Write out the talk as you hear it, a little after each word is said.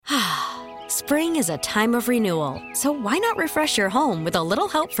Spring is a time of renewal, so why not refresh your home with a little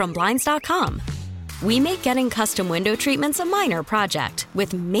help from Blinds.com? We make getting custom window treatments a minor project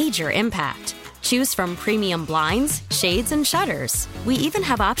with major impact. Choose from premium blinds, shades, and shutters. We even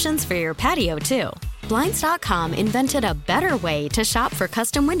have options for your patio, too. Blinds.com invented a better way to shop for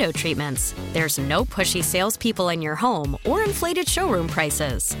custom window treatments. There's no pushy salespeople in your home or inflated showroom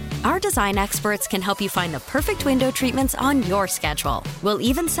prices. Our design experts can help you find the perfect window treatments on your schedule. We'll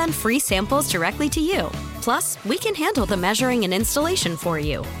even send free samples directly to you. Plus, we can handle the measuring and installation for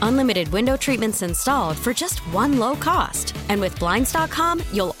you. Unlimited window treatments installed for just one low cost. And with Blinds.com,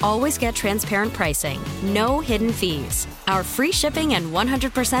 you'll always get transparent pricing. No hidden fees. Our free shipping and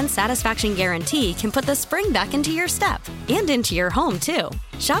 100% satisfaction guarantee can put the spring back into your step and into your home, too.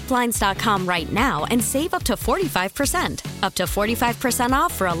 Shop Blinds.com right now and save up to 45%. Up to 45%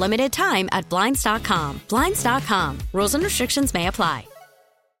 off for a limited time at Blinds.com. Blinds.com. Rules and restrictions may apply.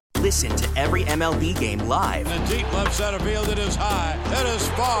 Listen to every MLB game live. In the deep left center field, it is high, it is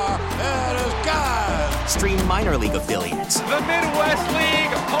far, it is gone. Stream minor league affiliates. The Midwest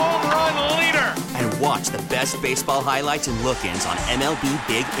League home run leader. And watch the best baseball highlights and look-ins on MLB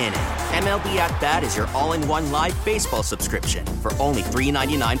Big Inning. MLB At Bat is your all-in-one live baseball subscription for only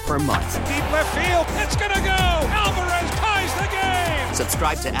 $3.99 per month. Deep left field, it's gonna go. Alvarez ties the game.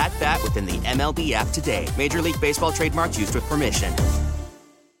 Subscribe to At Bat within the MLB app today. Major League Baseball trademarks used with permission.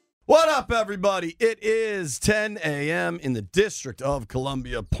 What up, everybody? It is 10 a.m. in the District of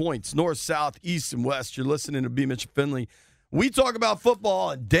Columbia. Points north, south, east, and west. You're listening to BMitch and Finlay. We talk about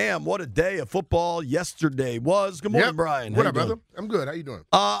football, and damn, what a day of football yesterday was. Good morning, Brian. What up, brother? I'm good. How you doing?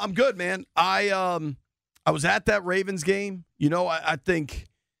 I'm good, man. I was at that Ravens game. You know, I think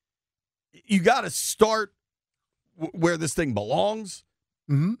you got to start where this thing belongs.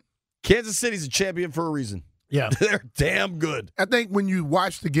 Mm-hmm. Kansas City's a champion for a reason. Yeah. They're damn good. I think when you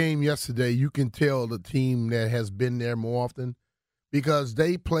watch the game yesterday, you can tell the team that has been there more often because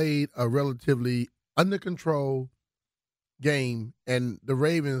they played a relatively under control game, and the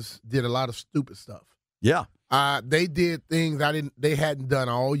Ravens did a lot of stupid stuff. Yeah. They did things they hadn't done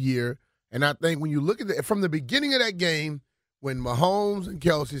all year, and I think when you look at it from the beginning of that game, when Mahomes and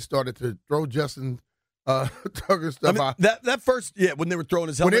Kelsey started to throw Justin Tucker stuff out. That first, when they were throwing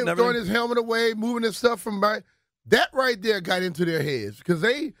his helmet, when they were throwing his helmet away, moving his stuff from by, that right there got into their heads because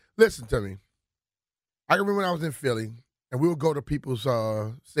they listen to me. I can remember when I was in Philly, and we would go to people's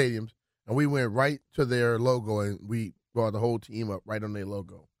stadiums, and we went right to their logo, and we brought the whole team up right on their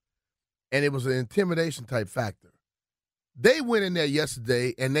logo, and it was an intimidation type factor. They went in there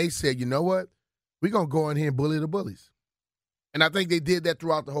yesterday, and they said, "You know what? We're gonna go in here and bully the bullies," and I think they did that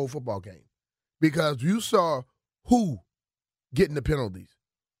throughout the whole football game. Because you saw who getting the penalties,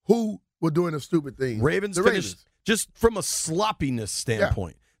 who were doing the stupid things. Ravens finished just from a sloppiness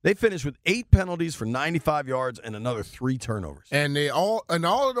standpoint. Yeah. They finished with 8 penalties for 95 yards and another 3 turnovers. And all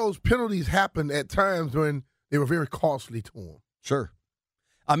of those penalties happened at times when they were very costly to them. Sure.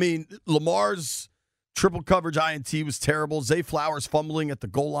 I mean, Lamar's triple coverage INT was terrible. Zay Flowers fumbling at the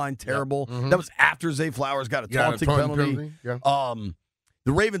goal line, terrible. Yep. Mm-hmm. That was after Zay Flowers got a taunting penalty. Yeah.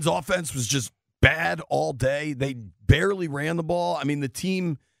 The Ravens' offense was just bad all day. They barely ran the ball. I mean, the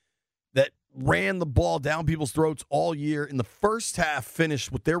team that ran the ball down people's throats all year in the first half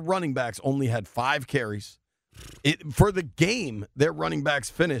finished with their running backs only had 5 carries. For the game, their running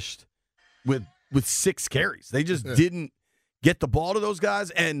backs finished with 6 carries. They just didn't get the ball to those guys.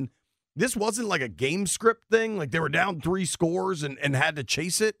 And this wasn't like a game script thing. Like they were down 3 scores and had to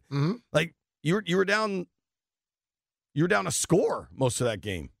chase it. Mm-hmm. Like you were down a score most of that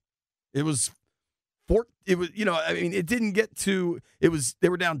game. It was it didn't get to, they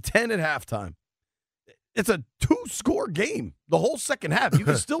were down 10 at halftime. It's a 2-score game. The whole second half, you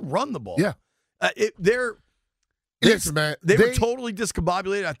can still run the ball. Yeah. They were totally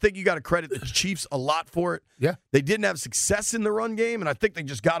discombobulated. I think you got to credit the Chiefs a lot for it. Yeah. They didn't have success in the run game, and I think they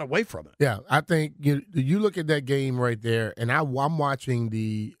just got away from it. Yeah, I think you look at that game right there, and I'm watching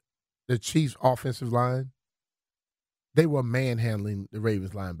the Chiefs' offensive line. They were manhandling the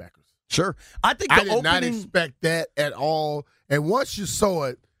Ravens linebackers. Sure. I think I did not expect that at all. And once you saw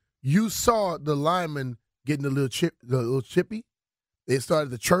it, you saw the linemen getting a little chippy. They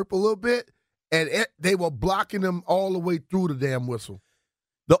started to chirp a little bit, and they were blocking them all the way through the damn whistle.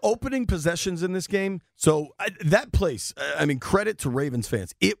 The opening possessions in this game, that place, credit to Ravens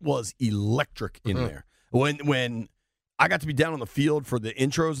fans. It was electric in there. When I got to be down on the field for the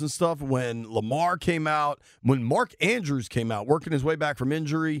intros and stuff, when Lamar came out, when Mark Andrews came out, working his way back from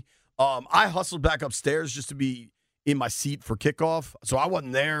injury, I hustled back upstairs just to be in my seat for kickoff. So I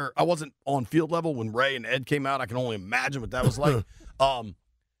wasn't there. I wasn't on field level when Ray and Ed came out. I can only imagine what that was like.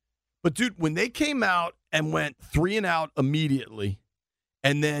 But, dude, when they came out and went 3-and-out immediately,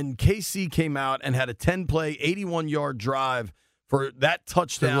 and then KC came out and had a 10-play, 81-yard drive for that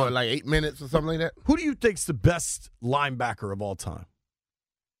touchdown. What, like 8 minutes or something like that? Who do you think's the best linebacker of all time?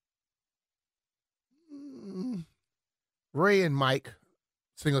 Ray and Mike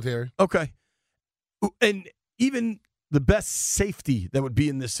Singletary. Okay. And even the best safety that would be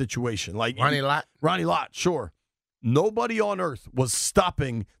in this situation. Like Ronnie Lott. Ronnie Lott, sure. Nobody on earth was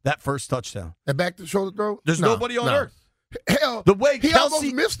stopping that first touchdown. That back-to-shoulder throw? There's nobody on earth. Hell, the way he almost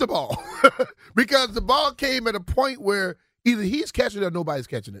missed the ball because the ball came at a point where either he's catching it or nobody's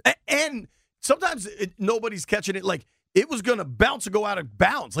catching it. And sometimes nobody's catching it. Like, it was going to bounce or go out of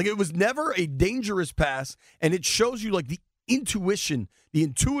bounds. Like, it was never a dangerous pass, and it shows you, like, the intuition, the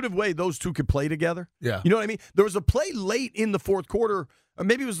intuitive way those two could play together. Yeah. You know what I mean? There was a play late in the fourth quarter, or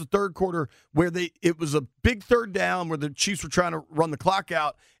maybe it was the third quarter, where it was a big third down where the Chiefs were trying to run the clock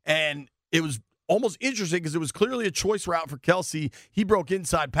out, and it was almost interesting because it was clearly a choice route for Kelsey. He broke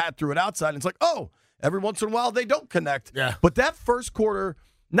inside, Pat threw it outside, and it's like, oh, every once in a while they don't connect. Yeah. But that first quarter,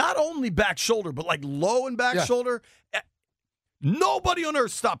 not only back shoulder, but like low and back shoulder, nobody on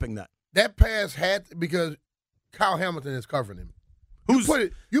earth stopping that. That pass because Kyle Hamilton is covering him. Who's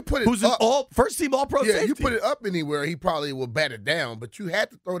who's up, first team All-Pro safety. You put it up anywhere, he probably will bat it down, but you had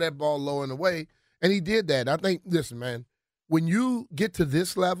to throw that ball low and away, and he did that. I think, listen, man, when you get to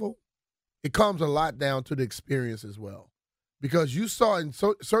this level, it comes a lot down to the experience as well. Because you saw in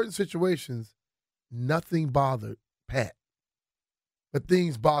certain situations, nothing bothered Pat. But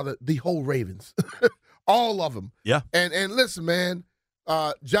things bothered the whole Ravens. All of them. Yeah. And listen, man,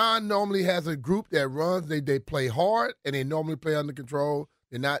 John normally has a group that runs. They play hard, and they normally play under control.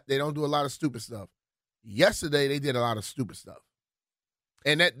 They don't do a lot of stupid stuff. Yesterday, they did a lot of stupid stuff.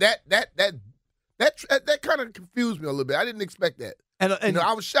 And that kind of confused me a little bit. I didn't expect that. And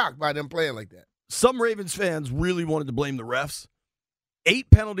I was shocked by them playing like that. Some Ravens fans really wanted to blame the refs.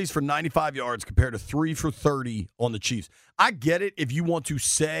 8 penalties for 95 yards compared to 3 for 30 on the Chiefs. I get it if you want to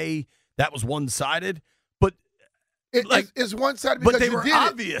say that was one-sided, but it's one-sided because they were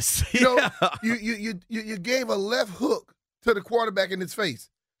obvious. You gave a left hook to the quarterback in his face.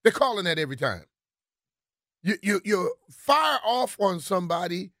 They're calling that every time. You fire off on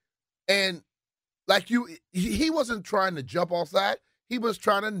somebody, and he wasn't trying to jump offside. He was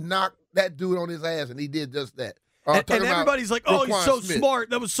trying to knock that dude on his ass, and he did just that. And everybody's like, oh, he's so smart.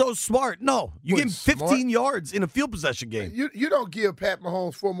 That was so smart. No, you gave him 15 yards in a field possession game. You don't give Pat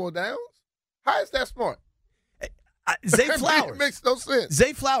Mahomes 4 more downs? How is that smart? Zay Flowers. It makes no sense.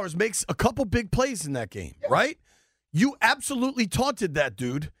 Zay Flowers makes a couple big plays in that game, right? You absolutely taunted that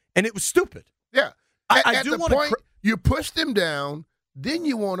dude, and it was stupid. Yeah. I do want to. You pushed him down, then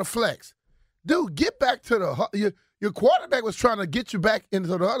you want to flex. Dude, get back to the your quarterback was trying to get you back into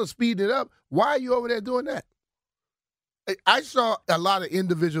the huddle, speeding it up. Why are you over there doing that? I saw a lot of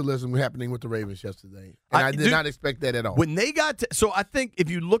individualism happening with the Ravens yesterday, and I did not expect that at all. When they got so I think if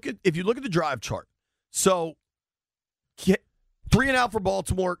you look at the drive chart, so 3-and-out for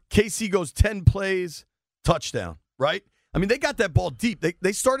Baltimore, KC goes 10 plays, touchdown, right? I mean, they got that ball deep.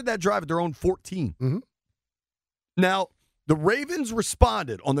 They started that drive at their own 14. Mm-hmm. Now, the Ravens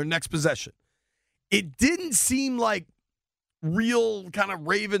responded on their next possession. It didn't seem like real kind of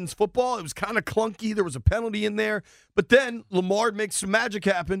Ravens football. It was kind of clunky. There was a penalty in there. But then Lamar makes some magic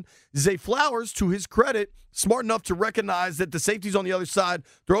happen. Zay Flowers, to his credit, smart enough to recognize that the safety's on the other side,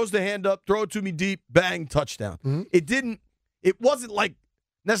 throws the hand up, throw it to me deep, bang, touchdown. Mm-hmm. It wasn't like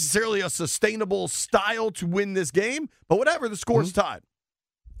necessarily a sustainable style to win this game, but whatever, the score's tied.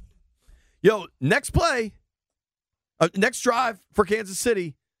 Next play, next drive for Kansas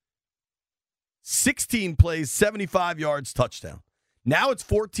City, 16 plays, 75 yards, touchdown. Now it's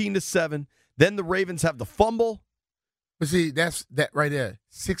 14-7. Then the Ravens have the fumble. But see, that's that right there,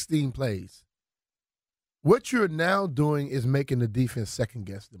 16 plays. What you're now doing is making the defense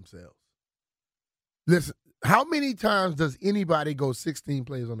second-guess themselves. Listen, how many times does anybody go 16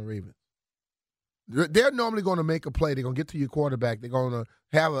 plays on the Ravens? They're normally going to make a play. They're going to get to your quarterback. They're going to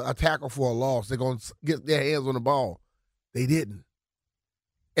have a tackle for a loss. They're going to get their hands on the ball. They didn't.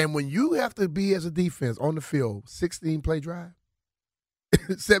 And when you have to be as a defense on the field, 16-play drive,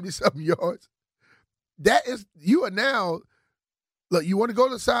 70-something yards, you are now, look, you want to go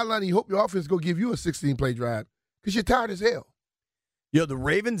to the sideline and you hope your offense is going to give you a 16-play drive because you're tired as hell. The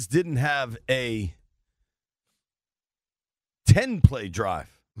Ravens didn't have a 10-play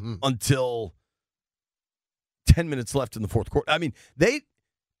drive until 10 minutes left in the fourth quarter. I mean, they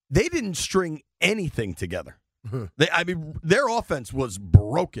didn't string anything together. Their offense was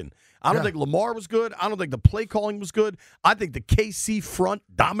broken. I don't think Lamar was good. I don't think the play calling was good. I think the KC front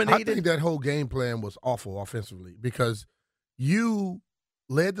dominated. I think that whole game plan was awful offensively because you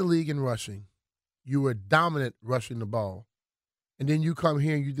led the league in rushing. You were dominant rushing the ball. And then you come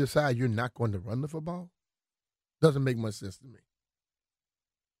here and you decide you're not going to run the football? Doesn't make much sense to me.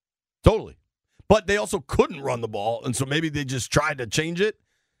 Totally. But they also couldn't run the ball, and so maybe they just tried to change it.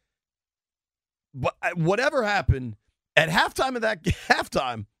 But whatever happened, at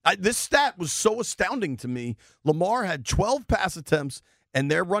halftime, this stat was so astounding to me. Lamar had 12 pass attempts,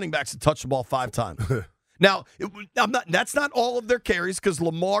 and their running backs had touched the ball 5 times. Now, that's not all of their carries because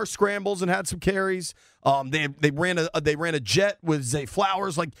Lamar scrambles and had some carries. They ran a jet with Zay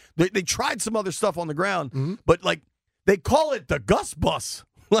Flowers. Like they tried some other stuff on the ground, but like they call it the Gus bus.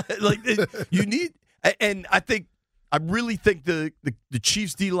 You need, and I really think the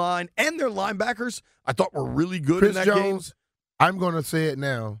Chiefs D line and their linebackers I thought were really good in that Jones, game. I'm going to say it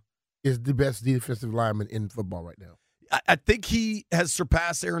now, is the best defensive lineman in football right now. I think he has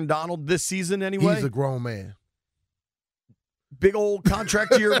surpassed Aaron Donald this season anyway. He's a grown man. Big old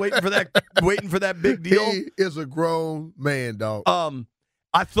contract year waiting for that big deal. He is a grown man, dog.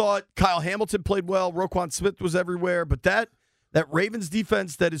 I thought Kyle Hamilton played well. Roquan Smith was everywhere, but that Ravens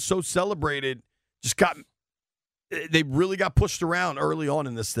defense that is so celebrated they really got pushed around early on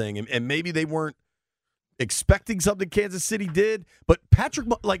in this thing, and maybe they weren't expecting something Kansas City did, but Pat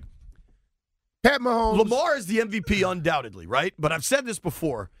Mahomes. Lamar is the MVP undoubtedly, right? But I've said this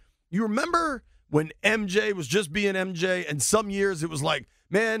before. You remember when MJ was just being MJ, and some years it was like,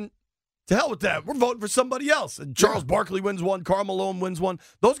 man, to hell with that. We're voting for somebody else. And Charles Barkley wins one. Karl Malone wins one.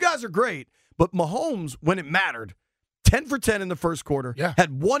 Those guys are great. But Mahomes, when it mattered, 10 for 10 in the first quarter,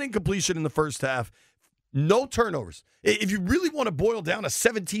 had 1 incompletion in the first half, no turnovers. If you really want to boil down a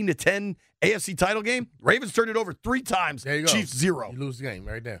 17-10 AFC title game, Ravens turned it over 3 times. There you go. Chiefs 0. You lose the game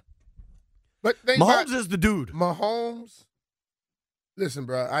right there. But Mahomes is the dude. Mahomes, listen,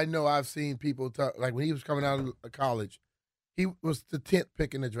 bro, I know I've seen people talk, like when he was coming out of college, he was the 10th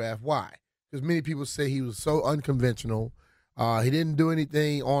pick in the draft. Why? Because many people say he was so unconventional. He didn't do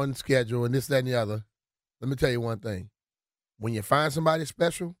anything on schedule and this, that, and the other. Let me tell you one thing. When you find somebody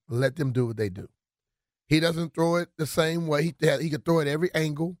special, let them do what they do. He doesn't throw it the same way. He could throw it every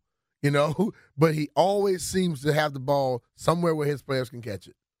angle, but he always seems to have the ball somewhere where his players can catch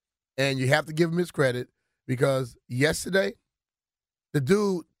it. And you have to give him his credit because yesterday, the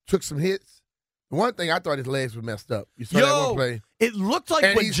dude took some hits. The one thing, I thought his legs were messed up. You saw that one play. It looked like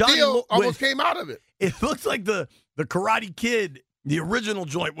and when he Johnny still almost came out of it. It looked like the Karate Kid, the original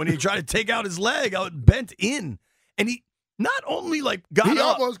joint, when he tried to take out his leg, it bent in. And he not only got he up. He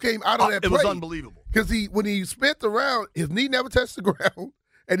almost came out of that play. It was unbelievable. Because when he spent around, his knee never touched the ground,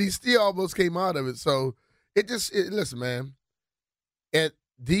 and he still almost came out of it. So listen, man, at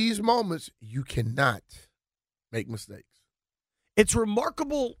these moments, you cannot make mistakes. It's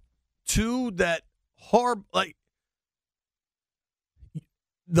remarkable, too, that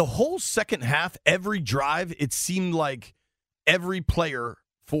the whole second half, every drive, it seemed like every player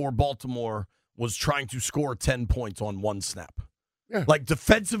for Baltimore was trying to score 10 points on one snap. Yeah.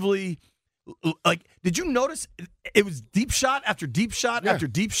 Defensively, did you notice it was deep shot after deep shot after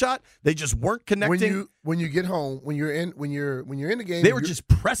deep shot? They just weren't connecting. When you get home, when you're in the game, they were just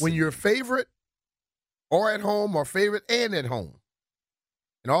pressing. When you're a favorite or at home or favorite and at home,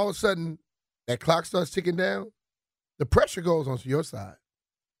 and all of a sudden that clock starts ticking down, the pressure goes onto your side.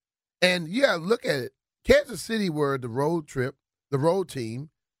 And look at it. Kansas City were the road team,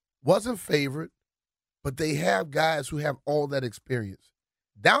 wasn't favorite, but they have guys who have all that experience.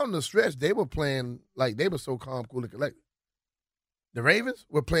 Down the stretch, they were playing like they were so calm, cool, and collected. The Ravens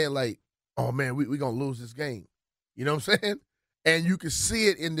were playing like, oh, man, we're going to lose this game. You know what I'm saying? And you can see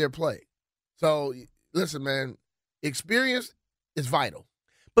it in their play. So, listen, man, experience is vital.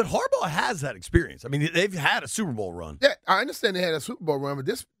 But Harbaugh has that experience. I mean, they've had a Super Bowl run. Yeah, I understand they had a Super Bowl run, but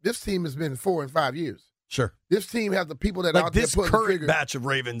this team has been 4 and 5 years. Sure. This team has the people that out there putting the trigger. This current batch of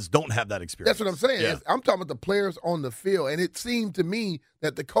Ravens don't have that experience. That's what I'm saying. Yeah. I'm talking about the players on the field, and it seemed to me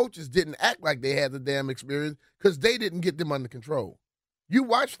that the coaches didn't act like they had the damn experience because they didn't get them under control. You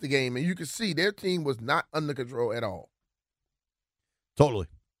watched the game, and you could see their team was not under control at all. Totally.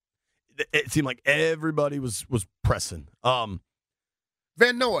 It seemed like everybody was pressing.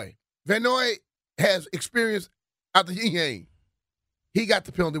 Van Noy has experience out the yin-yang. He got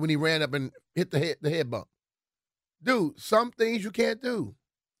the penalty when he ran up and hit the head bump. Dude, some things you can't do.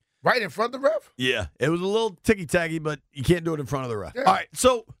 Right in front of the ref? Yeah, it was a little ticky-tacky, but you can't do it in front of the ref. Yeah. All right,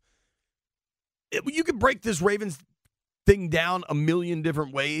 so you can break this Ravens thing down a million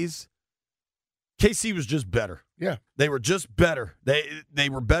different ways. KC was just better. Yeah. They were just better. They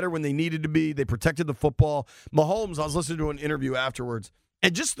were better when they needed to be. They protected the football. Mahomes, I was listening to an interview afterwards,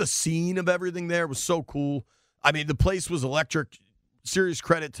 and just the scene of everything there was so cool. I mean, the place was electric. Serious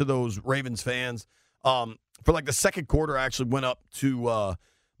credit to those Ravens fans. For like the second quarter, I actually went up to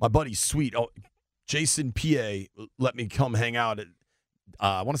my buddy's suite. Oh, Jason P.A. let me come hang out at,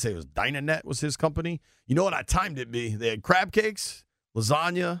 I want to say it was Dynanet was his company. You know what I timed it be? They had crab cakes,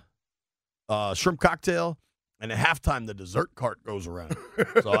 lasagna, shrimp cocktail, and at halftime the dessert cart goes around.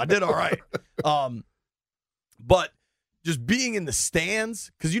 So I did all right. But just being in the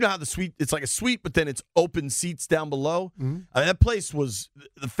stands, because you know how the suite, it's like a suite, but then it's open seats down below. Mm-hmm. I mean, that place was,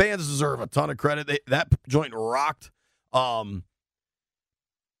 the fans deserve a ton of credit. That joint rocked. And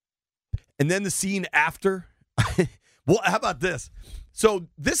then the scene after. Well, how about this? So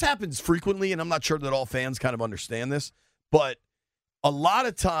this happens frequently, and I'm not sure that all fans kind of understand this, but a lot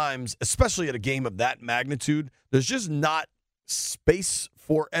of times, especially at a game of that magnitude, there's just not space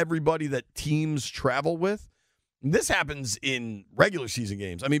for everybody that teams travel with. And this happens in regular season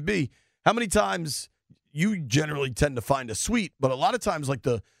games. I mean, B, how many times you generally tend to find a suite, but a lot of times like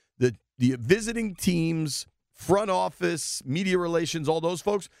the visiting teams, front office, media relations, all those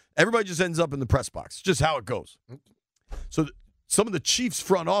folks, everybody just ends up in the press box. It's just how it goes. So some of the Chiefs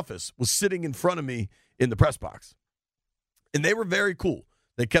front office was sitting in front of me in the press box. And they were very cool.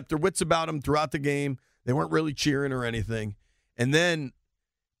 They kept their wits about them throughout the game. They weren't really cheering or anything. And then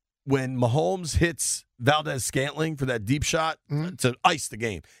when Mahomes hits Valdez-Scantling for that deep shot to ice the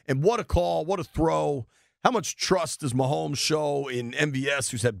game. And what a call, what a throw. How much trust does Mahomes show in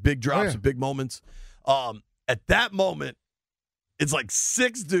MVS, who's had big drops and big moments? At that moment, it's like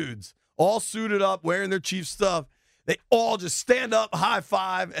 6 dudes all suited up, wearing their Chiefs stuff. They all just stand up, high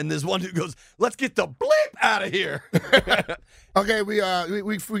five, and there's one who goes, "Let's get the bleep out of here." Okay, we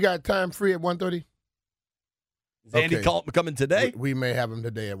got time free at 1:30. Is Andy coming today? We may have him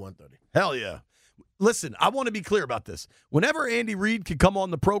today at 1:30. Hell yeah. Listen, I want to be clear about this. Whenever Andy Reid can come on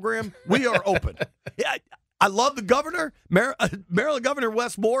the program, we are open. Yeah, I love the governor. Maryland Governor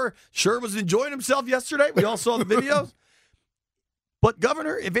Wes Moore sure was enjoying himself yesterday. We all saw the videos. But,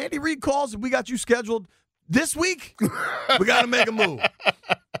 Governor, if Andy Reid calls and we got you scheduled this week, we got to make a move.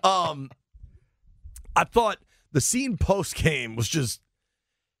 I thought the scene post-game was just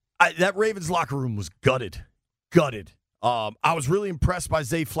that Ravens locker room was gutted. I was really impressed by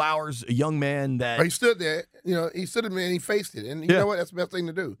Zay Flowers, a young man that... He stood there. You know, he stood there and he faced it. And you know what? That's the best thing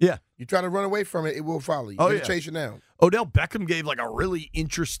to do. Yeah. You try to run away from it, it will follow you. It'll chase you down. Odell Beckham gave like a really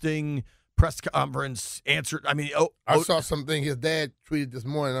interesting press conference answer. I mean... I saw something his dad tweeted this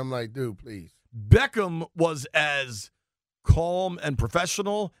morning. I'm like, dude, please. Beckham was as calm and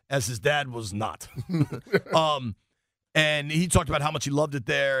professional as his dad was not. And he talked about how much he loved it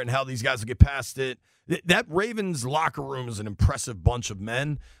there and how these guys would get past it. That Ravens locker room is an impressive bunch of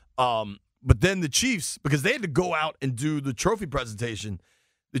men. But then the Chiefs, because they had to go out and do the trophy presentation,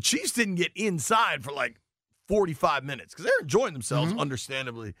 the Chiefs didn't get inside for like 45 minutes because they're enjoying themselves,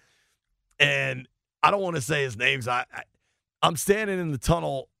 understandably. And I don't want to say his names. I'm standing in the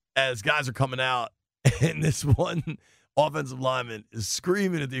tunnel as guys are coming out, and this one offensive lineman is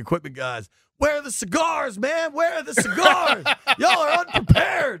screaming at the equipment guys, "Where are the cigars, man? Where are the cigars? Y'all are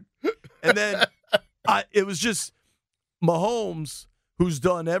unprepared." And then it was just Mahomes, who's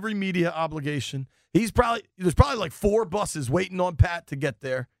done every media obligation. There's probably like 4 buses waiting on Pat to get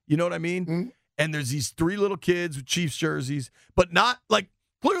there. You know what I mean? Mm-hmm. And there's these 3 little kids with Chiefs jerseys, but not like,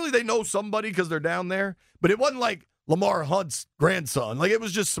 clearly they know somebody because they're down there, but it wasn't like Lamar Hunt's grandson. Like, it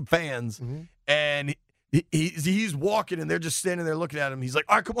was just some fans. And he's walking, and they're just standing there looking at him. He's like,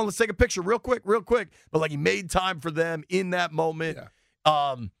 "All right, come on, let's take a picture real quick. But, like, he made time for them in that moment.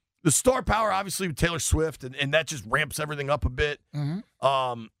 Yeah. The star power, obviously, with Taylor Swift, and that just ramps everything up a bit.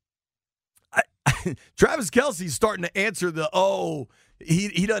 Travis Kelce's starting to answer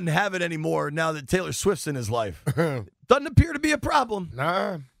he doesn't have it anymore now that Taylor Swift's in his life. Doesn't appear to be a problem.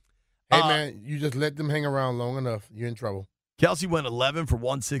 Nah. Hey, man, you just let them hang around long enough, you're in trouble. Kelce went 11 for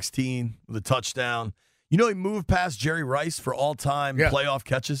 116 with a touchdown. You know, he moved past Jerry Rice for all-time playoff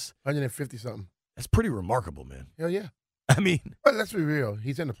catches. 150-something. That's pretty remarkable, man. Hell yeah. I mean. Well, let's be real.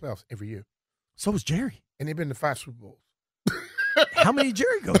 He's in the playoffs every year. So was Jerry. And they've been to 5 Super Bowls. How many did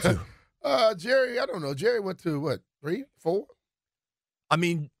Jerry go to? Jerry, I don't know. Jerry went to, what, 3, 4? I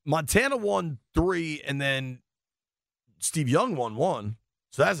mean, Montana won 3, and then Steve Young won 1.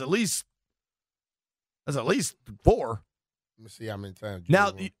 So that's at least 4. Let me see how many times.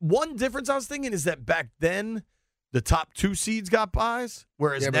 Now, one difference I was thinking is that back then, the top 2 seeds got buys,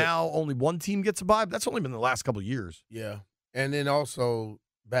 whereas now only one team gets a bye. That's only been the last couple of years. Yeah. And then also,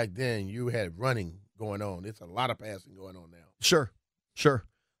 back then you had running going on. It's a lot of passing going on now. Sure.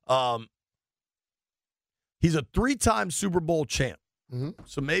 He's a 3-time Super Bowl champ. Mm-hmm.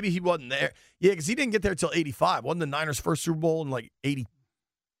 So maybe he wasn't there. Yeah, because he didn't get there till 85. Wasn't the Niners' first Super Bowl in like 84?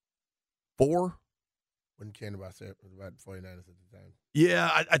 Wasn't caring about the 49ers at the time. Yeah,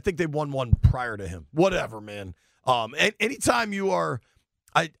 I think they won one prior to him. Whatever, man. And anytime you are,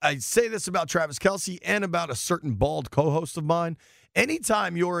 I say this about Travis Kelce and about a certain bald co-host of mine,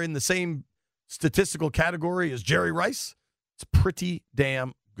 anytime you're in the same statistical category as Jerry Rice, it's pretty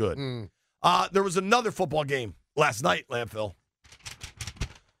damn good. There was another football game last night, Landfill.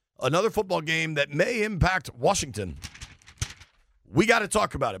 Another football game that may impact Washington. We got to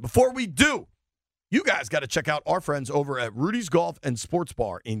talk about it. Before we do, you guys got to check out our friends over at Rudy's Golf and Sports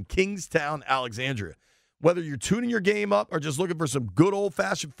Bar in Kingstown, Alexandria. Whether you're tuning your game up or just looking for some good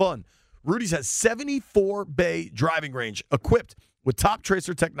old-fashioned fun, Rudy's has 74-bay driving range equipped with top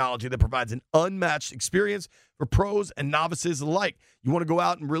tracer technology that provides an unmatched experience for pros and novices alike. You want to go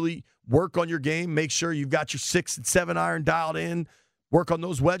out and really work on your game, make sure you've got your 6 and 7 iron dialed in, work on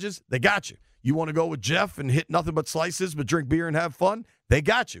those wedges, they got you. You want to go with Jeff and hit nothing but slices but drink beer and have fun, they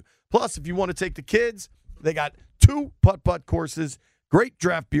got you. Plus, if you want to take the kids, they got 2 putt-putt courses, great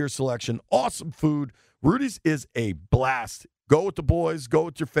draft beer selection, awesome food. Rudy's is a blast. Go with the boys. Go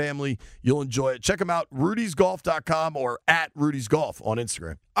with your family. You'll enjoy it. Check them out, rudysgolf.com or at Rudy's Golf on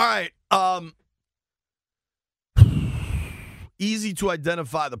Instagram. All right. Easy to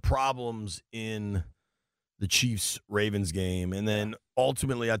identify the problems in the Chiefs-Ravens game. And then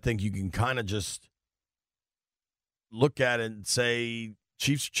ultimately, I think you can kind of just look at it and say,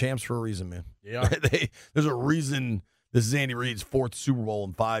 Chiefs are champs for a reason, man. Yeah. There's a reason this is Andy Reid's 4th Super Bowl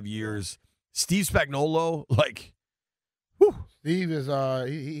in 5 years. Steve Spagnuolo, whew. Steve is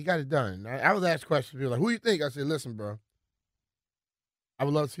he got it done. I was asked questions. People were like, who you think? I said, listen, bro. I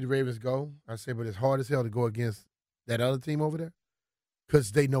would love to see the Ravens go. I said, but it's hard as hell to go against that other team over there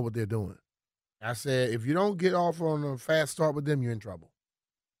because they know what they're doing. I said, if you don't get off on a fast start with them, you're in trouble.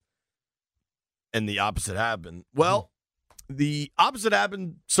 And the opposite happened. Well, the opposite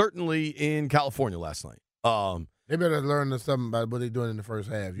happened certainly in California last night. They better learn something about what they're doing in the first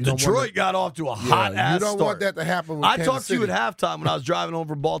half. Detroit got off to a hot-ass start. You don't want that to happen with Kansas talked to you City. at halftime when I was driving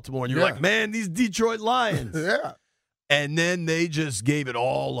over from Baltimore, and you're like, man, these Detroit Lions. Yeah. And then they just gave it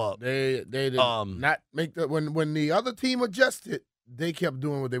all up. They did not make the when the other team adjusted, they kept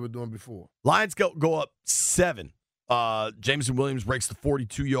doing what they were doing before. Lions go up 7. Jameson Williams breaks the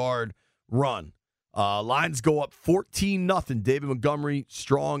 42-yard run. Lions go up 14-0. David Montgomery,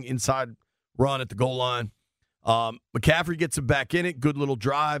 strong inside run at the goal line. McCaffrey gets him back in it. Good little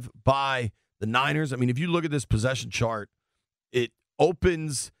drive by the Niners. I mean, if you look at this possession chart, it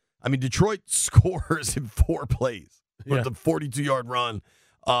opens. I mean, Detroit scores in 4 plays with the 42-yard run.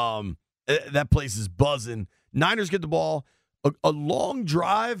 That place is buzzing. Niners get the ball. A long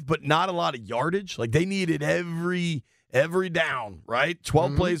drive, but not a lot of yardage. Like, they needed every down, right?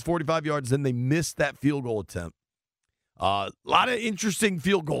 12 plays, 45 yards. Then they missed that field goal attempt. A lot of interesting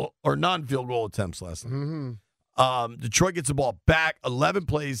field goal or non-field goal attempts last night. Detroit gets the ball back, 11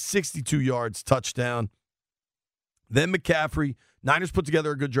 plays, 62 yards, touchdown. Then McCaffrey, Niners put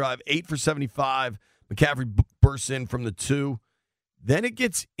together a good drive, 8 for 75. McCaffrey bursts in from the 2. Then it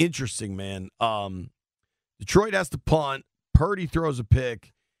gets interesting, man. Detroit has to punt. Purdy throws a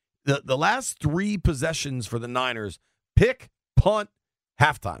pick. The last 3 possessions for the Niners, pick, punt,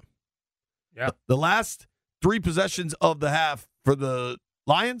 halftime. Yeah. The last 3 possessions of the half for the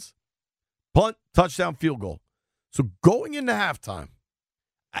Lions, punt, touchdown, field goal. So going into halftime,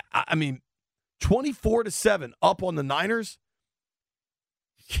 I mean, 24-7 up on the Niners,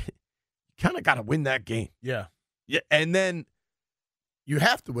 you kind of got to win that game. Yeah. Yeah, and then you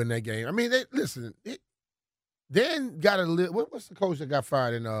have to win that game. I mean, then got a little. What's the coach that got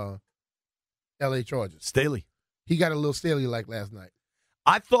fired in L.A. Chargers? Staley. He got a little Staley like last night.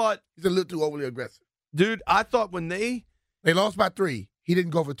 I thought he's a little too overly aggressive. Dude, I thought when they lost by 3, he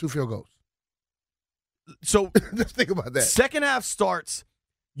didn't go for 2 field goals. So just think about that. Second half starts,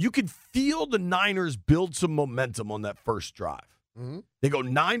 you could feel the Niners build some momentum on that first drive. They go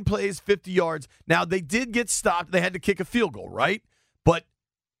 9 plays, 50 yards. Now, they did get stopped. They had to kick a field goal, right? But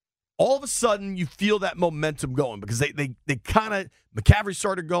all of a sudden, you feel that momentum going because they kind of – McCaffrey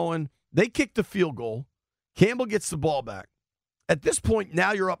started going. They kicked the field goal. Campbell gets the ball back. At this point,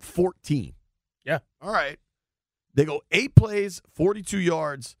 now you're up 14. Yeah. All right. They go 8 plays, 42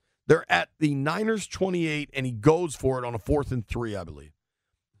 yards. They're at the Niners 28, and he goes for it on a 4th and 3, I believe.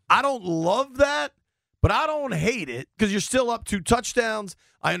 I don't love that, but I don't hate it because you're still up 2 touchdowns.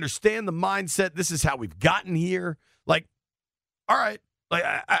 I understand the mindset. This is how we've gotten here. Like, all right, Like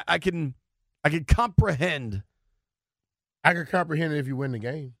I can comprehend. I can comprehend it if you win the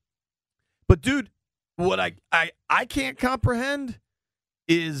game. But dude, what I can't comprehend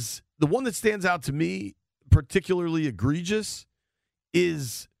is the one that stands out to me particularly egregious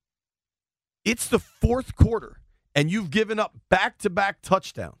is it's the fourth quarter and you've given up back-to-back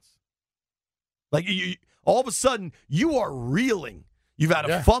touchdowns. Like all of a sudden you are reeling. You've had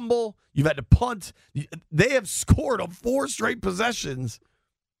a fumble, you've had to punt. They have scored on 4 straight possessions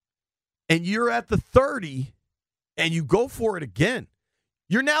and you're at the 30 and you go for it again.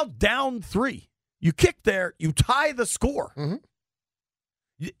 You're now down 3. You kick there, you tie the score. Mm-hmm.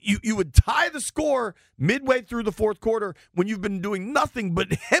 You would tie the score midway through the fourth quarter when you've been doing nothing but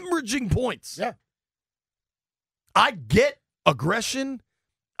hemorrhaging points. Yeah. I get aggression.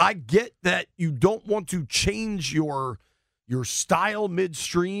 I get that you don't want to change your style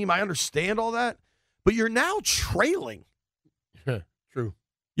midstream. I understand all that. But you're now trailing. True.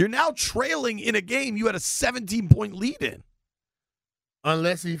 You're now trailing in a game you had a 17-point lead in.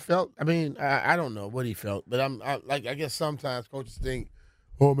 Unless he felt, I don't know what he felt, but I guess sometimes coaches think,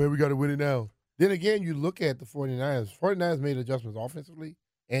 oh, man, we got to win it now. Then again, you look at the 49ers. 49ers made adjustments offensively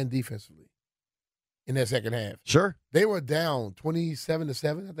and defensively in that second half. Sure. They were down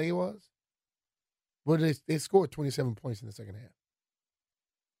 27-7, I think it was. But they scored 27 points in the second half.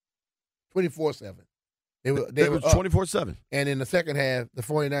 24-7. They were 24-7. And in the second half, the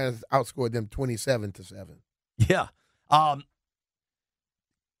 49ers outscored them 27-7. Yeah.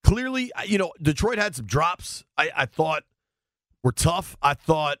 Clearly, Detroit had some drops I thought were tough.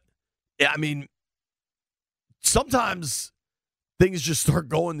 Sometimes things just start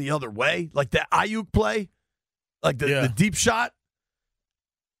going the other way. Like that Ayuk play, like the deep shot.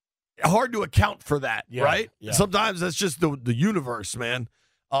 Hard to account for that, right? Yeah. Sometimes that's just the universe, man.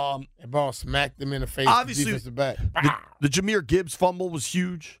 The ball smacked them in the face. Obviously, defensive back. The Jahmyr Gibbs fumble was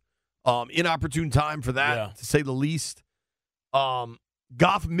huge. Inopportune time for that, to say the least.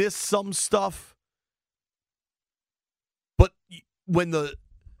 Goff missed some stuff. But when the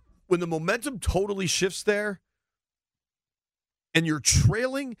momentum totally shifts there and you're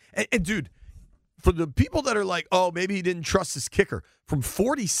trailing, and dude, for the people that are like, oh, maybe he didn't trust his kicker from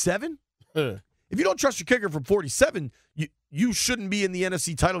 47? If you don't trust your kicker from 47, you shouldn't be in the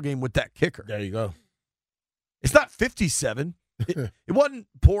NFC title game with that kicker. There you go. It's not 57. It wasn't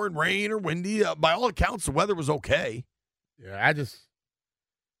pouring rain or windy. By all accounts, the weather was okay. Yeah,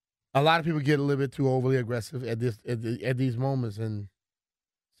 a lot of people get a little bit too overly aggressive at these moments, and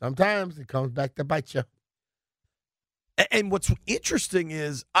sometimes it comes back to bite you. And what's interesting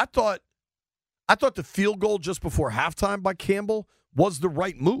is I thought the field goal just before halftime by Campbell was the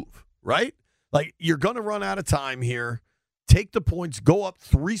right move, right? Like, you're going to run out of time here, take the points, go up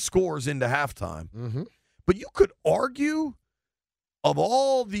 3 scores into halftime. Mm-hmm. But you could argue, of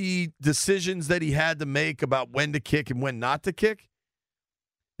all the decisions that he had to make about when to kick and when not to kick,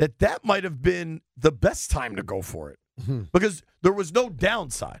 that might have been the best time to go for it. Mm-hmm. Because there was no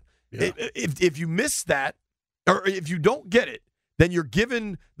downside. Yeah. If you miss that, or if you don't get it, then you're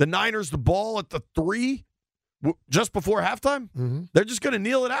giving the Niners the ball at the 3 just before halftime. Mm-hmm. They're just going to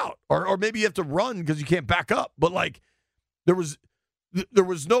kneel it out. Or maybe you have to run because you can't back up. But, like, there was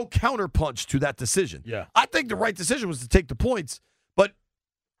no counterpunch to that decision. Yeah. I think the right decision was to take the points. But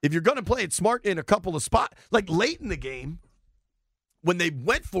if you're going to play it smart in a couple of spots, like late in the game, when they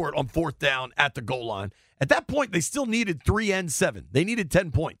went for it on 4th down at the goal line, at that point, they still needed 3 and 7. They needed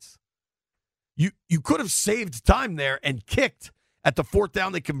 10 points. You could have saved time there and kicked at the 4th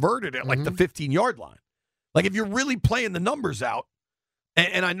down. They converted it like the 15-yard line. Like, if you're really playing the numbers out,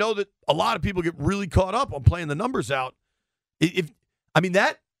 and I know that a lot of people get really caught up on playing the numbers out.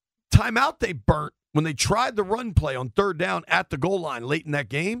 That timeout they burnt when they tried the run play on 3rd down at the goal line late in that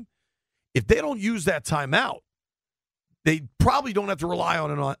game, if they don't use that timeout, they probably don't have to rely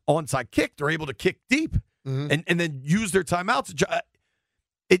on an onside kick. They're able to kick deep and then use their timeouts.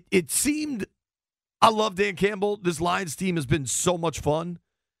 It seemed, I love Dan Campbell. This Lions team has been so much fun,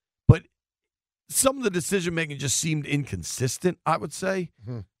 but some of the decision-making just seemed inconsistent, I would say.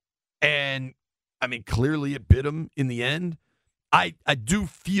 Mm-hmm. And, clearly it bit them in the end. I do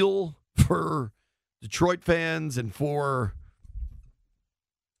feel for Detroit fans and for,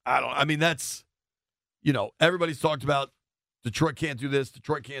 that's, everybody's talked about Detroit can't do this,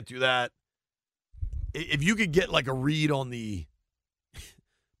 Detroit can't do that. If you could get like a read on the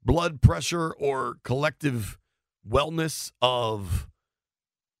blood pressure or collective wellness of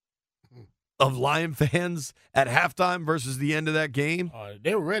Lion fans at halftime versus the end of that game.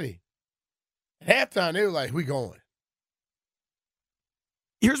 They were ready. At halftime, they were like, we going.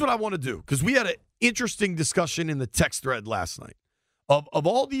 Here's what I want to do, because we had an interesting discussion in the text thread last night. Of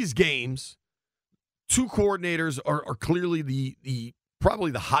all these games, two coordinators are clearly the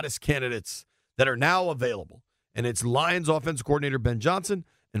probably the hottest candidates that are now available. And it's Lions offensive coordinator Ben Johnson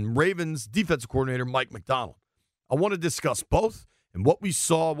and Ravens defensive coordinator Mike Macdonald. I want to discuss both and what we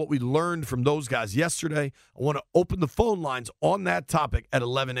saw, what we learned from those guys yesterday. I want to open the phone lines on that topic at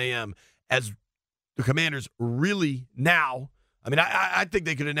 11 a.m. as the Commanders really now, I mean, I think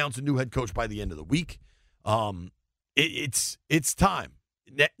they could announce a new head coach by the end of the week. It's time.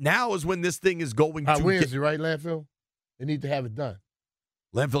 Now is when this thing is going to Wednesday, right, Landfill? They need to have it done.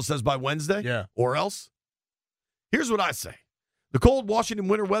 Landfill says by Wednesday? Yeah. Or else? Here's what I say. The cold Washington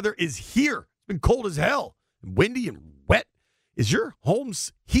winter weather is here. It's been cold as hell, and windy and wet. Is your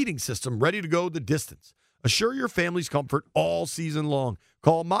home's heating system ready to go the distance? Assure your family's comfort all season long.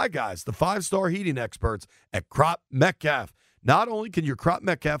 Call my guys, the 5-star heating experts at Crop Metcalf. Not only can your Crop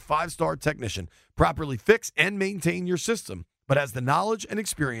Metcalf 5-star technician properly fix and maintain your system, but has the knowledge and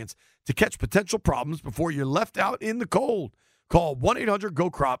experience to catch potential problems before you're left out in the cold. Call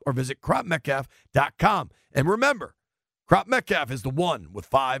 1-800-GO-CROP or visit cropmetcalf.com. And remember, Crop Metcalf is the one with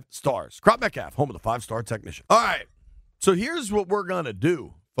 5 stars. Crop Metcalf, home of the 5-star technician. All right, so here's what we're going to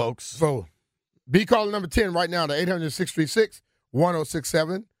do, folks. So, be calling number 10 right now to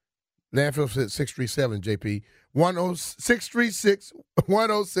 800-636-1067. Landfill said 637, JP.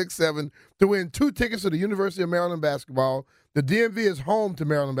 636-1067 to win 2 tickets to the University of Maryland basketball. The DMV is home to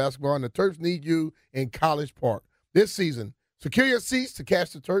Maryland basketball, and the Terps need you in College Park. This season, secure your seats to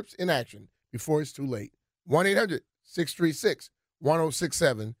catch the Terps in action before it's too late.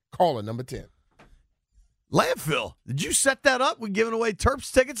 1-800-636-1067. Caller number 10. Landfill, did you set that up? We're giving away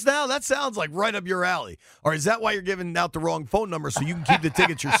Terps tickets now? That sounds like right up your alley. Or is that why you're giving out the wrong phone number so you can keep the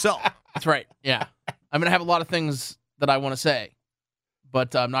tickets yourself? That's right, yeah. I'm going to have a lot of things that I want to say,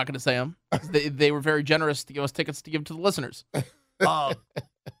 but I'm not going to say them. They were very generous to give us tickets to give to the listeners.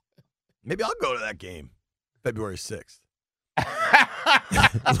 Maybe I'll go to that game February 6th.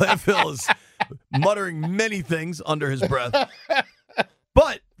 Landfill is muttering many things under his breath.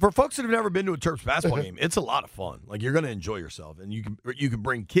 But for folks that have never been to a Terps basketball game, it's a lot of fun. Like, you're going to enjoy yourself, and you can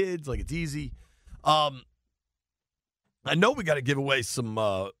bring kids. Like, it's easy. I know we got to give away some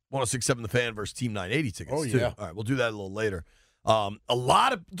 106.7 The Fan versus Team 980 tickets, too. All right, we'll do that a little later. I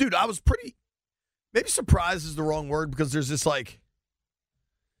was pretty, maybe surprised is the wrong word, because there's this, like,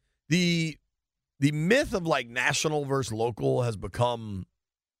 the myth of, like, national versus local has become,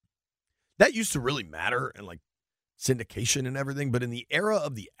 that used to really matter, and, like, syndication and everything, but in the era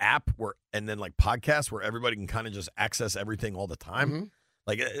of the app and then like podcasts where everybody can kind of just access everything all the time,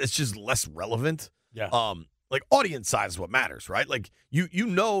 like it's just less relevant. Yeah. Like audience size is what matters, right? Like you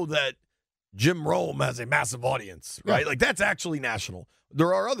know that Jim Rome has a massive audience, right? Yeah. Like that's actually national.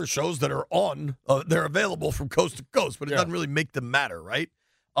 There are other shows that are on, they're available from coast to coast, but it doesn't really make them matter, right?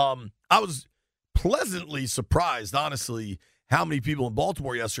 I was pleasantly surprised, honestly, how many people in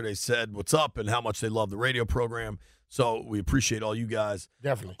Baltimore yesterday said what's up and how much they love the radio program. So we appreciate all you guys.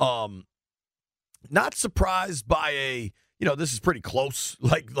 Definitely. Not surprised by this is pretty close,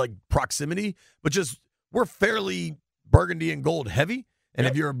 like proximity, but just we're fairly burgundy and gold heavy. And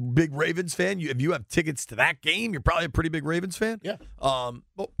if you're a big Ravens fan, if you have tickets to that game, you're probably a pretty big Ravens fan. Yeah.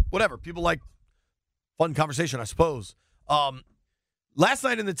 But whatever. People like fun conversation, I suppose. Last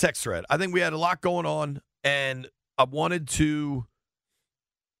night in the text thread, I think we had a lot going on, and I wanted to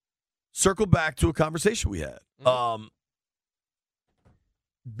circle back to a conversation we had.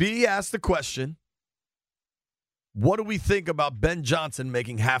 B asked the question, what do we think about Ben Johnson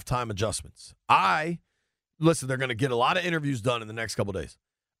making halftime adjustments? Listen, they're going to get a lot of interviews done in the next couple of days.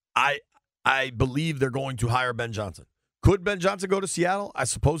 I believe they're going to hire Ben Johnson. Could Ben Johnson go to Seattle? I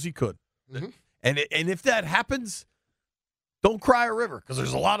suppose he could. Mm-hmm. And if that happens, don't cry a river, because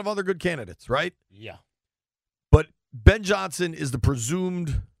there's a lot of other good candidates, right? Yeah. But Ben Johnson is the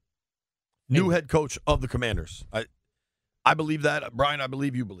presumed new head coach of the Commanders. I believe that. Brian, I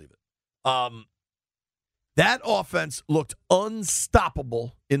believe you believe it. That offense looked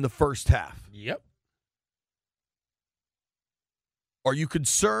unstoppable in the first half. Yep. Are you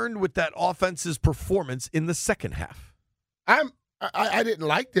concerned with that offense's performance in the second half? I didn't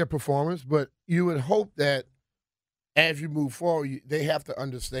like their performance, but you would hope that as you move forward, they have to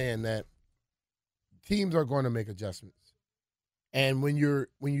understand that teams are going to make adjustments. And when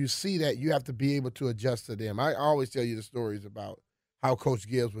you see that, you have to be able to adjust to them. I always tell you the stories about how Coach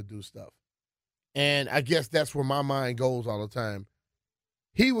Gibbs would do stuff. And I guess that's where my mind goes all the time.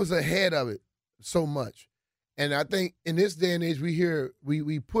 He was ahead of it so much. And I think in this day and age,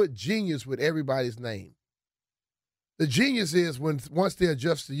 we put genius with everybody's name. The genius is once they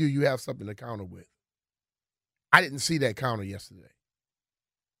adjust to you, you have something to counter with. I didn't see that counter yesterday.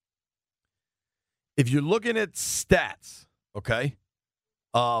 if you're looking at stats, okay,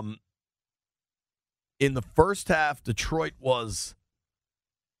 in the first half, Detroit was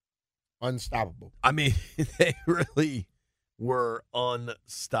unstoppable. I mean, they really were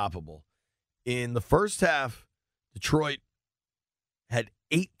unstoppable. In the first half, Detroit had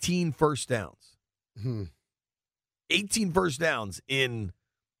 18 first downs. 18 first downs in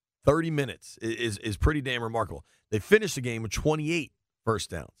 30 minutes is pretty damn remarkable. They finished the game with 28 first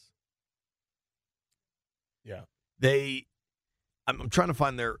downs. Yeah. I'm trying to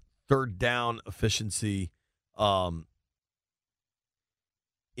find their third down efficiency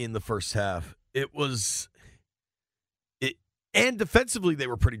in the first half. And defensively, they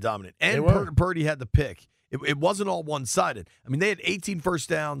were pretty dominant. And Purdy had the pick. It wasn't all one-sided. I mean, they had 18 first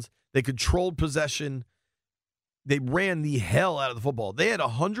downs. They controlled possession. They ran the hell out of the football. They had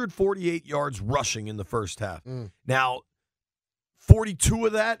 148 yards rushing in the first half. Now, 42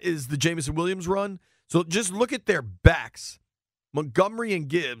 of that is the Jameson Williams run. So just look at their backs. Montgomery and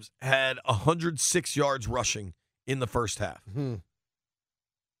Gibbs had 106 yards rushing in the first half.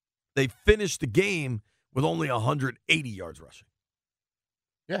 They finished the game with only 180 yards rushing.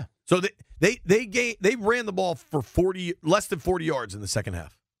 Yeah. So they ran the ball for less than 40 yards in the second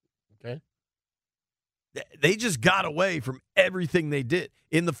half. Okay. They just got away from everything they did.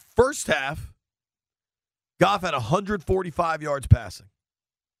 In the first half, Goff had 145 yards passing.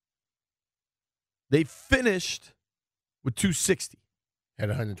 They finished with 260. Had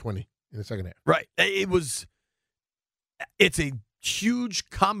 120 in the second half. Right. It's a huge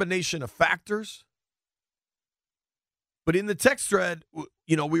combination of factors. But in the text thread,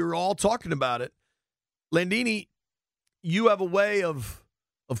 we were all talking about it. Landini, you have a way of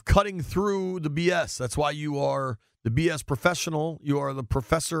cutting through the BS. That's why you are the BS professional. You are the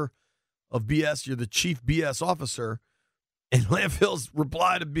professor of BS. You're the chief BS officer. And Landfill's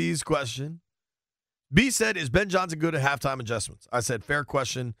reply to B's question. B said, is Ben Johnson good at halftime adjustments? I said, fair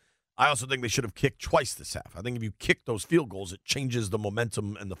question. I also think they should have kicked twice this half. I think if you kick those field goals, it changes the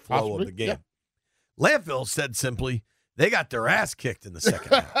momentum and the flow of the game. Yeah. Landfill said simply, they got their ass kicked in the second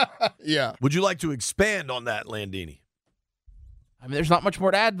half. Yeah. Would you like to expand on that, Landini? I mean, there's not much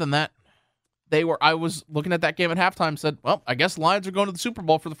more to add than that. I was looking at that game at halftime, said, well, I guess Lions are going to the Super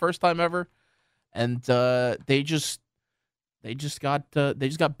Bowl for the first time ever. And they just got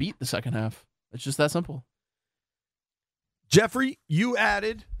beat the second half. It's just that simple. Jeffrey, you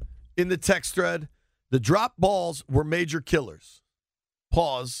added in the text thread, the drop balls were major killers.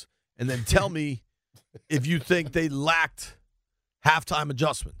 Pause, and then tell me if you think they lacked halftime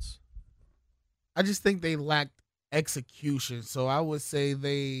adjustments. I just think they lacked execution. So I would say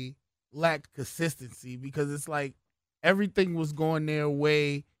they lacked consistency because it's like everything was going their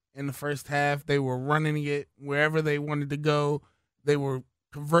way in the first half. They were running it wherever they wanted to go. They were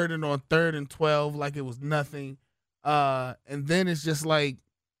converted on 3rd and 12 like it was nothing. And then it's just like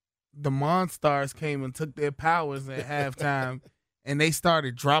the Monstars came and took their powers at halftime, and they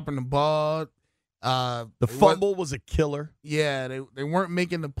started dropping the ball. The fumble was a killer. Yeah, they weren't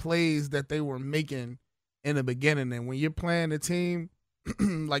making the plays that they were making in the beginning. And when you're playing a team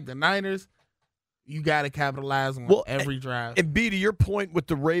like the Niners, you got to capitalize on every drive. And B, to your point with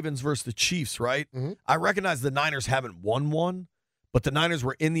the Ravens versus the Chiefs, right? Mm-hmm. I recognize the Niners haven't won one, but the Niners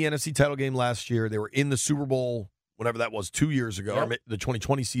were in the NFC title game last year. They were in the Super Bowl, whatever that was, 2 years ago, or the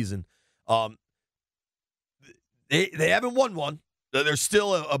 2020 season. They haven't won one. There's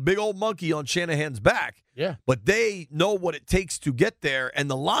still a big old monkey on Shanahan's back. Yeah. But they know what it takes to get there, and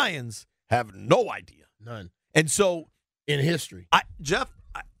the Lions have no idea. None. And so, in history. Jeff,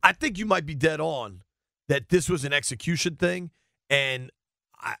 I think you might be dead on that this was an execution thing. And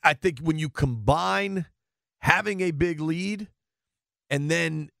I think when you combine having a big lead and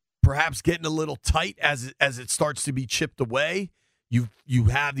then perhaps getting a little tight as it starts to be chipped away, you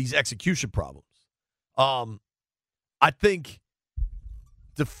have these execution problems. I think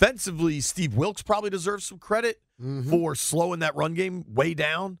defensively, Steve Wilkes probably deserves some credit for slowing that run game way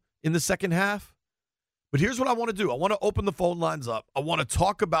down in the second half. But here's what I want to do. I want to open the phone lines up. I want to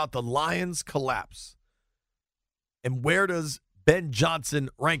talk about the Lions' collapse. And where does Ben Johnson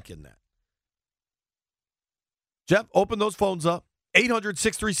rank in that? Jeff, open those phones up.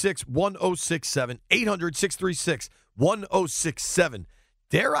 800-636-1067. 800-636-1067.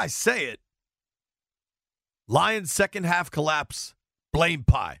 Dare I say it, Lions' second half collapse, blame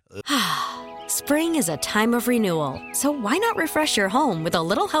pie. Spring is a time of renewal, so why not refresh your home with a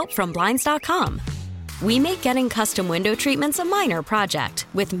little help from Blinds.com? We make getting custom window treatments a minor project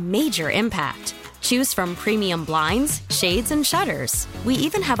with major impact. Choose from premium blinds, shades, and shutters. We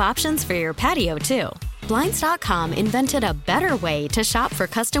even have options for your patio, too. Blinds.com invented a better way to shop for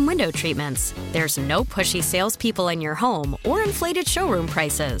custom window treatments. There's no pushy salespeople in your home or inflated showroom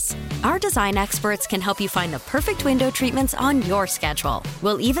prices. Our design experts can help you find the perfect window treatments on your schedule.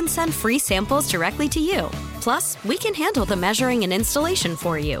 We'll even send free samples directly to you. Plus, we can handle the measuring and installation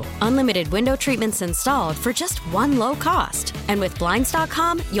for you. Unlimited window treatments installed for just one low cost. And with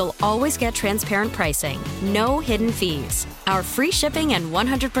Blinds.com, you'll always get transparent pricing. No hidden fees. Our free shipping and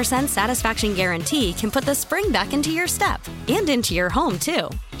 100% satisfaction guarantee can put the spring back into your step and into your home, too.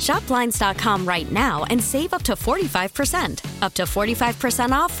 Shop Blinds.com right now and save up to 45%. Up to 45%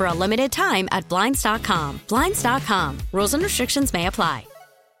 off for a limited time at Blinds.com. Blinds.com. Rules and restrictions may apply.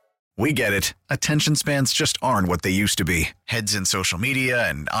 We get it. Attention spans just aren't what they used to be. Heads in social media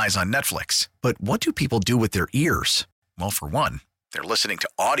and eyes on Netflix. But what do people do with their ears? Well, for one, they're listening to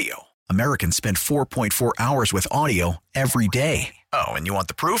audio. Americans spend 4.4 hours with audio every day. Oh, and you want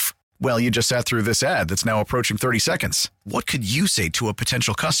the proof? Well, you just sat through this ad that's now approaching 30 seconds. What could you say to a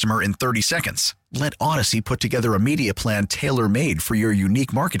potential customer in 30 seconds? Let Odyssey put together a media plan tailor-made for your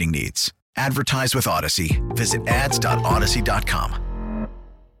unique marketing needs. Advertise with Odyssey. Visit ads.odyssey.com.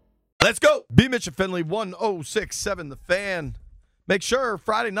 Let's go. BMitch and Finlay, 106.7 The Fan. Make sure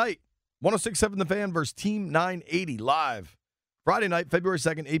Friday night, 106.7 The Fan versus Team 980 live. Friday night, February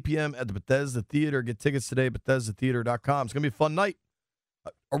 2nd, 8 p.m. at the Bethesda Theater. Get tickets today at BethesdaTheater.com. It's going to be a fun night.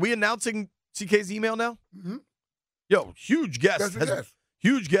 Are we announcing CK's email now? Mm-hmm. Yo, huge guest.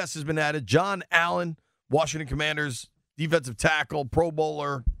 Huge guest has been added. John Allen, Washington Commanders, defensive tackle, Pro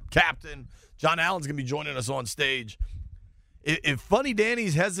Bowler, captain. John Allen's going to be joining us on stage. If Funny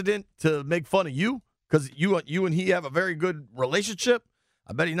Danny's hesitant to make fun of you, because you and he have a very good relationship,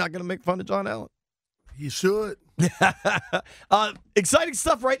 I bet he's not going to make fun of John Allen. He should. Exciting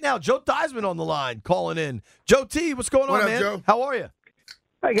stuff right now. Joe Theismann on the line, calling in. Joe T, what's going on, man? Joe? How are you?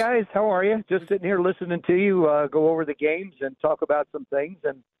 Hi, guys. How are you? Just sitting here listening to you go over the games and talk about some things,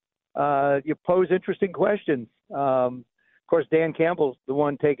 and you pose interesting questions. Of course, Dan Campbell's the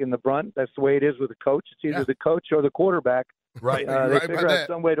one taking the brunt. That's the way it is with a coach. It's either the coach or the quarterback. Right. They figure out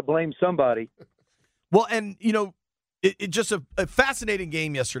some way to blame somebody. Well, and, it just a fascinating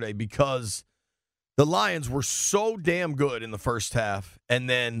game yesterday because the Lions were so damn good in the first half. And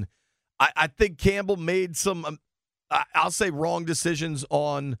then I think Campbell made some, I'll say, wrong decisions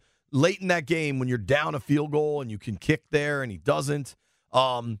on late in that game when you're down a field goal and you can kick there and he doesn't.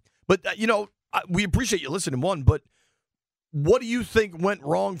 But we appreciate you listening, one. But what do you think went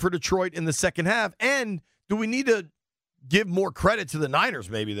wrong for Detroit in the second half? And do we need to give more credit to the Niners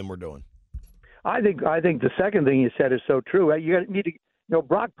maybe than we're doing? I think the second thing you said is so true. You need to,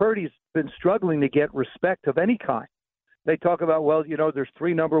 Brock Purdy's been struggling to get respect of any kind. They talk about, there's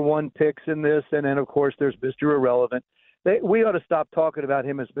 3 number 1 picks in this, and then of course there's Mr. Irrelevant. We ought to stop talking about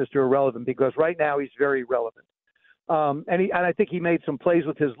him as Mr. Irrelevant because right now he's very relevant. And I think he made some plays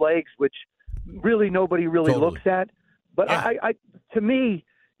with his legs, which really nobody really looks at. But yeah. To me,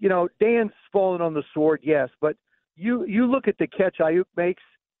 Dan's fallen on the sword, yes, but you look at the catch Ayuk makes,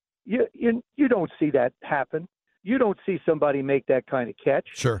 you don't see that happen. You don't see somebody make that kind of catch.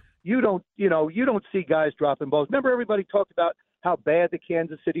 Sure. You don't see guys dropping balls. Remember, everybody talked about how bad the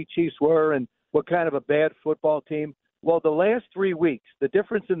Kansas City Chiefs were and what kind of a bad football team. Well, the last 3 weeks, the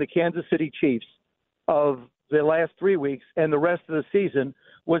difference in the Kansas City Chiefs of the last 3 weeks and the rest of the season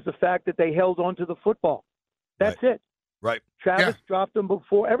was the fact that they held on to the football. That's it. Right. Travis dropped them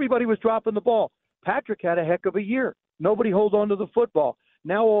before. Everybody was dropping the ball. Patrick had a heck of a year. Nobody hold on to the football.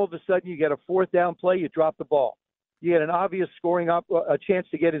 Now all of a sudden you get a 4th down play, you drop the ball. You get an obvious a chance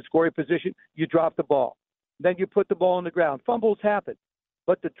to get in scoring position, you drop the ball. Then you put the ball on the ground. Fumbles happen.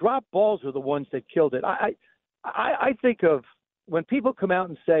 But the drop balls are the ones that killed it. I think of when people come out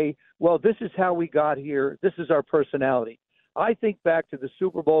and say, well, this is how we got here, this is our personality. I think back to the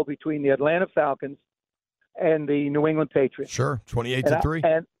Super Bowl between the Atlanta Falcons and the New England Patriots. Sure,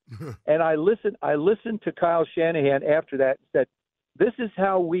 28-3. And I listened to Kyle Shanahan after that and said, this is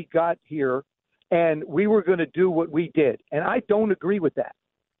how we got here, and we were going to do what we did. And I don't agree with that.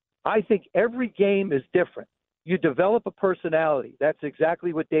 I think every game is different. You develop a personality. That's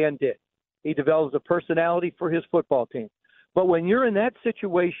exactly what Dan did. He develops a personality for his football team. But when you're in that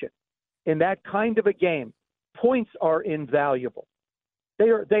situation, in that kind of a game, points are invaluable. They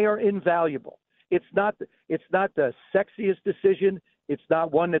are invaluable. It's not the sexiest decision. It's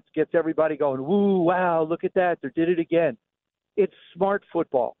not one that gets everybody going, woo, wow, look at that. They did it again. It's smart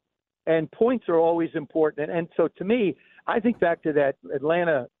football. And points are always important. And so to me, I think back to that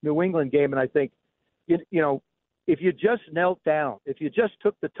Atlanta-New England game, and I think, if you just knelt down, if you just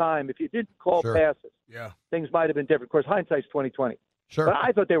took the time, if you didn't call passes, things might have been different. Of course, hindsight's 20/20. Sure. But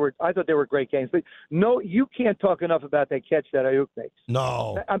I thought they were great games. But no, you can't talk enough about that catch that Ayuk makes.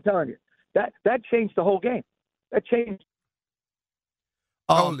 No. I'm telling you. That changed the whole game. That changed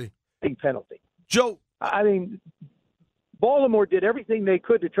Only penalty. Joe, I mean, Baltimore did everything they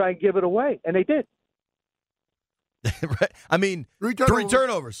could to try and give it away, and they did. Right. I mean, Three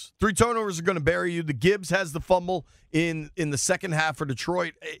turnovers. Three turnovers are going to bury you. The Gibbs has the fumble in the second half for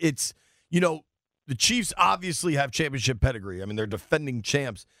Detroit. It's, the Chiefs obviously have championship pedigree. I mean, they're defending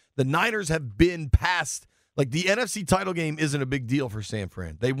champs. The Niners have been past, the NFC title game isn't a big deal for San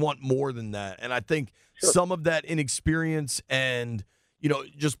Fran. They want more than that. And I think some of that inexperience and,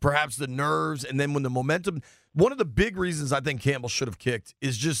 just perhaps the nerves, and then when the momentum, one of the big reasons I think Campbell should have kicked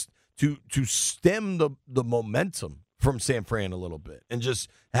is just to stem the momentum from San Fran a little bit and just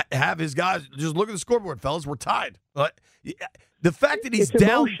have his guys just look at the scoreboard, fellas. We're tied. The fact that he's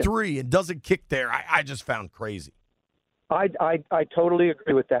down 3 and doesn't kick there, I just found crazy. I totally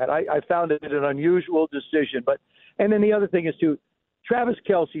agree with that. I found it an unusual decision. And then the other thing is, too, Travis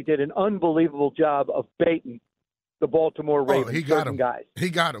Kelce did an unbelievable job of baiting the Baltimore Ravens. He got him. Guys.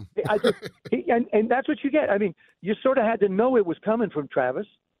 He got him. And that's what you get. I mean, you sort of had to know it was coming from Travis.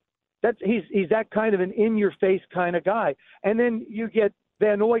 He's that kind of an in-your-face kind of guy. And then you get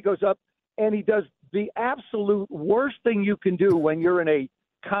Van Noy goes up, and he does the absolute worst thing you can do when you're in a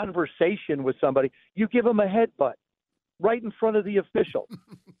conversation with somebody. You give him a headbutt right in front of the official.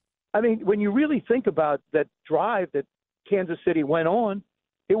 I mean, when you really think about that drive that Kansas City went on,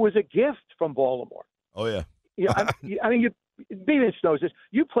 it was a gift from Baltimore. Oh, yeah. I mean, BMitch knows this.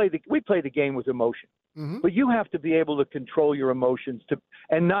 We play the game with emotion. Mm-hmm. But you have to be able to control your emotions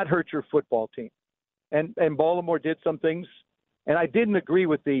and not hurt your football team. And Baltimore did some things, and I didn't agree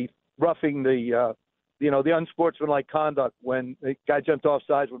with the roughing the unsportsmanlike conduct when the guy jumped off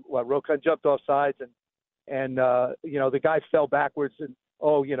sides. Rokun jumped off sides, and the guy fell backwards, and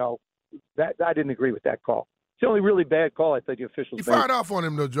that I didn't agree with that call. It's the only really bad call I think the officials made. He fired off on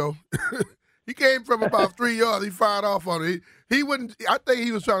him though, Joe. He came from about 3 yards. He fired off on it. He wouldn't. I think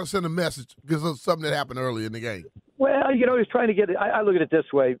he was trying to send a message because of something that happened early in the game. Well, he was trying to get it. I look at it this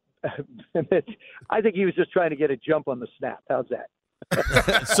way. I think he was just trying to get a jump on the snap. How's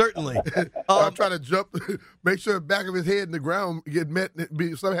that? Certainly. I'm trying to jump, make sure the back of his head and the ground get met,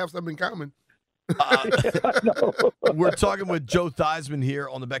 have something in common. We're talking with Joe Theismann here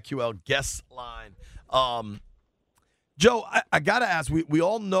on the BetQL guest line. Joe, I got to ask, we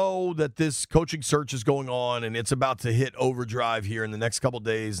all know that this coaching search is going on, and it's about to hit overdrive here in the next couple of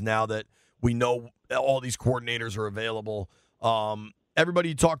days now that we know all these coordinators are available. Everybody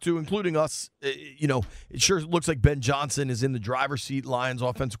you talk to, including us, it sure looks like Ben Johnson is in the driver's seat, Lions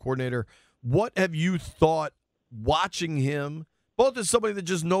offensive coordinator. What have you thought watching him, both as somebody that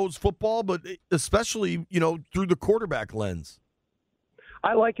just knows football, but especially, through the quarterback lens?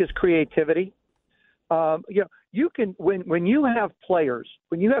 I like his creativity. You can when you have players,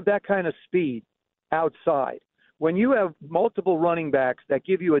 when you have that kind of speed outside, when you have multiple running backs that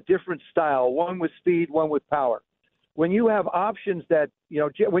give you a different style, one with speed, one with power, when you have options that,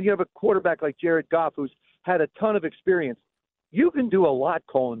 when you have a quarterback like Jared Goff who's had a ton of experience, you can do a lot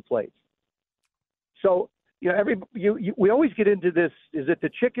calling plays. So, we always get into this, is it the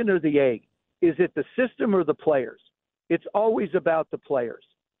chicken or the egg? Is it the system or the players? It's always about the players.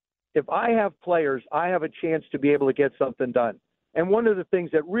 If I have players, I have a chance to be able to get something done. And one of the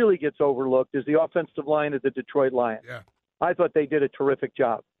things that really gets overlooked is the offensive line of the Detroit Lions. Yeah. I thought they did a terrific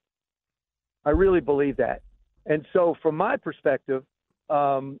job. I really believe that. And so from my perspective,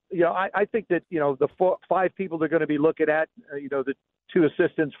 I think that, the 5 people they're going to be looking at, the 2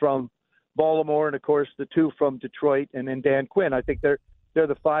 assistants from Baltimore and, of course, the 2 from Detroit and then Dan Quinn, I think they're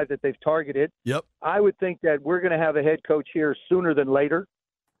the 5 that they've targeted. Yep. I would think that we're going to have a head coach here sooner than later.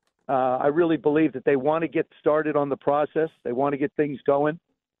 I really believe that they want to get started on the process. They want to get things going.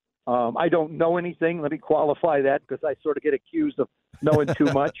 I don't know anything. Let me qualify that because I sort of get accused of knowing too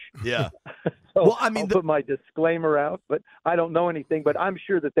much. Yeah. So I'll put my disclaimer out, but I don't know anything. But I'm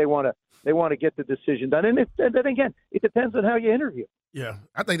sure that they want to get the decision done. And then again, it depends on how you interview. Yeah,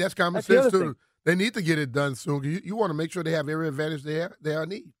 I think that's common sense too. They need to get it done soon. You want to make sure they have every advantage they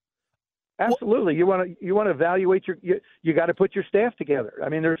need. Absolutely. You want to evaluate you got to put your staff together. I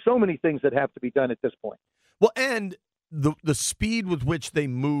mean, there's so many things that have to be done at this point. Well, and the speed with which they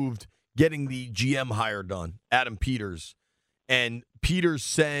moved getting the GM hire done, Adam Peters, and Peters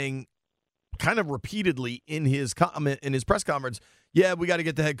saying kind of repeatedly in his press conference, yeah, we got to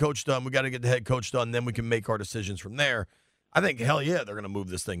get the head coach done. We got to get the head coach done. Then we can make our decisions from there. I think, hell yeah, they're going to move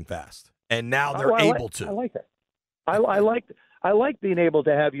this thing fast. And now they're able to. I like that. I like being able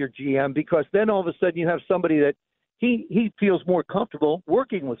to have your GM because then all of a sudden you have somebody that he feels more comfortable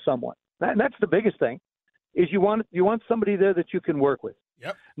working with someone. And that's the biggest thing, is you want somebody there that you can work with.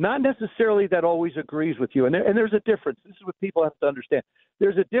 Yep. Not necessarily that always agrees with you. And there's a difference. This is what people have to understand.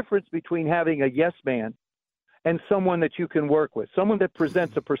 There's a difference between having a yes man and someone that you can work with, someone that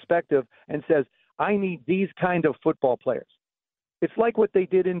presents a perspective and says, I need these kind of football players. It's like what they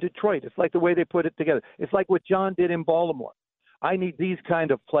did in Detroit. It's like the way they put it together. It's like what John did in Baltimore. I need these kind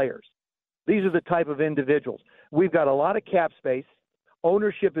of players. These are the type of individuals. We've got a lot of cap space.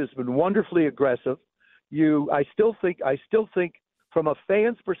 Ownership has been wonderfully aggressive. I still think from a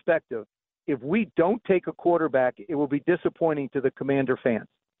fan's perspective, if we don't take a quarterback, it will be disappointing to the Commander fans.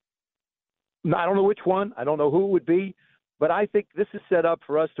 I don't know which one. I don't know who it would be. But I think this is set up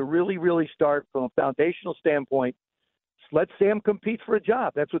for us to really, really start from a foundational standpoint. Let Sam compete for a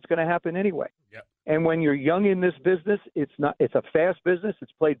job. That's what's going to happen anyway. Yep. And when you're young in this business, it's a fast business.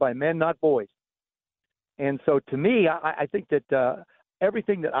 It's played by men, not boys. And so to me, I think that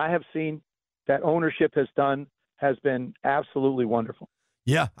everything that I have seen that ownership has done has been absolutely wonderful.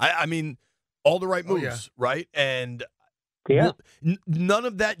 Yeah. I mean, all the right moves, right? And none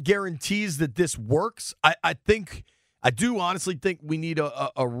of that guarantees that this works. I do honestly think we need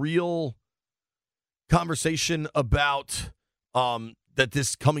a real conversation about that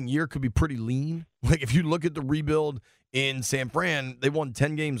this coming year could be pretty lean. Like if you look at the rebuild in San Fran, they won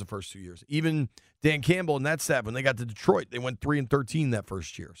 10 games the first 2 years. Even Dan Campbell and that staff, when they got to Detroit, they went 3-13 that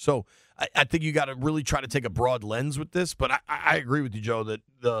first year. So I think you got to really try to take a broad lens with this. But I agree with you, Joe,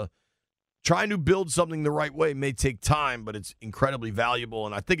 that trying to build something the right way may take time, but it's incredibly valuable.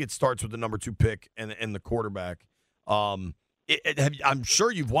 And I think it starts with the number 2 pick and the quarterback. I'm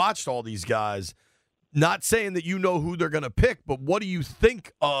sure you've watched all these guys. Not saying that you know who they're going to pick, but what do you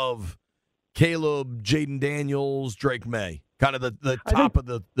think of Caleb, Jaden Daniels, Drake May? Kind of the top of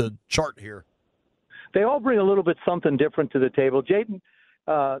the chart here. They all bring a little bit something different to the table. Jaden,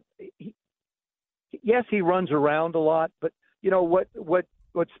 yes, he runs around a lot, but you know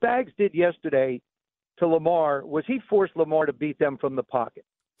what Spags did yesterday to Lamar was he forced Lamar to beat them from the pocket.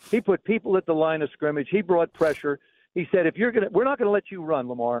 He put people at the line of scrimmage. He brought pressure. He said, we're not going to let you run,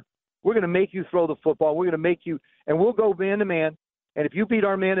 Lamar. We're going to make you throw the football. We're going to make you, and we'll go man-to-man. And if you beat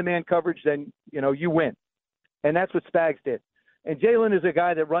our man-to-man coverage, then, you win. And that's what Spags did. And Jalen is a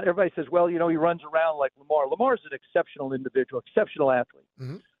guy that everybody says, well, he runs around like Lamar. Lamar's an exceptional individual, exceptional athlete.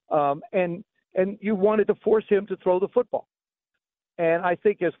 Mm-hmm. And you wanted to force him to throw the football. And I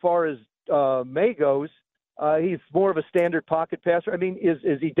think as far as May goes, he's more of a standard pocket passer. I mean, is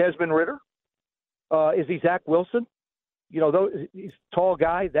he Desmond Ridder? Is he Zach Wilson? He's a tall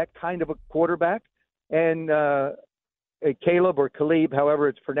guy, that kind of a quarterback. And Caleb or Caleb, however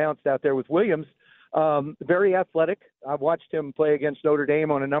it's pronounced out there with Williams, very athletic. I've watched him play against Notre Dame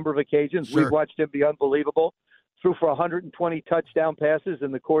on a number of occasions. Sure. We've watched him be unbelievable. Threw for 120 touchdown passes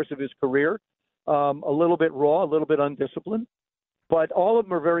in the course of his career. A little bit raw, a little bit undisciplined. But all of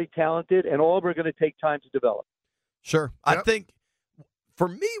them are very talented, and all of them are going to take time to develop. Sure. Yep. I think, for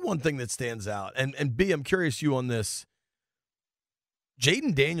me, one thing that stands out, and B, I'm curious you on this,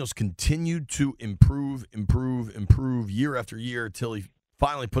 Jaden Daniels continued to improve year after year until he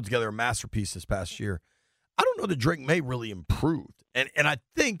finally put together a masterpiece this past year. I don't know that Drake May really improved. And I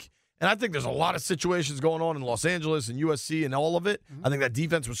think there's a lot of situations going on in Los Angeles and USC and all of it. Mm-hmm. I think that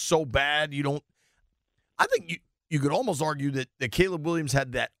defense was so bad. I think you could almost argue that Caleb Williams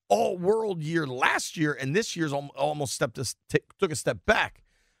had that all-world year last year, and this year's almost took a step back.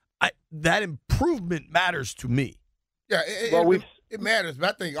 That improvement matters to me. Yeah, it matters, but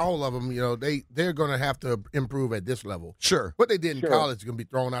I think all of them, they're going to have to improve at this level. Sure. What they did in college is going to be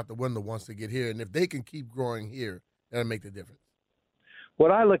thrown out the window once they get here, and if they can keep growing here, that'll make the difference.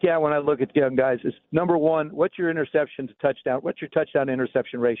 What I look at when I look at young guys is, number one, what's your interception to touchdown? What's your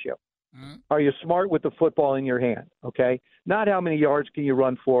touchdown-interception ratio? Mm-hmm. Are you smart with the football in your hand, okay? Not how many yards can you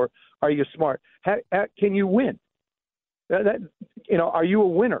run for. Are you smart? Can you win? Are you a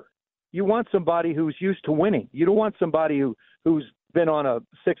winner? You want somebody who's used to winning. You don't want somebody who's been on a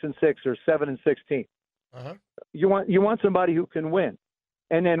 6-6 or 7-16. Uh-huh. You want somebody who can win.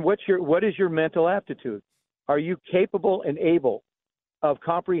 And then what is your mental aptitude? Are you capable and able of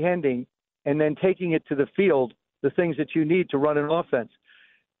comprehending and then taking it to the field, the things that you need to run an offense?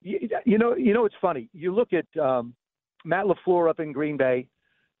 It's funny. You look at Matt LaFleur up in Green Bay,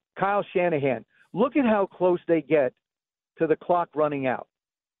 Kyle Shanahan. Look at how close they get to the clock running out.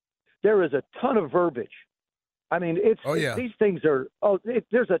 There is a ton of verbiage. I mean, these things are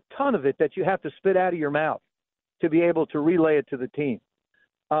there's a ton of it that you have to spit out of your mouth to be able to relay it to the team.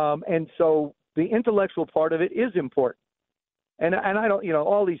 And so the intellectual part of it is important. And I don't,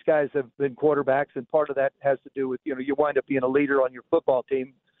 all these guys have been quarterbacks, and part of that has to do with, you wind up being a leader on your football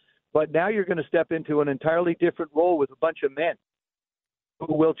team. But now you're going to step into an entirely different role with a bunch of men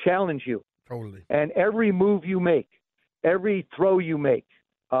who will challenge you. Totally. And every move you make, every throw you make,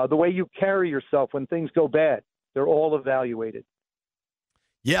 the way you carry yourself when things go bad, they're all evaluated.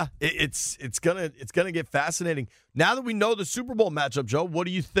 Yeah, it's gonna get fascinating. Now that we know the Super Bowl matchup, Joe, what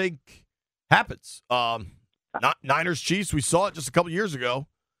do you think happens? Niners Chiefs, we saw it just a couple years ago.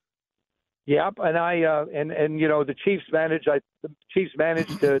 Yep, and the Chiefs managed. The Chiefs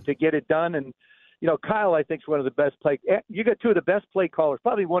managed to get it done, and Kyle, I think, is one of the best play. You got two of the best play callers,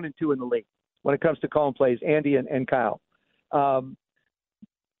 probably 1 and 2 in the league when it comes to calling plays. Andy and Kyle,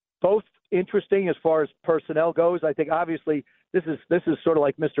 both interesting as far as personnel goes. I think obviously this is sort of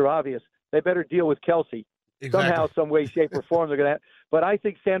like Mr. Obvious. They better deal with Kelsey. Exactly. Somehow, some way, shape, or form they're going to have. But I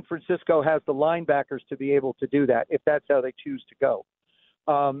think San Francisco has the linebackers to be able to do that if that's how they choose to go.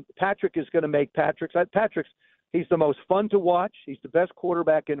 Patrick is going to make Patrick's, he's the most fun to watch. He's the best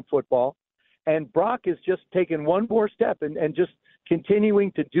quarterback in football. And Brock is just taking one more step and just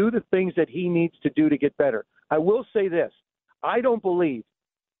continuing to do the things that he needs to do to get better. I will say this. I don't believe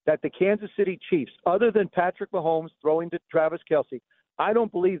that the Kansas City Chiefs, other than Patrick Mahomes throwing to Travis Kelce, I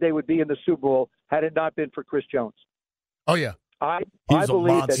don't believe they would be in the Super Bowl had it not been for Chris Jones. Oh, yeah. I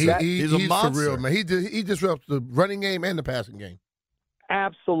believe that he's a monster. For real, man. He disrupts the running game and the passing game.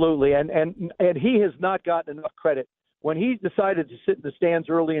 Absolutely, and he has not gotten enough credit. When he decided to sit in the stands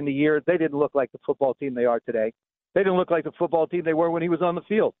early in the year, they didn't look like the football team they are today. They didn't look like the football team they were when he was on the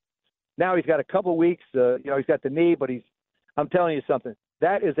field. Now he's got a couple weeks. He's got the knee, but I'm telling you something.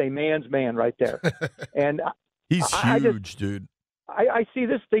 That is a man's man right there. And he's huge, dude. I see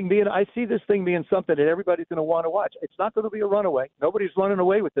this thing being something that everybody's going to want to watch. It's not going to be a runaway. Nobody's running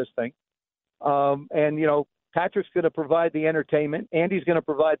away with this thing. Patrick's going to provide the entertainment. Andy's going to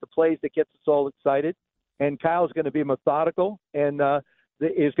provide the plays that gets us all excited. And Kyle's going to be methodical and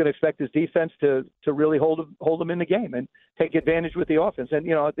is going to expect his defense to really hold them in the game and take advantage with the offense. And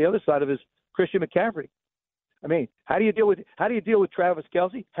at the other side of it is Christian McCaffrey. I mean, how do you deal with Travis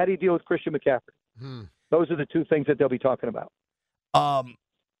Kelce? How do you deal with Christian McCaffrey? Those are the two things that they'll be talking about.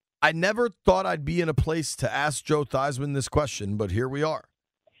 I never thought I'd be in a place to ask Joe Theismann this question, but here we are.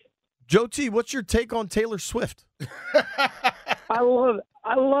 Joe T, what's your take on Taylor Swift? I love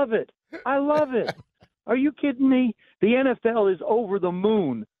it. Are you kidding me? The NFL is over the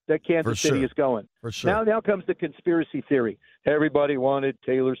moon that Kansas City is going. For sure. Now comes the conspiracy theory. Everybody wanted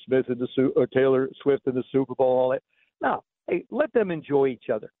Taylor Swift in the Super Bowl. All that. No, hey, let them enjoy each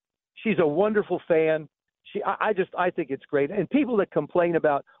other. She's a wonderful fan. I think it's great. And people that complain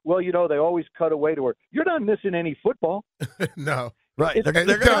about, they always cut away to her. You're not missing any football. No. Right. They're going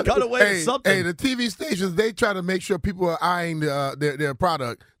to cut away to something. Hey, the TV stations, they try to make sure people are eyeing their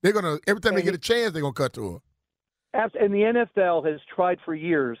product. They're going to, every time they get a chance, they're going to cut to her. And the NFL has tried for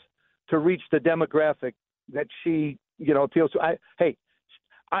years to reach the demographic that she, appeals to.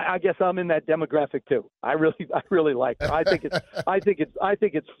 I guess I'm in that demographic too. I really like her. I think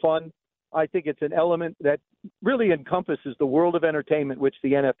it's fun. I think it's an element that really encompasses the world of entertainment, which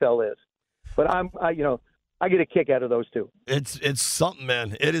the NFL is. But I get a kick out of those two. It's something,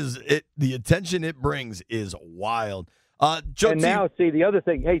 man. The attention it brings is wild. Joe and now, see, the other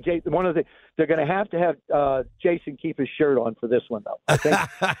thing, hey, Jay, one of the they're going to have Jason keep his shirt on for this one, though. I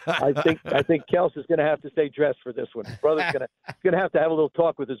think Kels is going to have to stay dressed for this one. His brother's going to have a little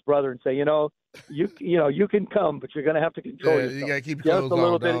talk with his brother and say, you can come, but you're going to have to control yourself. You got to keep just a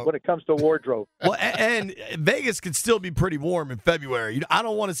little bit dog. when it comes to wardrobe. Well, and Vegas can still be pretty warm in February. I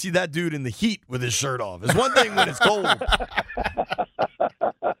don't want to see that dude in the heat with his shirt off. It's one thing when it's cold.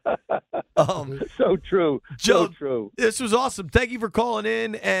 So true. Joe, so true. This was awesome. Thank you for calling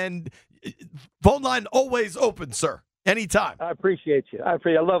in, and phone line always open, sir. Anytime. I appreciate you. I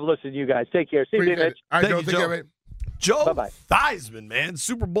love listening to you guys. Take care. See you, Mitch. Thank you, Joe. Joe Bye-bye. Theismann, man,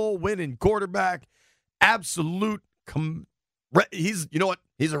 Super Bowl winning quarterback, absolute. He's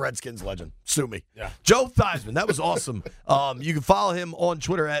a Redskins legend. Sue me. Yeah. Joe Theismann, that was awesome. You can follow him on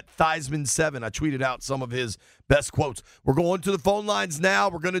Twitter at Theismann7. I tweeted out some of his best quotes. We're going to the phone lines now.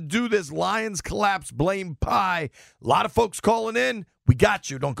 We're going to do this Lions collapse blame pie. A lot of folks calling in. We got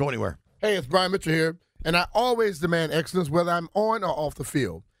you. Don't go anywhere. Hey, it's Brian Mitchell here, and I always demand excellence whether I'm on or off the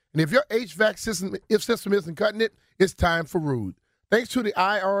field. And if your HVAC system isn't cutting it, it's time for Reid. Thanks to the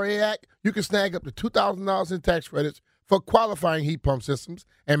IRA Act, you can snag up to $2,000 in tax credits for qualifying heat pump systems.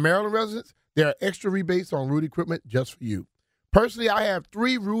 And Maryland residents, there are extra rebates on Reid equipment just for you. Personally, I have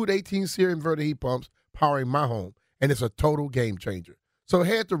 3 Reid 18-series inverter heat pumps powering my home, and it's a total game changer. So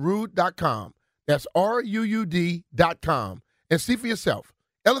head to Reid.com. That's RUUD.com and see for yourself.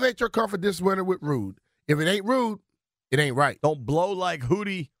 Elevate your comfort this winter with Rude. If it ain't Rude, it ain't right. Don't blow like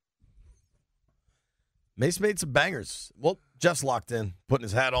Hootie. Mace made some bangers. Well, Jeff's locked in, putting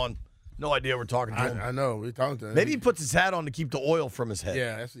his hat on. No idea we're talking to him. I know. We're talking to him. Maybe he puts his hat on to keep the oil from his head.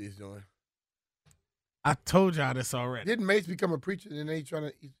 Yeah, that's what he's doing. I told y'all this already. Didn't Mace become a preacher and then he's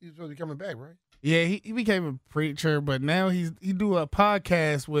supposed to be coming back, right? Yeah, he became a preacher, but now he do a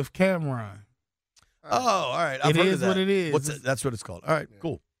podcast with Cameron. Oh, all right. I've It heard is of that. what it is. What's it? That's what it's called. All right,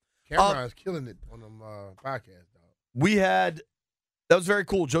 cool. Cameron's killing it on them podcasts, dog. That was very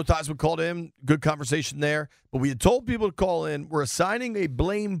cool. Joe Theismann called in. Good conversation there. But we had told people to call in. We're assigning a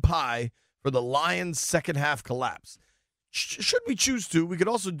blame pie for the Lions' second half collapse. Should we choose to, we could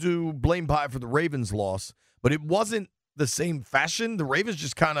also do blame pie for the Ravens' loss, but it wasn't the same fashion. The Ravens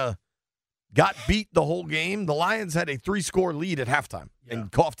just kind of got beat the whole game. The Lions had a 3-score lead at halftime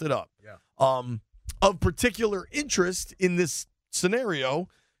and coughed it up. Yeah. Of particular interest in this scenario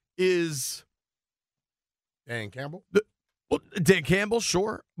is Dan Campbell. Dan Campbell,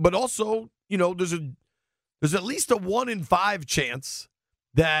 sure, but also, there's at least a 1 in 5 chance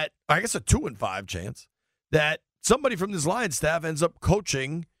that, I guess a 2 in 5 chance that somebody from this Lions staff ends up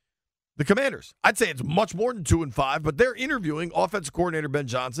coaching the Commanders. I'd say it's much more than 2 in 5, but they're interviewing offensive coordinator Ben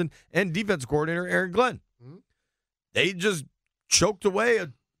Johnson and defensive coordinator Aaron Glenn. Mm-hmm. They just choked away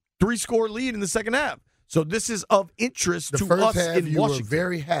a 3-score lead in the second half. So this is of interest to us in Washington. You were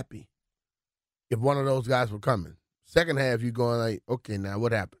very happy if one of those guys were coming. Second half, you're going like, okay, now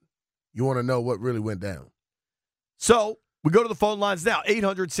what happened? You want to know what really went down. So we go to the phone lines now,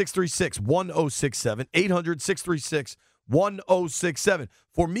 800-636-1067, 800-636-1067.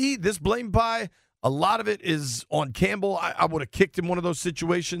 For me, this blame pie, a lot of it is on Campbell. I would have kicked him one of those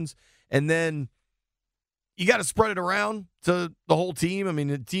situations. And then you got to spread it around to the whole team. I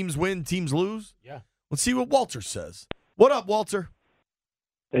mean, teams win, teams lose. Yeah. Let's see what Walter says. What up, Walter?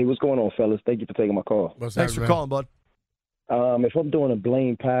 Hey, what's going on, fellas? Thank you for taking my call. Thanks for calling, bud. If I'm doing a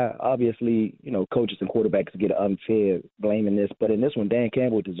blame pie, obviously, coaches and quarterbacks get unfair blame in this. But in this one, Dan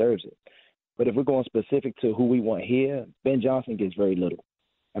Campbell deserves it. But if we're going specific to who we want here, Ben Johnson gets very little.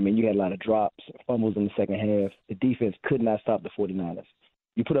 I mean, you had a lot of drops, fumbles in the second half. The defense could not stop the 49ers.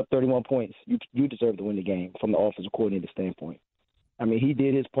 You put up 31 points. You deserve to win the game from the offensive coordinator standpoint. I mean, he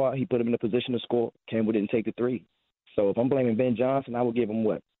did his part. He put him in a position to score. Campbell didn't take the 3. So if I'm blaming Ben Johnson, I would give him,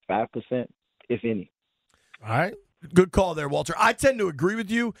 5%, if any. All right. Good call there, Walter. I tend to agree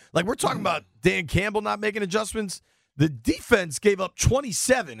with you. Like, we're talking about Dan Campbell not making adjustments. The defense gave up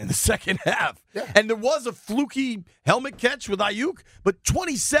 27 in the second half. Yeah. And there was a fluky helmet catch with Ayuk, but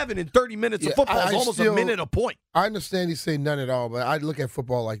 27 in 30 minutes of football is almost a minute a point. I understand he's saying none at all, but I look at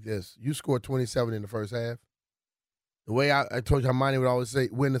football like this. You scored 27 in the first half. The way I told you how Monty would always say,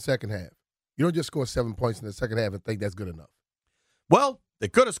 win the second half. You don't just score 7 points in the second half and think that's good enough. Well, they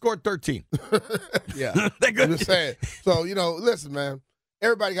could have scored 13. Yeah. I'm just saying. So, listen, man.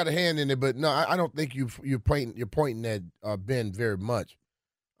 Everybody got a hand in it, but no, I don't think you're pointing at Ben very much.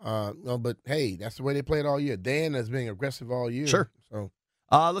 No, but hey, that's the way they played all year. Dan has been aggressive all year. Sure. So,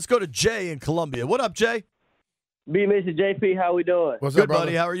 let's go to Jay in Columbia. What up, Jay? BMitch and JP, how we doing? What's Good, up, brother?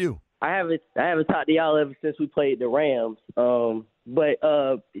 buddy. How are you? I haven't talked to y'all ever since we played the Rams. But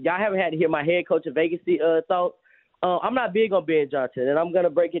y'all haven't had to hear my head coach of vacancy thoughts. I'm not big on Ben Johnson, and I'm going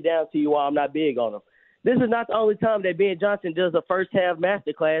to break it down to you why I'm not big on him. This is not the only time that Ben Johnson does a first-half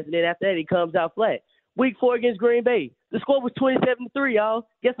masterclass, and then after that he comes out flat. Week 4 against Green Bay, the score was 27-3, y'all.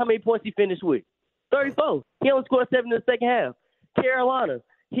 Guess how many points he finished with? 34. He only scored 7 in the second half. Carolina,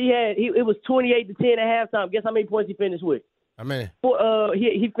 it was 28-10 at halftime. Guess how many points he finished with? I mean,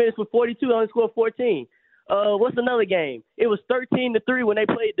 he finished with 42, only scored 14. What's another game? It was 13-3 when they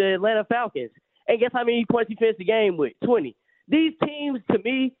played the Atlanta Falcons. And guess how many points he finished the game with? 20. These teams, to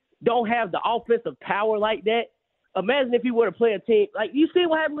me, don't have the offensive power like that. Imagine if you were to play a team. Like, you see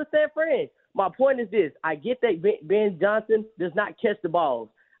what happened with San Fran. My point is this. I get that Ben Johnson does not catch the balls.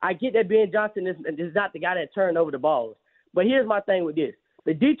 I get that Ben Johnson is not the guy that turned over the balls. But here's my thing with this.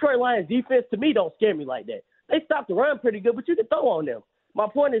 The Detroit Lions defense, to me, don't scare me like that. They stopped the run pretty good, but you can throw on them. My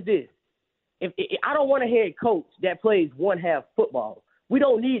point is this. I don't want a head coach that plays one-half football. We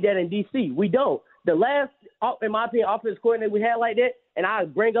don't need that in D.C. We don't. The last, in my opinion, offensive coordinator we had like that, and I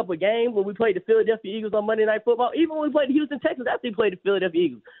bring up a game when we played the Philadelphia Eagles on Monday Night Football, even when we played the Houston Texans after we played the Philadelphia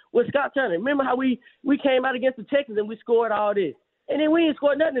Eagles, with Scott Turner. Remember how we came out against the Texans and we scored all this? And then we didn't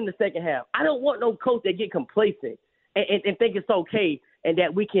score nothing in the second half. I don't want no coach that get complacent and think it's okay and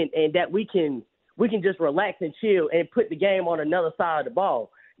that we can just relax and chill and put the game on another side of the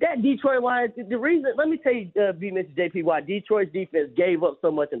ball. That Detroit Lions, the reason, let me tell you, BMitch JP, why Detroit's defense gave up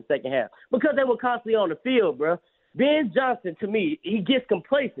so much in the second half. Because they were constantly on the field, bro. Ben Johnson, to me, he gets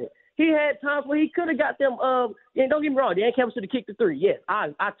complacent. He had times where he could have got them. And don't get me wrong, Dan Campbell should have kicked the three. Yes,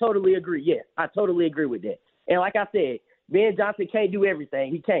 I totally agree. Yes, I totally agree with that. And like I said, Ben Johnson can't do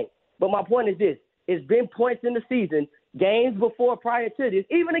everything. He can't. But my point is this: it's been points in the season, games prior to this,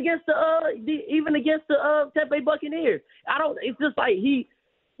 even against the Tampa Bay Buccaneers. It's just like you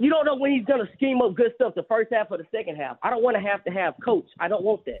don't know when he's gonna scheme up good stuff the first half or the second half. I don't want to have coach. I don't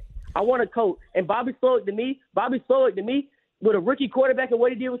want that. I want a coach. And Bobby Slowick to me, with a rookie quarterback and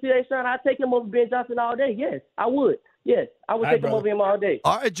what he did with C.J. Stroud, I'd take him over Ben Johnson all day. Yes, I would. Yes, I would take him over him all day.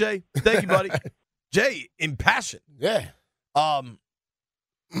 All right, Jay. Thank you, buddy. Jay, impassioned. Yeah.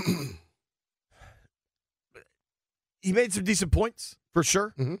 He made some decent points for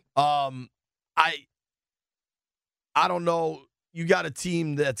sure. Mm-hmm. I don't know. You got a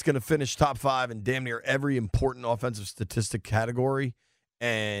team that's going to finish top 5 in damn near every important offensive statistic category,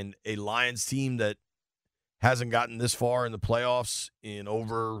 and a Lions team that hasn't gotten this far in the playoffs in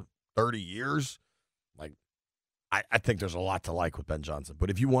over 30 years. Like, I think there's a lot to like with Ben Johnson. But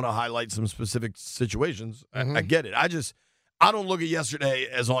if you want to highlight some specific situations, I get it. I don't look at yesterday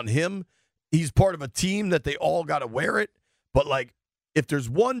as on him. He's part of a team that they all got to wear it. But, like, if there's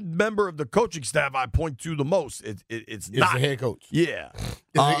one member of the coaching staff I point to the most, it's not the head coach. Yeah.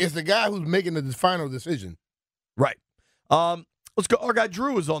 It's the guy who's making the final decision. Right. Let's go. Our guy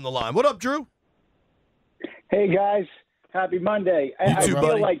Drew is on the line. What up, Drew? Hey, guys. Happy Monday. I feel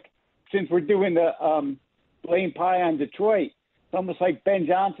buddy. like since we're doing the blame pie on Detroit, it's almost like Ben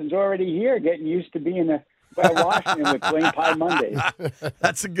Johnson's already here, getting used to being by Washington with blame pie Mondays.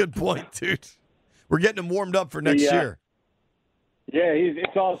 That's a good point, dude. We're getting him warmed up for next year. Yeah,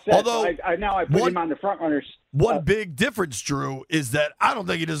 it's all set. Although, I put him on the front runners. One big difference, Drew, is that I don't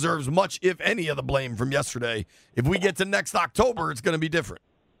think he deserves much, if any, of the blame from yesterday. If we get to next October, it's going to be different.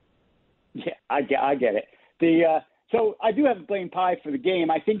 Yeah, I get it. So I do have a blame pie for the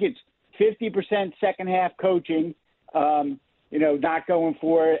game. I think it's 50% second half coaching, not going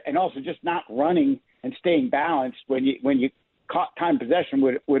for it, and also just not running and staying balanced when you caught time possession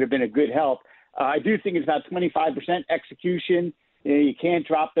would have been a good help. I do think it's about 25% execution. You can't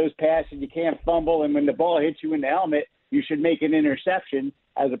drop those passes, you can't fumble, and when the ball hits you in the helmet, you should make an interception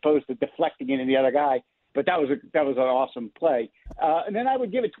as opposed to deflecting it in the other guy. But that was an awesome play. And then I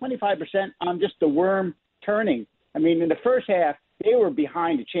would give it 25% on just the worm turning. I mean, in the first half, they were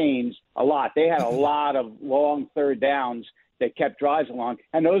behind the chains a lot. They had a lot of long third downs that kept drives along,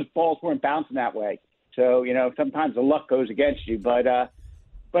 and those balls weren't bouncing that way. So, sometimes the luck goes against you. But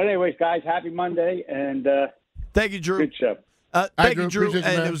anyways, guys, happy Monday, and thank you, Drew. Good show. Thank you, Drew,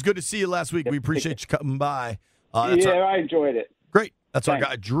 and it was good to see you last week. We appreciate you coming by. I enjoyed it. Great. That's our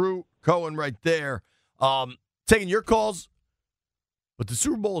guy, Drew Cohen, right there. Taking your calls. But the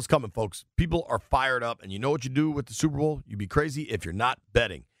Super Bowl is coming, folks. People are fired up, and you know what you do with the Super Bowl? You'd be crazy if you're not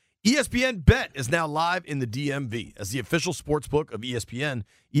betting. ESPN Bet is now live in the DMV. As the official sportsbook of ESPN,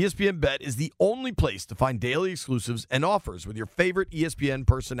 ESPN Bet is the only place to find daily exclusives and offers with your favorite ESPN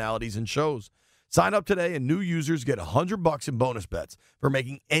personalities and shows. Sign up today, and new users get $100 in bonus bets for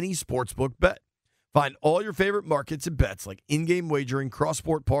making any sportsbook bet. Find all your favorite markets and bets like in-game wagering,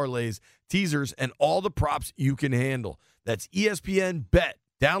 cross-sport parlays, teasers, and all the props you can handle. That's ESPN Bet.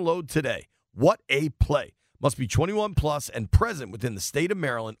 Download today. What a play. Must be 21 plus and present within the state of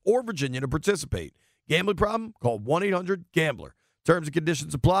Maryland or Virginia to participate. Gambling problem? Call 1-800-GAMBLER. Terms and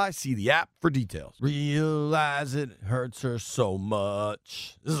conditions apply. See the app for details. Realize it hurts her so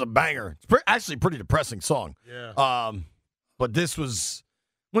much. This is a banger. It's actually a pretty depressing song. Yeah. But this was,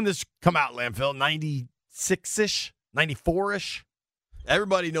 when this come out, Landfill, 96-ish, 94-ish.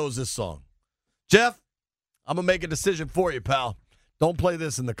 Everybody knows this song. Jeff, I'm going to make a decision for you, pal. Don't play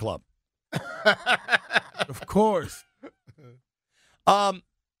this in the club. Of course. We're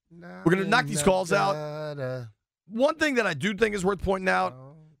going to knock these calls out. One thing that I do think is worth pointing out,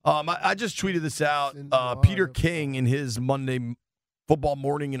 I just tweeted this out. Peter King, in his Monday Football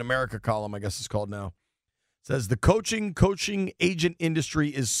Morning in America column, I guess it's called now, says the coaching agent industry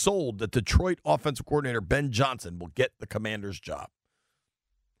is sold that Detroit offensive coordinator Ben Johnson will get the Commander's job.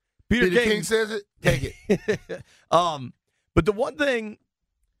 Peter King says it. Take it. But the one thing,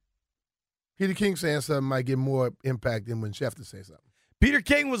 Peter King saying something might get more impact than when Schefter says something. Peter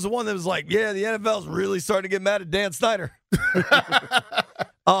King was the one that was like, yeah, the NFL's really starting to get mad at Dan Snyder.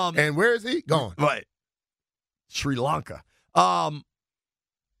 And where is he? Gone. Right. Sri Lanka. The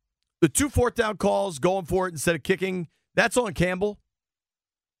 2 fourth down calls, going for it instead of kicking, that's on Campbell.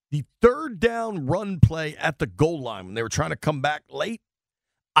 The third down run play at the goal line when they were trying to come back late,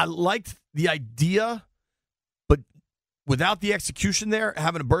 I liked the idea, but without the execution there,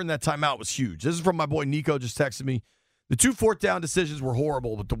 having to burn that timeout was huge. This is from my boy Nico, just texted me. The 2 fourth-down decisions were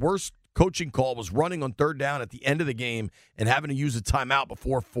horrible, but the worst coaching call was running on 3rd down at the end of the game and having to use a timeout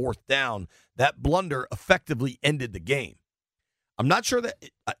before 4th down. That blunder effectively ended the game. I'm not sure that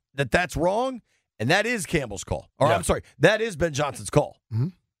that's wrong, and that is Campbell's call. Or I'm sorry, that is Ben Johnson's call. Mm-hmm.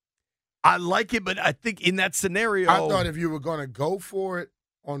 I like it, but I think in that scenario, I thought if you were going to go for it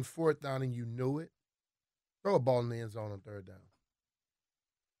on 4th down and you knew it, throw a ball in the end zone on 3rd down.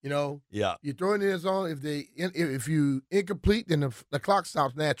 You know, you throw it in the end zone. If you incomplete, then the clock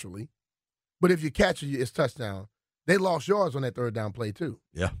stops naturally. But if you catch it, it's touchdown. They lost yards on that 3rd down play too.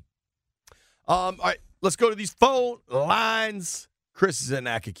 Yeah. All right, let's go to these phone lines. Chris is in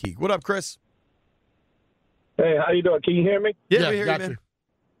Akakeek. What up, Chris? Hey, how you doing? Can you hear me? Yeah, we hear you, man.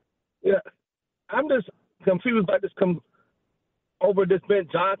 Yeah, I'm just confused by this over this Ben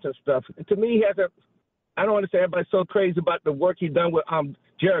Johnson stuff. To me, he hasn't. I don't understand everybody's so crazy about the work he's done with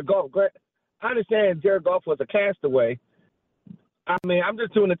Jared Goff. I understand Jared Goff was a castaway. I mean, I'm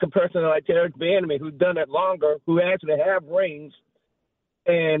just doing a comparison to like Eric Bieniemy, who's done it longer, who actually have rings,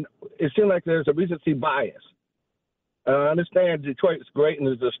 and it seems like there's a recency bias. I understand Detroit is great and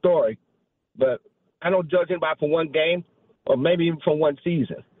there's a story, but I don't judge anybody for one game or maybe even from one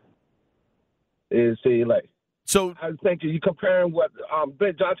season. So I think you comparing what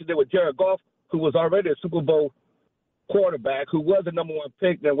Ben Johnson did with Jared Goff, who was already a Super Bowl quarterback, who was the number 1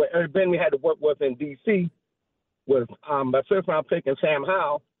 pick, and what Eric Bieniemy had to work with in D.C. with a 5th-round pick and Sam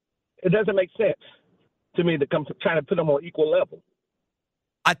Howell, it doesn't make sense to me to try to put them on equal level.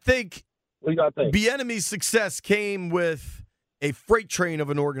 I think what do y'all think? Bieniemy's success came with a freight train of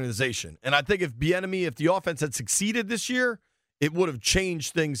an organization. And I think if the offense had succeeded this year, it would have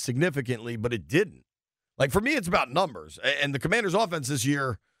changed things significantly, but it didn't. Like, for me, it's about numbers. And the Commanders' offense this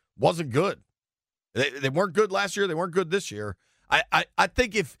year wasn't good. They weren't good last year. They weren't good this year. I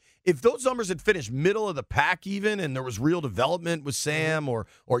think if those numbers had finished middle of the pack even and there was real development with Sam or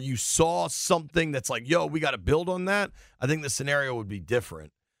you saw something that's like, yo, we got to build on that, I think the scenario would be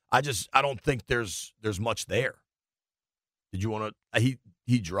different. I don't think there's much there. Did you want to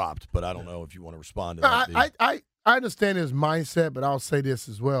he dropped, but I don't know if you want to respond to that. I understand his mindset, but I'll say this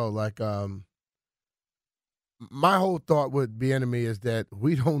as well. Like, my whole thought with Bieniemy is that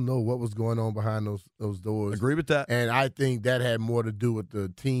we don't know what was going on behind those doors. Agree with that. And I think that had more to do with the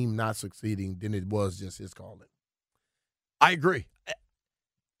team not succeeding than it was just his calling. I agree.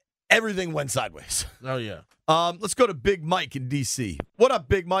 Everything went sideways. Oh, yeah. Let's go to Big Mike in D.C. What up,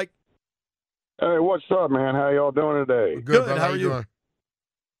 Big Mike? Hey, what's up, man? How y'all doing today? Good. How are you?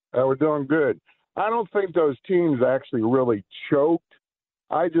 We're doing good. I don't think those teams actually really choked.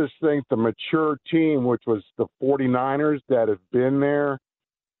 I just think the mature team, which was the 49ers that have been there,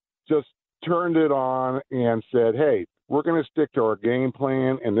 just turned it on and said, hey, we're going to stick to our game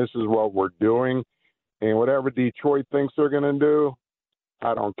plan, and this is what we're doing. And whatever Detroit thinks they're going to do,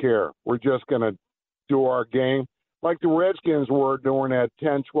 I don't care. We're just going to do our game. Like the Redskins were during that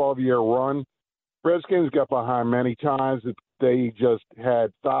 10, 12-year run. Redskins got behind many times. They just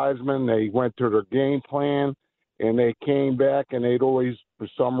had Theismann. They went to their game plan, and they came back, and they'd always, for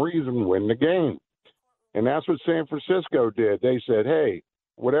some reason, win the game. And that's what San Francisco did. They said, hey,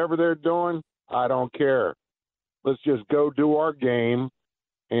 whatever they're doing, I don't care. Let's just go do our game,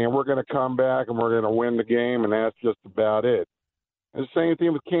 and we're going to come back, and we're going to win the game, and that's just about it. And the same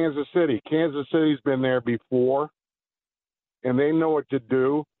thing with Kansas City. Kansas City's been there before, and they know what to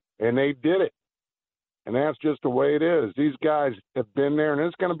do, and they did it. And that's just the way it is. These guys have been there, and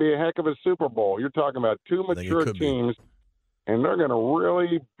it's going to be a heck of a Super Bowl. You're talking about two mature teams, and they're going to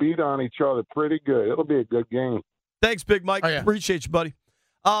really beat on each other pretty good. It'll be a good game. Thanks, Big Mike. Appreciate you, buddy.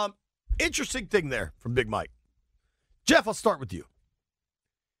 Interesting thing there from Big Mike. Jeff, I'll start with you.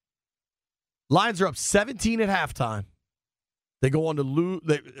 Lions are up 17 at halftime. They go on to lose.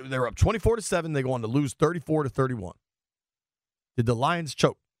 They're up 24-7. They go on to lose 34-31. Did the Lions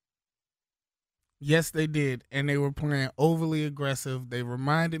choke? Yes, they did, and they were playing overly aggressive. They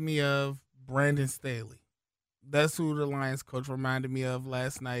reminded me of Brandon Staley. That's who the Lions coach reminded me of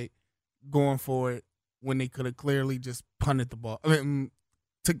last night, going for it when they could have clearly just punted the ball.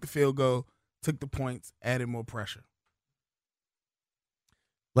 Took the field goal, took the points, added more pressure.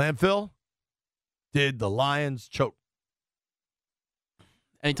 Landfill, did the Lions choke?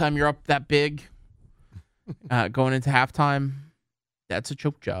 Anytime you're up that big, going into halftime, that's a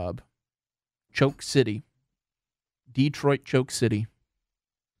choke job. Choke City. Detroit Choke City.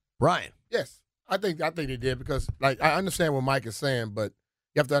 Brian. Yes, I think they did because, like, I understand what Mike is saying, but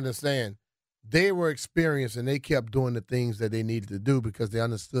you have to understand they were experienced and they kept doing the things that they needed to do because they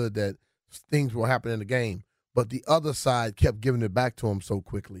understood that things will happen in the game. but the other side kept giving it back to them so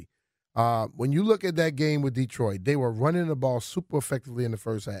quickly. When you look at that game with Detroit, they were running the ball super effectively in the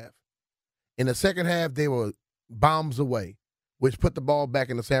first half. In the second half, they were bombs away, which put the ball back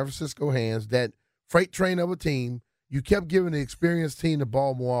in the San Francisco hands. That freight train of a team, you kept giving the experienced team the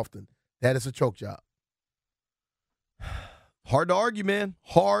ball more often. That is a choke job. Hard to argue, man.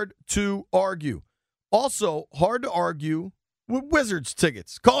 Hard to argue. Also, hard to argue with Wizards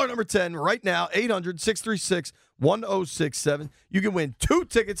tickets. Caller number 10 right now, 800-636-1067. You can win 2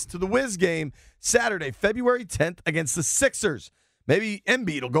 tickets to the Wiz game Saturday, February 10th against the Sixers. Maybe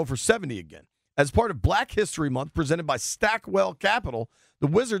Embiid will go for 70 again. As part of Black History Month presented by Stackwell Capital, the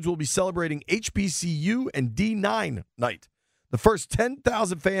Wizards will be celebrating HBCU and D9 night. The first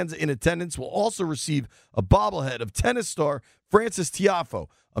 10,000 fans in attendance will also receive a bobblehead of tennis star Francis Tiafoe,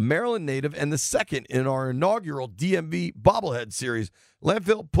 a Maryland native and the second in our inaugural DMV bobblehead series.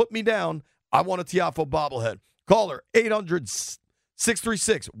 Landfill, put me down. I want a Tiafoe bobblehead. Caller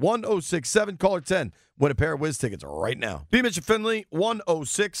 800-636-1067. Caller 10. Win a pair of Wiz tickets right now. BMitch and Finlay,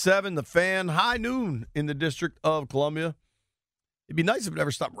 1067. The Fan. High noon in the District of Columbia. It'd be nice if it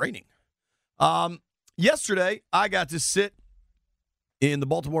never stopped raining. Yesterday, I got to sit in the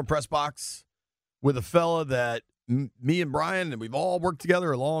Baltimore press box with a fella that me and Brian, and we've all worked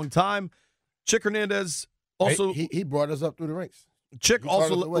together a long time. Chick Hernandez also. He brought us up through the ranks. Chick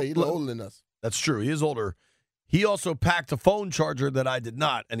also. He's older than us. That's true. He is older. He also packed a phone charger that I did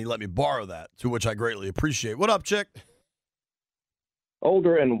not, and he let me borrow that, to which I greatly appreciate. What up, Chick?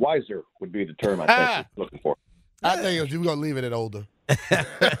 Older and wiser would be the term I think you're looking for. I think we're going to leave it at older.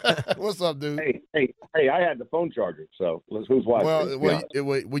 What's up, dude? Hey, I had the phone charger, so who's wiser? Well,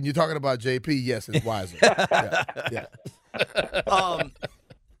 when you're talking about JP, yes, it's wiser. yeah.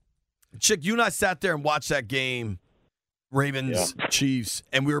 Chick, you and I sat there and watched that game, Ravens, Chiefs,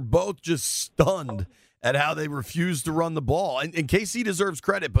 and we were both just stunned at how they refused to run the ball. And KC deserves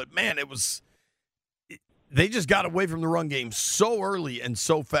credit, but, man, they just got away from the run game so early and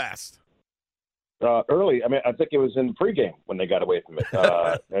so fast. Early, I mean, I think it was in the pregame when they got away from it.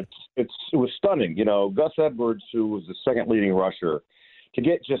 It was stunning. You know, Gus Edwards, who was the second leading rusher, to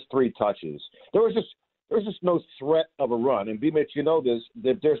get just 3 touches. There was just no threat of a run. And BMitch, you know this.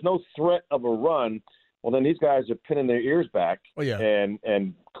 If there's no threat of a run, well, then these guys are pinning their ears back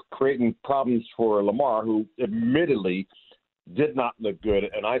and creating problems for Lamar, who admittedly did not look good.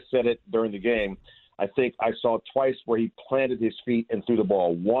 And I said it during the game. I think I saw twice where he planted his feet and threw the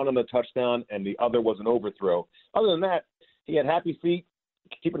ball. One on the touchdown, and the other was an overthrow. Other than that, he had happy feet,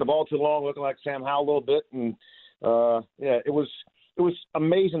 keeping the ball too long, looking like Sam Howell a little bit. And, it was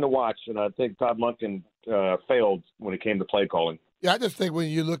amazing to watch. And I think Todd Monken failed when it came to play calling. Yeah, I just think when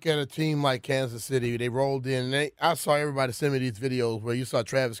you look at a team like Kansas City, they rolled in. I saw everybody send me these videos where you saw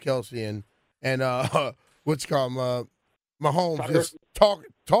Travis Kelce and Mahomes just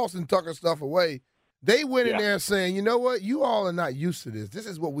tossing Tucker stuff away. They went in there saying, you know what, you all are not used to this. This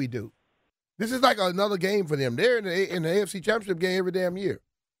is what we do. This is like another game for them. They're in the AFC Championship game every damn year.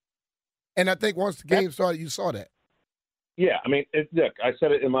 And I think once the game started, you saw that. Yeah, I mean, look, I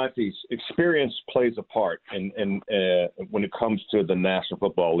said it in my piece. Experience plays a part in when it comes to the National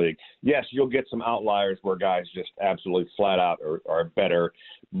Football League. Yes, you'll get some outliers where guys just absolutely flat out are better.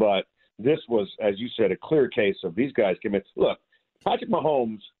 But this was, as you said, a clear case of these guys commit. Look, Patrick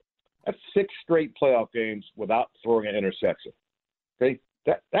Mahomes, that's 6 straight playoff games without throwing an interception. Okay,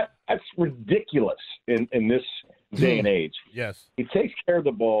 that's ridiculous in this day and age. Yes, he takes care of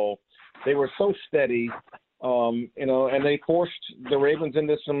the ball. They were so steady, and they forced the Ravens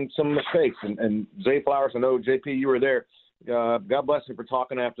into some mistakes. And Zay Flowers, I know JP, you were there. God bless him for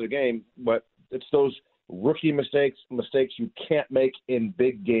talking after the game, but it's those rookie mistakes you can't make in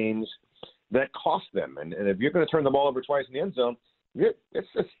big games that cost them. And if you're going to turn the ball over twice in the end zone, you're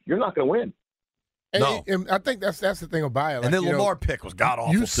not going to win. And I think that's the thing about it. Like, and then Lamar pick was god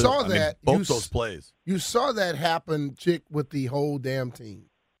awful. You saw that both those plays. You saw that happen, Chick, with the whole damn team.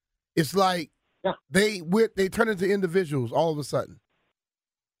 It's like they turn into individuals all of a sudden.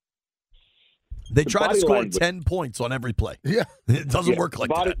 They try to score 10 points on every play. Yeah, it doesn't work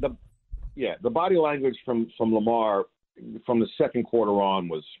like that. The body language from Lamar from the second quarter on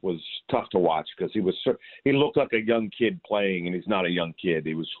was tough to watch because he looked like a young kid playing, and he's not a young kid.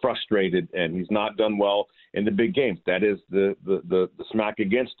 He was frustrated, and he's not done well in the big games. That is the smack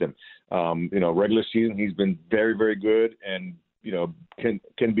against him. Regular season he's been very, very good, and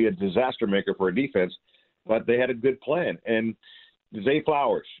can be a disaster maker for a defense. But they had a good plan, and Zay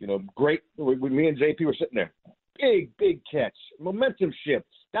Flowers, great. Me and JP were sitting there, big catch, momentum shift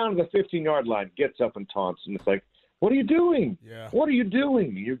down to the 15-yard line, gets up and taunts, and it's like, What are you doing? Yeah. What are you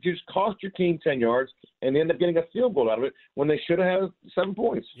doing? You just cost your team 10 yards and end up getting a field goal out of it when they should have had 7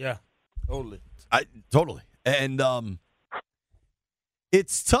 points. Yeah, totally. Totally. And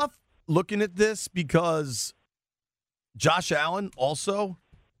it's tough looking at this because Josh Allen and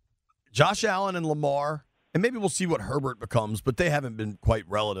Lamar, and maybe we'll see what Herbert becomes, but they haven't been quite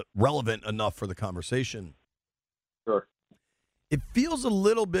relevant enough for the conversation. Sure. It feels a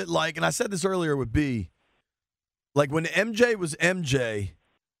little bit like, and I said this earlier with B, like when MJ was MJ,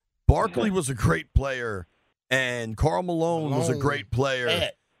 Barkley was a great player, and Karl Malone was a great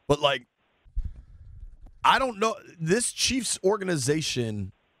player. But, like, I don't know. This Chiefs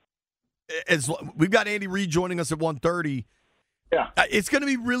organization, we've got Andy Reid joining us at 1:30. Yeah. It's going to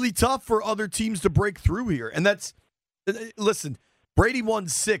be really tough for other teams to break through here. And listen, Brady won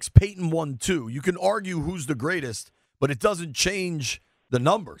 6, Peyton won 2. You can argue who's the greatest, but it doesn't change the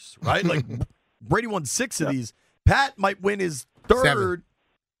numbers, right? Like, Brady won 6 of these. Pat might win his 3rd.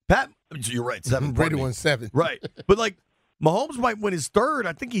 7. You're right, 7. Brady won 7. Right. But, like, Mahomes might win his 3rd.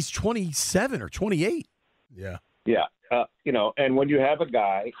 I think he's 27 or 28. Yeah. Yeah. And when you have a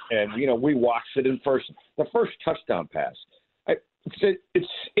guy, and, we watched it the first touchdown pass, it's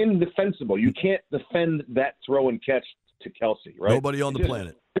indefensible. You can't defend that throw and catch to Kelsey, right? Nobody on the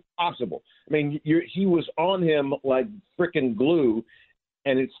planet. It's impossible. I mean, he was on him like freaking glue,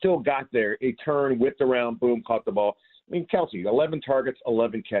 and it still got there. A turn, whipped around, boom, caught the ball. I mean, Kelsey, 11 targets,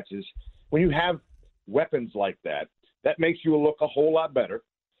 11 catches. When you have weapons like that, that makes you look a whole lot better.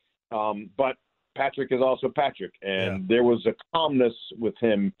 But Patrick is also Patrick, and there was a calmness with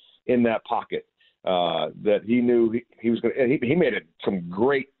him in that pocket. That he knew he was going to. He made some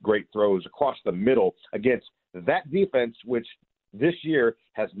great throws across the middle against that defense, which this year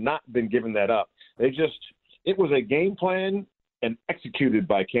has not been given that up. It was a game plan and executed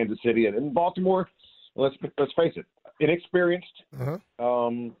by Kansas City and in Baltimore. Let's face it, inexperienced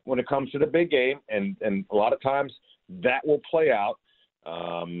when it comes to the big game, and a lot of times that will play out.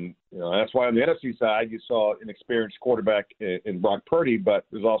 That's why on the NFC side you saw an experienced quarterback in Brock Purdy, but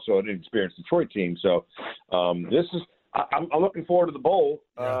there's also an inexperienced Detroit team. So I'm looking forward to the bowl.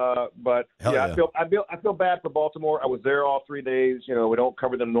 But I feel bad for Baltimore. I was there all 3 days. We don't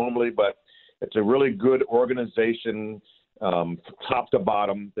cover them normally, but it's a really good organization, top to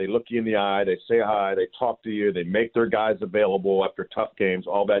bottom. They look you in the eye. They say hi. They talk to you. They make their guys available after tough games.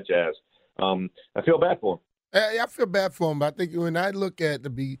 All that jazz. I feel bad for them. I feel bad for him, but I think when I look at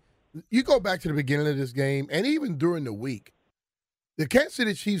you go back to the beginning of this game, and even during the week, the Kansas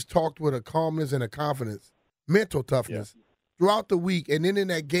City Chiefs talked with a calmness and a confidence, mental toughness throughout the week. And then in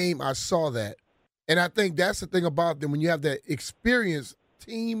that game, I saw that. And I think that's the thing about them. When you have that experienced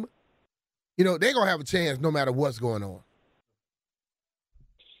team, they're going to have a chance no matter what's going on.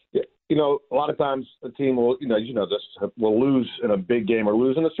 Yeah, a lot of times a team will, will lose in a big game or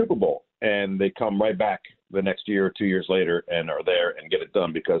lose in a Super Bowl, and they come right back the next year or 2 years later and are there and get it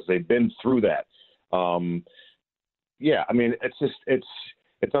done because they've been through that.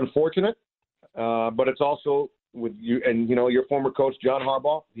 It's unfortunate, but it's also with you and, your former coach, John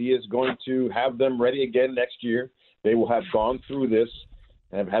Harbaugh, he is going to have them ready again next year. They will have gone through this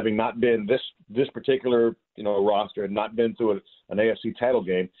and having not been this particular, roster and not been through an AFC title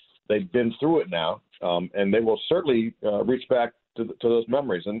game. They've been through it now, and they will certainly reach back to those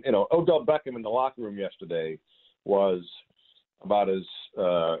memories. And, Odell Beckham in the locker room yesterday was about as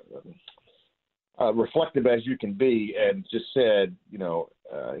reflective as you can be, and just said, he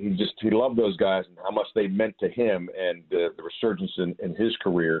loved those guys and how much they meant to him and the resurgence in his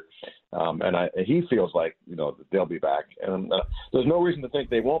career. And he feels like, that they'll be back. And there's no reason to think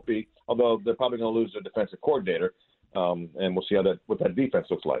they won't be, although they're probably going to lose their defensive coordinator. And we'll see what that defense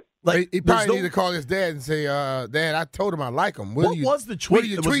looks like. He probably need to call his dad and say, "Dad, I told him I like him." What was the tweet? What are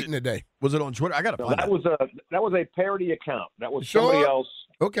you tweeting today? Was it on Twitter? I got to find that. That was a parody account. That was sure? Somebody else.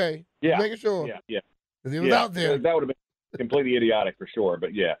 Okay. Yeah. Making sure. Yeah. Because he was out there. That would have been completely idiotic for sure.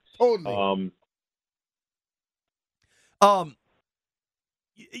 But yeah. Totally.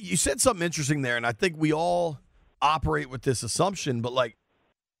 You said something interesting there, and I think we all operate with this assumption, but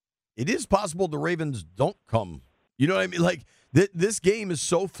it is possible the Ravens don't come. You know what I mean? This game is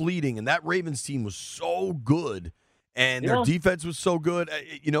so fleeting, and that Ravens team was so good, and their defense was so good.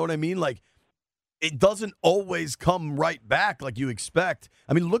 You know what I mean? It doesn't always come right back like you expect.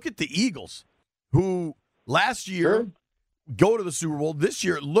 I mean, look at the Eagles, who last year go to the Super Bowl. This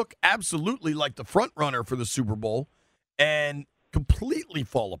year look absolutely like the front runner for the Super Bowl, and completely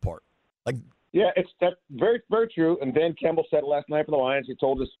fall apart. That's very, very true. And Dan Campbell said it last night for the Lions. He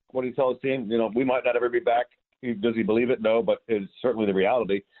told us what he told his team. We might not ever be back. Does he believe it? No, but it's certainly the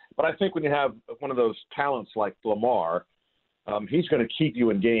reality. But I think when you have one of those talents like Lamar, he's going to keep you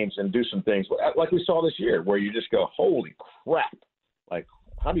in games and do some things like we saw this year, where you just go, "Holy crap!" Like,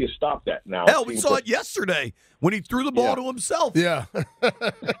 how do you stop that now? Hell, we saw it yesterday when he threw the ball to himself. Yeah.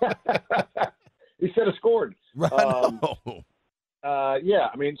 He should have scored. Yeah,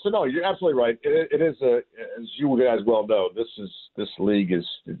 I mean, so no, you're absolutely right. It is as you guys well know, this league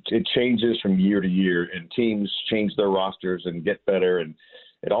it changes from year to year, and teams change their rosters and get better, and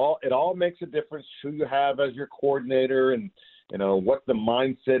it all makes a difference who you have as your coordinator and what the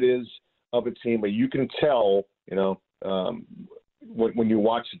mindset is of a team. But you can tell, when you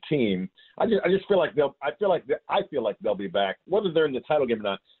watch the team, I just feel like they'll be back, whether they're in the title game or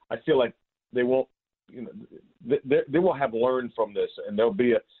not. I feel like they won't. They will have learned from this, and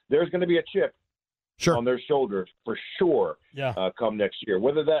there's going to be a chip on their shoulders for sure. Come next year,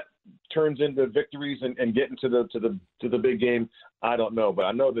 whether that turns into victories and get into the big game, I don't know, but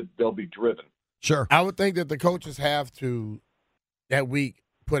I know that they'll be driven. Sure, I would think that the coaches have to that week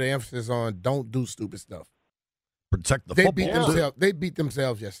put an emphasis on don't do stupid stuff. Protect the football. They beat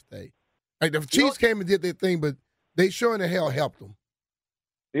themselves yesterday. Like the Chiefs came and did their thing, but they sure in the hell helped them.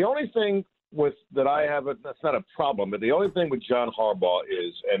 The only thing that I have, that's not a problem, but the only thing with John Harbaugh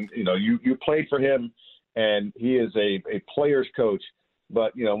is, and you played for him, and he is a player's coach,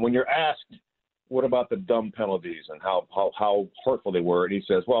 but when you're asked, what about the dumb penalties and how hurtful they were, and he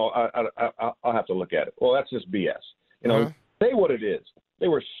says, well, I'll have to look at it. Well, that's just BS. Say what it is. They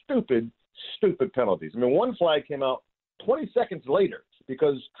were stupid penalties. I mean, one flag came out 20 seconds later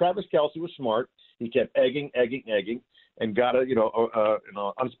because Travis Kelce was smart. He kept egging, and got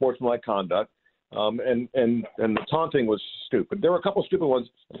unsportsmanlike conduct. And the taunting was stupid. There were a couple of stupid ones.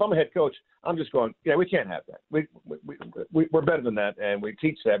 If I'm a head coach, I'm just going, yeah, we can't have that. We're better than that, and we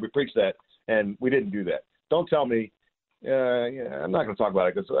teach that, we preach that, and we didn't do that. Don't tell me, I'm not going to talk about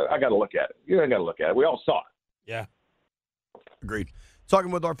it because I got to look at it. You ain't got to look at it. We all saw it. Yeah. Agreed.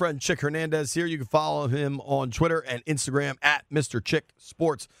 Talking with our friend Chick Hernandez here. You can follow him on Twitter and Instagram at Mr. Chick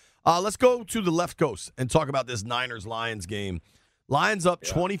Sports. Let's go to the left coast and talk about this Niners-Lions game. Lions up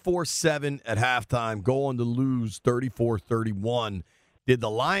 24-7 at halftime, go on to lose 34-31. Did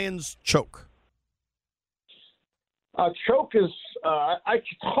the Lions choke? Choke is it's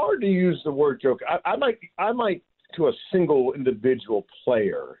hard to use the word choke. I might to a single individual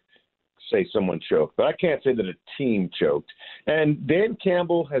player say someone choked, but I can't say that a team choked. And Dan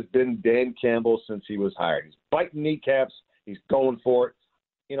Campbell has been Dan Campbell since he was hired. He's biting kneecaps. He's going for it.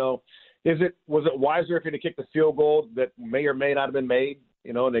 Was it wiser if he had kicked the field goal that may or may not have been made,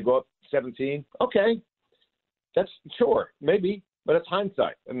 and they go up 17? Okay. That's sure, maybe, but it's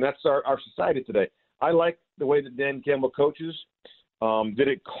hindsight, and that's our society today. I like the way that Dan Campbell coaches. Did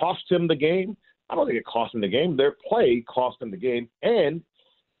it cost him the game? I don't think it cost him the game. Their play cost him the game, and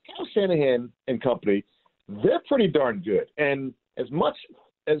Kyle Shanahan and company, they're pretty darn good. And as much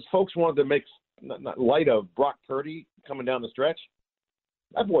as folks wanted to make not light of Brock Purdy coming down the stretch,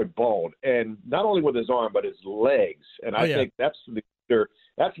 that boy balled, and not only with his arm but his legs. And I think that's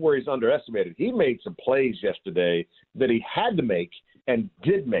where he's underestimated. He made some plays yesterday that he had to make and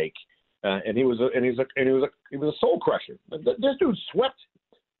did make, and he was a soul crusher. This dude swept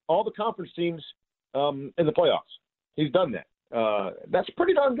all the conference teams in the playoffs. He's done that. That's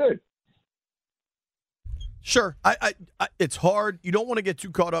pretty darn good. Sure. I it's hard. You don't want to get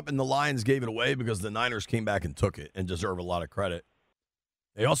too caught up in the Lions gave it away because the Niners came back and took it and deserve a lot of credit.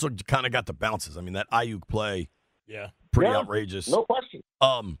 They also kind of got the bounces. I mean, that Ayuk play, pretty outrageous. No question.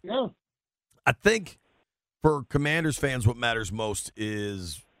 I think for Commanders fans, what matters most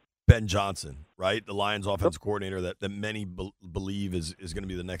is Ben Johnson, right? The Lions offensive coordinator that many believe is going to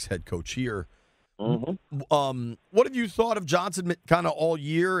be the next head coach here. Mm-hmm. What have you thought of Johnson kind of all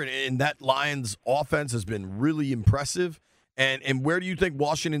year? And that Lions offense has been really impressive. And where do you think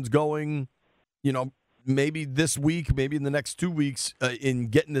Washington's going, maybe this week, maybe in the next 2 weeks, in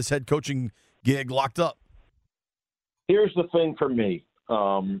getting this head coaching gig locked up? Here's the thing for me,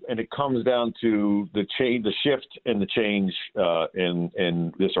 and it comes down to the shift and the change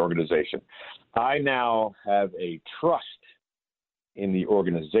in this organization. I now have a trust in the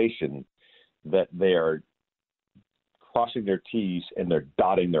organization that they are crossing their T's and they're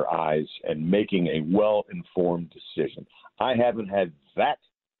dotting their I's and making a well-informed decision. I haven't had that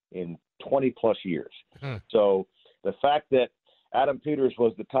in 20-plus years. So the fact that Adam Peters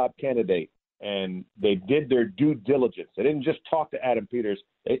was the top candidate and they did their due diligence. They didn't just talk to Adam Peters.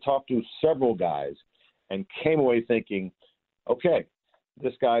 They talked to several guys and came away thinking, okay,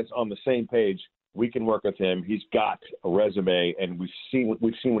 this guy's on the same page. We can work with him. He's got a resume, and we've seen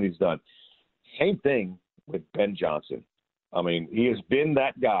what he's done. Same thing with Ben Johnson. I mean, he has been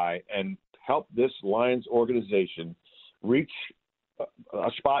that guy and helped this Lions organization reach a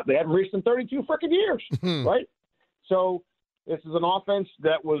spot they haven't reached in 32 freaking years, right? So this is an offense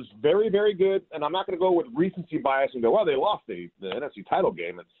that was very, very good, and I'm not going to go with recency bias and go, well, they lost the NFC title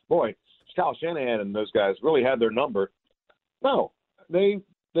game, and boy, Kyle Shanahan and those guys really had their number. No, they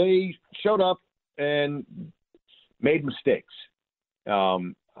showed up and made mistakes.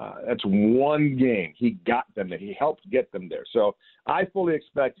 That's one game. He got them there. He helped get them there. So I fully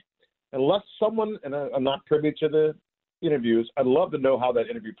expect, unless someone, and I'm not privy to the interviews, I'd love to know how that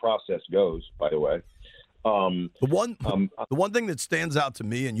interview process goes, by the way. The one thing that stands out to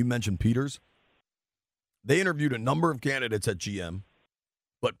me, and you mentioned Peters, they interviewed a number of candidates at GM,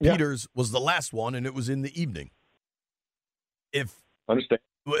 but Peters was the last one, and it was in the evening. Understand.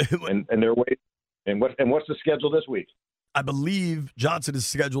 and they're waiting. And what's the schedule this week? I believe Johnson is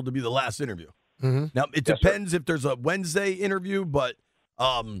scheduled to be the last interview. Mm-hmm. Now, it depends if there's a Wednesday interview, but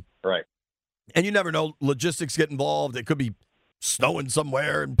right. And you never know. Logistics get involved. It could be snowing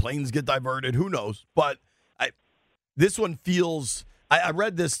somewhere and planes get diverted. Who knows? But this one feels – I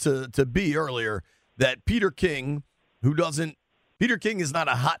read this to B earlier, that Peter King is not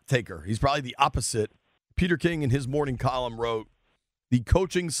a hot taker. He's probably the opposite. Peter King in his morning column wrote, the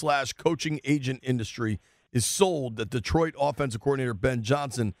coaching agent industry is sold that Detroit offensive coordinator Ben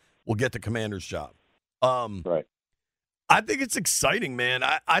Johnson will get the Commander's job. Right. I think it's exciting, man.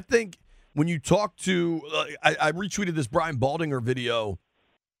 I think when you talk to I retweeted this Brian Baldinger video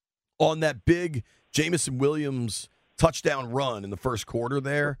on that big Jameson Williams touchdown run in the first quarter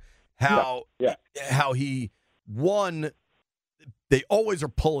there, how he won. They always are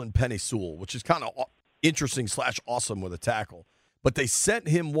pulling Penei Sewell, which is kind of interesting / awesome with a tackle. But they sent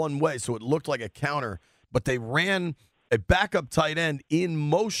him one way, so it looked like a counter. But they ran a backup tight end in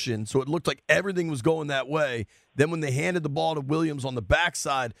motion, so it looked like everything was going that way. Then when they handed the ball to Williams on the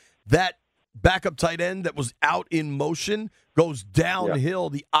backside, that backup tight end that was out in motion goes downhill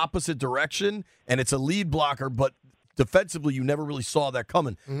the opposite direction, and it's a lead blocker, but defensively you never really saw that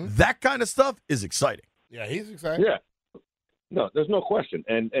coming. Mm-hmm. That kind of stuff is exciting. Yeah, he's exciting. Yeah. No, there's no question.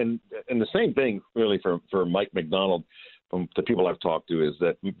 And the same thing really for Mike McDonald from the people I've talked to is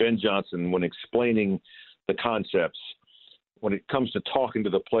that Ben Johnson, when explaining the concepts, when it comes to talking to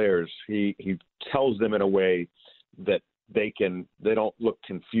the players, he tells them in a way that they don't look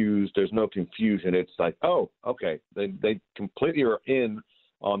confused. There's no confusion. It's like, oh, okay. They completely are in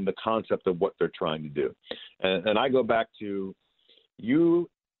on the concept of what they're trying to do. And I go back to you,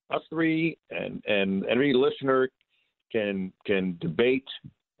 us three, and every listener can debate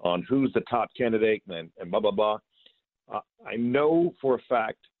on who's the top candidate and blah, blah, blah. I know for a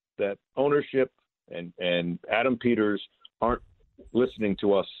fact that ownership and Adam Peters aren't listening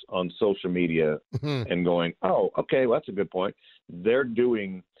to us on social media and going, oh, okay, well, that's a good point. They're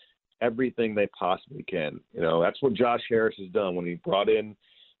doing everything they possibly can. You know, that's what Josh Harris has done when he brought in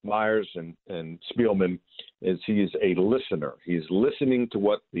Myers and Spielman, is he is a listener. He's listening to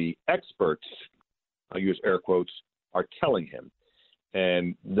what the experts, I use air quotes, are telling him.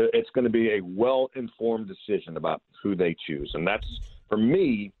 And it's going to be a well-informed decision about who they choose. And that's, for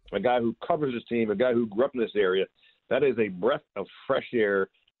me, a guy who covers his team, a guy who grew up in this area, that is a breath of fresh air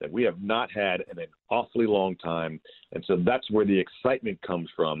that we have not had in an awfully long time. And so that's where the excitement comes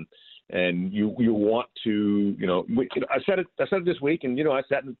from. And you want to, I said it this week, and you and I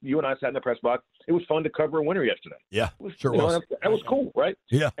sat in the press box. It was fun to cover a winner yesterday. Yeah, was. That was cool, right?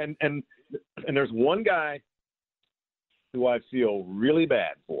 Yeah. And there's one guy who I feel really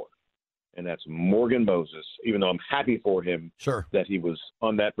bad for, and that's Morgan Moses, even though I'm happy for him that he was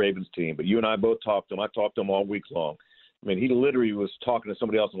on that Ravens team. But you and I both talked to him. I talked to him all week long. I mean, he literally was talking to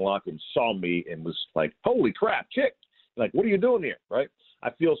somebody else in the locker room, saw me, and was like, holy crap, chick. Like, what are you doing here, right? I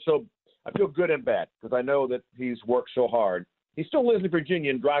feel good and bad because I know that he's worked so hard. He still lives in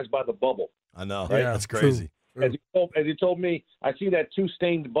Virginia and drives by the bubble. I know. Right? Yeah, that's crazy. As he told me, I see that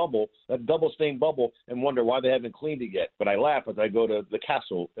double stained bubble, and wonder why they haven't cleaned it yet. But I laugh as I go to the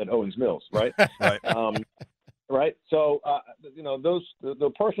castle at Owens Mills, right? Right. Right. So,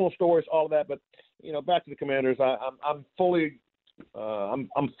 the personal stories, all of that. But back to the Commanders, I'm fully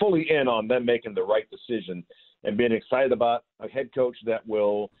in on them making the right decision and being excited about a head coach that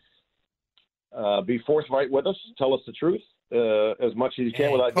will be forthright with us, tell us the truth as much as you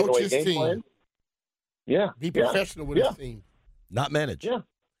can without giving away game plan. Yeah. Be professional with his team. Not manage. Yeah.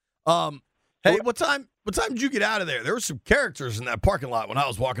 Hey, what time did you get out of there? There were some characters in that parking lot when I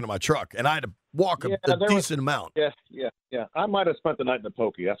was walking to my truck, and I had to walk a decent amount. Yeah. I might have spent the night in the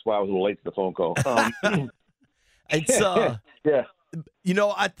pokey. That's why I was a little late to the phone call. It's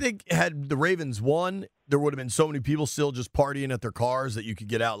I think had the Ravens won, there would have been so many people still just partying at their cars that you could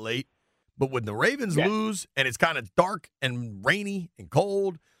get out late. But when the Ravens lose and it's kind of dark and rainy and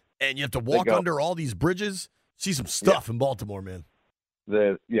cold and you have to walk under all these bridges, see some stuff in Baltimore, man.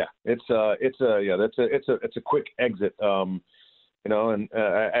 It's a quick exit. And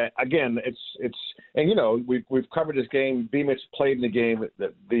again, we've covered this game. BMitch played in the game.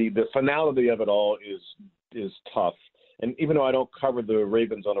 The finality of it all is tough. And even though I don't cover the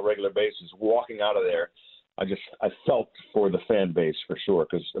Ravens on a regular basis, walking out of there, I felt for the fan base for sure.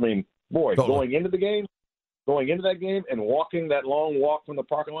 Because going into that game and walking that long walk from the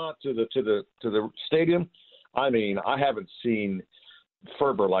parking lot to the stadium, I haven't seen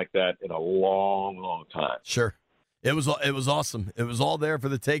fervor like that in a long, long time. Sure. It was awesome. It was all there for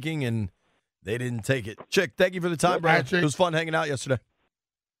the taking, and they didn't take it. Chick, thank you for the time, bro. It was fun hanging out yesterday.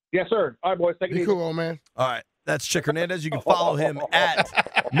 Yes, sir. All right, boys. Take it easy. Cool, old man. All right. That's Chick Hernandez. You can follow him at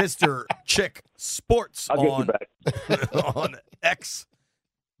Mr. Chick Sports on X,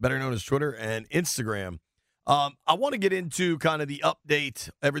 better known as Twitter, and Instagram. I want to get into kind of the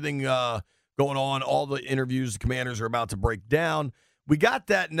update, everything going on, all the interviews the Commanders are about to break down. We got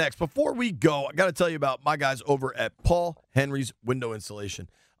that next. Before we go, I got to tell you about my guys over at Paul Henry's Window Installation.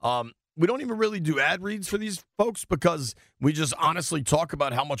 We don't even really do ad reads for these folks because we just honestly talk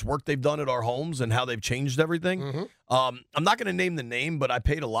about how much work they've done at our homes and how they've changed everything. Mm-hmm. I'm not going to name the name, but I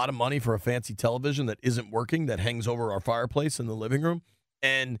paid a lot of money for a fancy television that isn't working that hangs over our fireplace in the living room.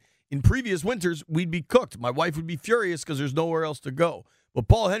 And in previous winters, we'd be cooked. My wife would be furious because there's nowhere else to go. But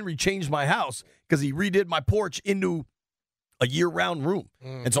Paul Henry changed my house because he redid my porch into a year-round room.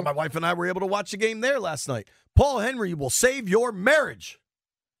 Mm-hmm. And so my wife and I were able to watch the game there last night. Paul Henry will save your marriage.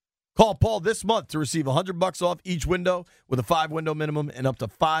 Call Paul this month to receive $100 off each window with a 5-window minimum and up to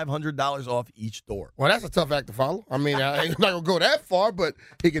 $500 off each door. Well, that's a tough act to follow. I mean, I'm not going to go that far, but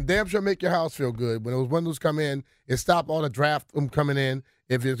he can damn sure make your house feel good. When those windows come in, it stop all the draft from coming in.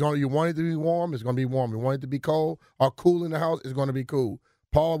 If you want it to be warm, it's going to be warm. If you want it to be cold or cool in the house, it's going to be cool.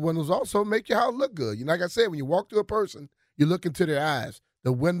 Paul windows also make your house look good. Like I said, when you walk through a person, you look into their eyes.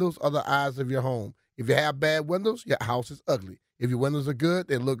 The windows are the eyes of your home. If you have bad windows, your house is ugly. If your windows are good,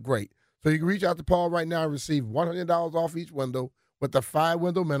 they look great. So you can reach out to Paul right now and receive $100 off each window with a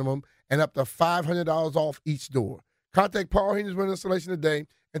 5-window minimum and up to $500 off each door. Contact Paul Henry's Window Installation today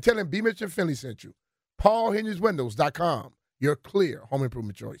and tell him BMitch and Finlay sent you. PaulHenry'sWindows.com, your clear home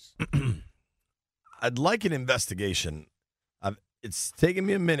improvement choice. I'd like an investigation. It's taken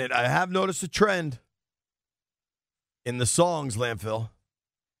me a minute. I have noticed a trend in the songs, Landfill.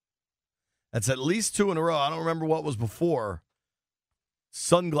 That's at least 2 in a row. I don't remember what was before.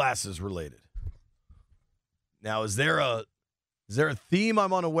 Sunglasses related. Now, is there a theme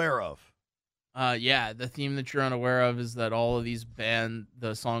I'm unaware of? The theme that you're unaware of is that all of these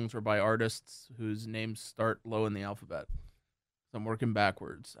the songs were by artists whose names start low in the alphabet. So I'm working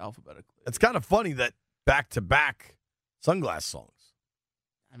backwards alphabetically. It's kind of funny that back-to-back sunglass songs.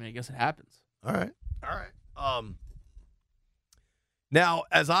 I mean, I guess it happens. All right. Now,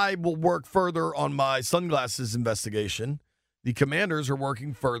 as I will work further on my sunglasses investigation, the Commanders are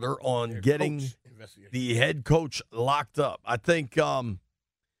working further on getting the head coach locked up. I think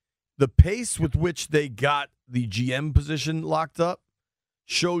the pace with which they got the GM position locked up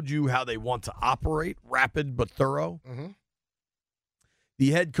showed you how they want to operate, rapid but thorough. Mm-hmm.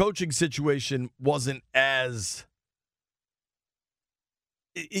 The head coaching situation wasn't as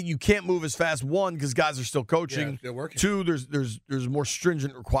you can't move as fast. One, because guys are still coaching. Still working. Two, there's more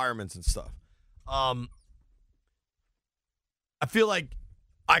stringent requirements and stuff. I feel like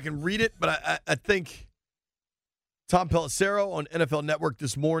I can read it, but I think Tom Pelissero on NFL Network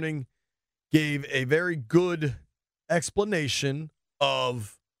this morning gave a very good explanation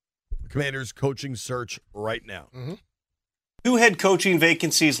of the Commanders' coaching search right now. Mm-hmm. 2 head coaching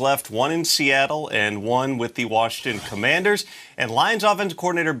vacancies left, one in Seattle and one with the Washington Commanders. And Lions offensive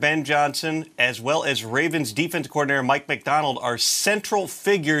coordinator Ben Johnson, as well as Ravens defensive coordinator Mike Macdonald, are central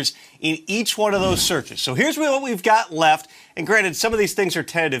figures in each one of those searches. So here's what we've got left. And granted, some of these things are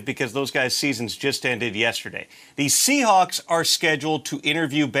tentative because those guys' seasons just ended yesterday. The Seahawks are scheduled to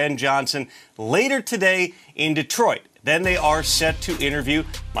interview Ben Johnson later today in Detroit. Then they are set to interview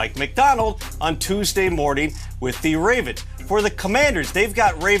Mike Macdonald on Tuesday morning with the Ravens. For the Commanders, they've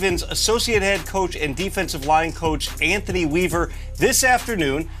got Ravens associate head coach and defensive line coach Anthony Weaver this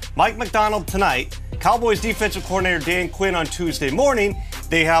afternoon, Mike Macdonald tonight, Cowboys defensive coordinator Dan Quinn on Tuesday morning.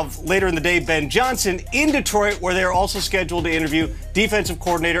 They have later in the day Ben Johnson in Detroit, where they're also scheduled to interview defensive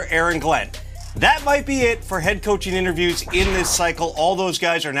coordinator Aaron Glenn. That might be it for head coaching interviews in this cycle. All those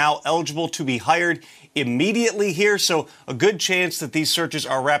guys are now eligible to be hired immediately here, so a good chance that these searches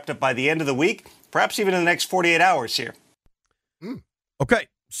are wrapped up by the end of the week, perhaps even in the next 48 hours here. Okay,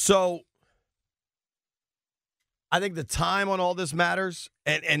 so I think the time on all this matters,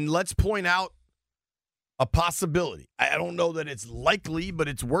 and let's point out a possibility. I don't know that it's likely, but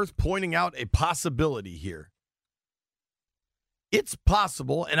it's worth pointing out a possibility here. It's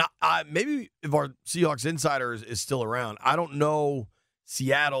possible, and I maybe if our Seahawks insider is still around, I don't know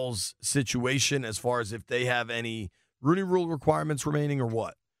Seattle's situation as far as if they have any Rooney Rule requirements remaining or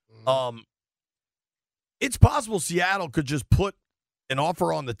what. It's possible Seattle could just put an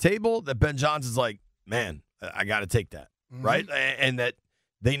offer on the table that Ben Johnson's like, man, I got to take that, right? And that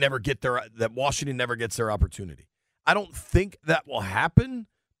they never get that Washington never gets their opportunity. I don't think that will happen,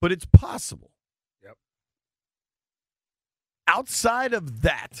 but it's possible. Yep. Outside of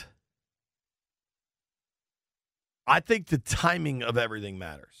that, I think the timing of everything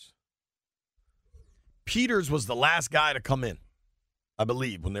matters. Peters was the last guy to come in, I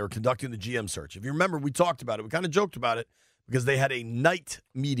believe, when they were conducting the GM search. If you remember, we talked about it. We kind of joked about it because they had a night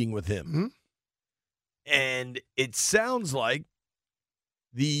meeting with him. And it sounds like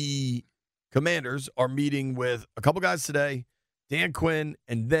the Commanders are meeting with a couple guys today, Dan Quinn,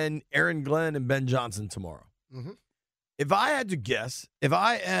 and then Aaron Glenn and Ben Johnson tomorrow. If I had to guess, if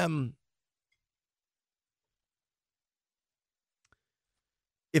I'm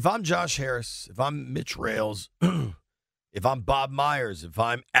Josh Harris, if I'm Mitch Rales, if I'm Bob Myers, if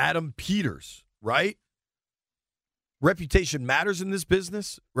I'm Adam Peters, right? Reputation matters in this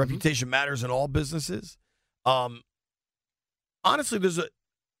business. Reputation matters in all businesses. Honestly,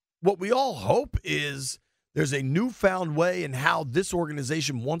 what we all hope is there's a newfound way in how this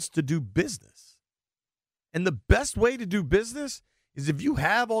organization wants to do business. And the best way to do business is if you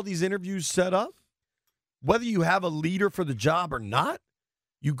have all these interviews set up, whether you have a leader for the job or not,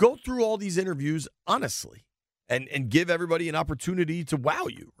 you go through all these interviews honestly and give everybody an opportunity to wow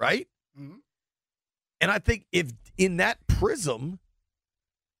you, right? And I think if in that prism,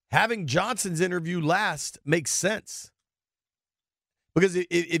 having Johnson's interview last makes sense. Because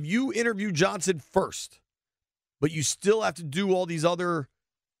if you interview Johnson first, but you still have to do all these other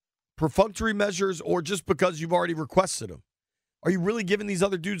perfunctory measures or just because you've already requested them, are you really giving these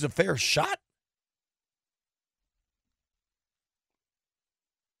other dudes a fair shot?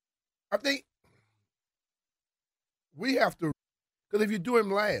 I think we have to, because if you do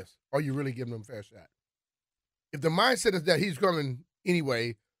him last, are you really giving him a fair shot? If the mindset is that he's coming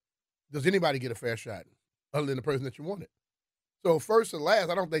anyway, does anybody get a fair shot other than the person that you wanted? So first and last,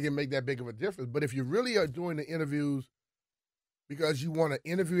 I don't think it make that big of a difference. But if you really are doing the interviews because you want to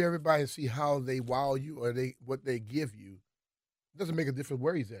interview everybody and see how they wow you or what they give you, it doesn't make a difference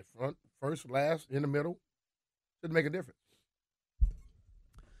where he's at. Front, first, last, in the middle. Doesn't make a difference.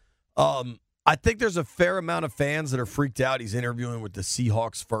 I think there's a fair amount of fans that are freaked out he's interviewing with the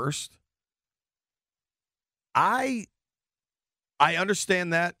Seahawks first. I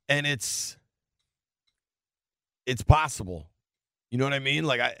understand that, and it's possible. You know what I mean?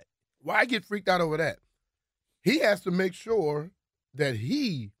 Why get freaked out over that? He has to make sure that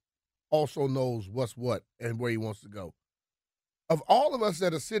he also knows what's what and where he wants to go. Of all of us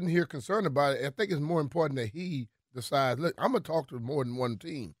that are sitting here concerned about it, I think it's more important that he decides, look, I'm going to talk to more than one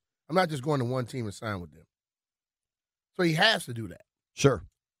team. I'm not just going to one team and sign with them. So he has to do that. Sure.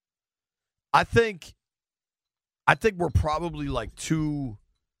 I think we're probably too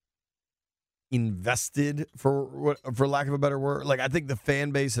invested for lack of a better word. I think the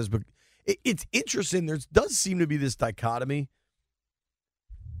fan base has been. It's interesting. There does seem to be this dichotomy.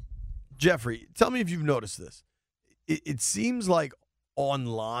 Jeffrey, tell me if you've noticed this. It seems like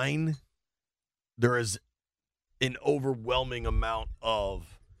online there is an overwhelming amount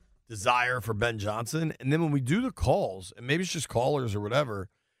of desire for Ben Johnson, and then when we do the calls, and maybe it's just callers or whatever,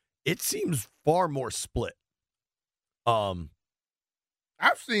 it seems far more split. I've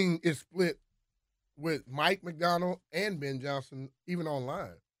seen it split with Mike McDonald and Ben Johnson, even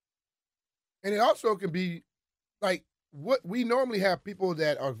online. And it also can be what we normally have people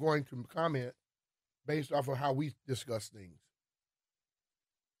that are going to comment based off of how we discuss things.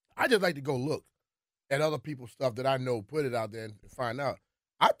 I just like to go look at other people's stuff that I know, put it out there and find out.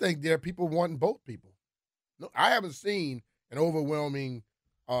 I think there are people wanting both people. No, I haven't seen an overwhelming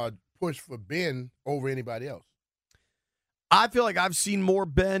push for Ben over anybody else. I feel like I've seen more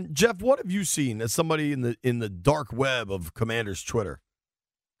Ben. Jeff, what have you seen as somebody in the dark web of Commanders Twitter,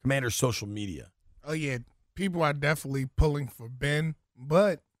 Commanders social media? Oh, yeah. People are definitely pulling for Ben,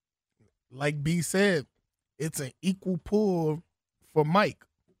 but like B said, it's an equal pull for Mike.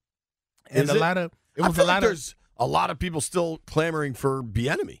 And Is a lot of it was I feel a lot like of there's a lot of people still clamoring for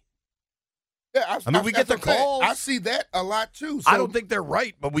Bieniemy. Yeah, we get the calls. I see that a lot too. So I don't think they're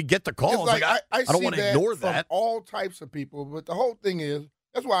right, but we get the calls. Like, I don't want to ignore from that. all types of people, but the whole thing is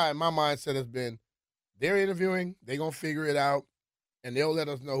that's why my mindset has been they're interviewing, they're gonna figure it out, and they'll let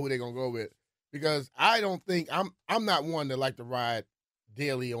us know who they're gonna go with. Because I don't think I'm not one that like to ride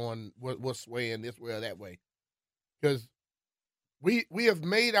daily on what's swaying this way or that way. Because we have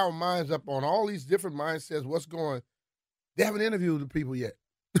made our minds up on all these different mindsets. What's going? They haven't interviewed the people yet,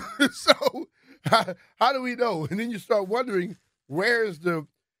 so how do we know? And then you start wondering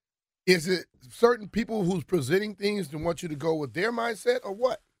is it certain people who's presenting things that want you to go with their mindset or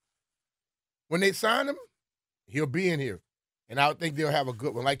what? When they sign him, he'll be in here, and I think they'll have a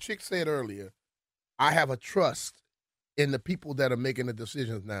good one. Like Chick said earlier, I have a trust in the people that are making the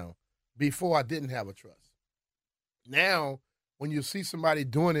decisions now. Before I didn't have a trust. Now, when you see somebody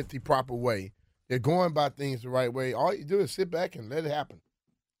doing it the proper way, they're going by things the right way, all you do is sit back and let it happen.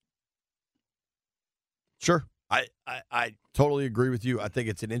 Sure. I totally agree with you. I think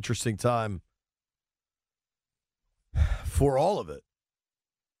it's an interesting time for all of it.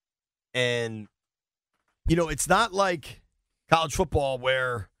 And, it's not like college football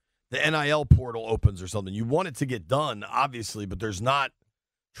where the NIL portal opens or something. You want it to get done, obviously, but there's not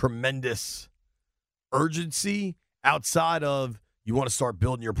tremendous urgency outside of you want to start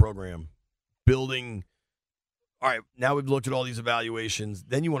building your program. All right, now we've looked at all these evaluations.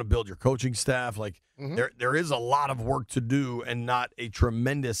 Then you want to build your coaching staff. Like, there is a lot of work to do and not a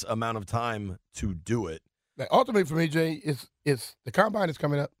tremendous amount of time to do it. Now, ultimately for me, Jay, it's the combine is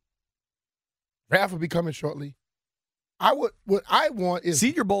coming up. Draft will be coming shortly. What I want is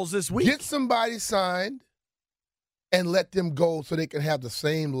Senior Bowl's this week. Get somebody signed and let them go so they can have the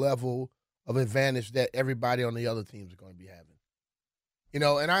same level of advantage that everybody on the other teams are going to be having.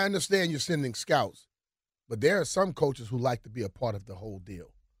 And I understand you're sending scouts, but there are some coaches who like to be a part of the whole deal.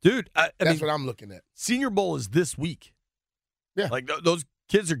 Dude, that's what I'm looking at. Senior Bowl is this week. Yeah. Like, those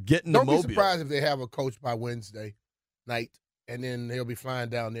kids are getting Don't to be Mobile. surprised if they have a coach by Wednesday night, and then they'll be flying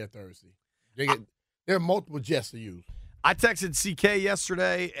down there Thursday. There are multiple jets to use. I texted CK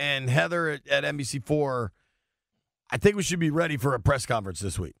yesterday and Heather at NBC4. I think we should be ready for a press conference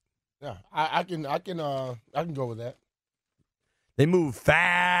this week. Yeah, I can go with that. They move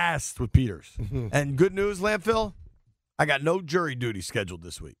fast with Peters. And good news, Landfill, I got no jury duty scheduled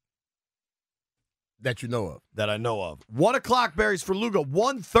this week. That you know of. That I know of. 1 o'clock, Barry's Svrluga.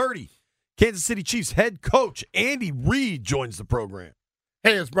 1:30, Kansas City Chiefs head coach Andy Reid joins the program.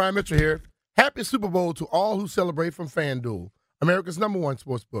 Hey, it's Brian Mitchell here. Happy Super Bowl to all who celebrate from FanDuel, America's #1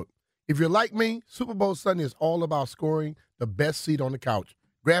 sports book. If you're like me, Super Bowl Sunday is all about scoring the best seat on the couch,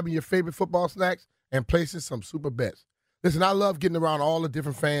 grabbing your favorite football snacks, and placing some super bets. Listen, I love getting around all the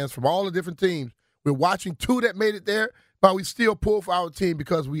different fans from all the different teams. We're watching two that made it there, but we still pull for our team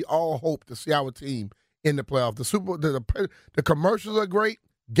because we all hope to see our team in the playoff. The commercials are great.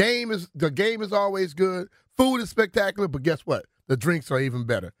 The game is always good. Food is spectacular, but guess what? The drinks are even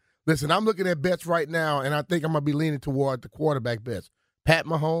better. Listen, I'm looking at bets right now, and I think I'm going to be leaning toward the quarterback bets, Pat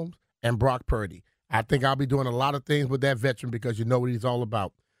Mahomes and Brock Purdy. I think I'll be doing a lot of things with that veteran because you know what he's all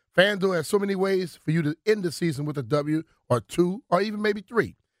about. FanDuel has so many ways for you to end the season with a W or 2 or even maybe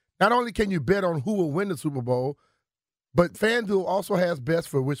 3. Not only can you bet on who will win the Super Bowl, but FanDuel also has bets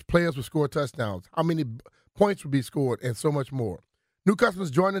for which players will score touchdowns, how many points will be scored, and so much more. New customers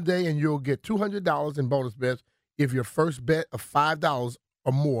join today, and you'll get $200 in bonus bets if your first bet of $5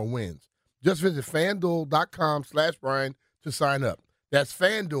 or more wins. Just visit FanDuel.com/Brian to sign up. That's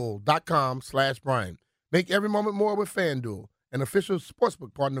FanDuel.com/Brian. Make every moment more with FanDuel, an official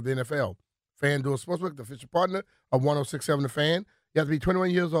sportsbook partner of the NFL. FanDuel Sportsbook, the official partner of 106.7 The Fan. You have to be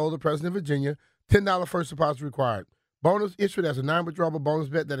 21 years old, or present in Virginia. $10 first deposit required. Bonus issued as a non-withdrawable bonus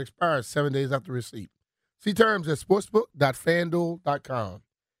bet that expires 7 days after receipt. See terms at sportsbook.fanduel.com.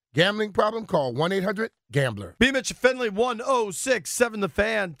 Gambling problem? Call 1-800-GAMBLER. BMitch Finlay 106.7 The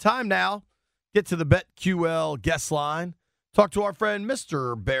Fan. Time now. Get to the BetQL guest line. Talk to our friend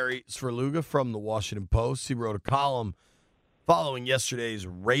Mr. Barry Svrluga from the Washington Post. He wrote a column following yesterday's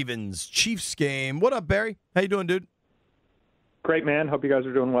Ravens-Chiefs game. What up, Barry? How you doing, dude? Great, man. Hope you guys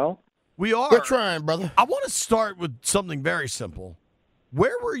are doing well. We are. We're trying, brother. I want to start with something very simple.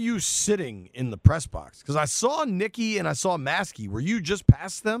 Where were you sitting in the press box? Because I saw Nicky and I saw Maskey. Were you just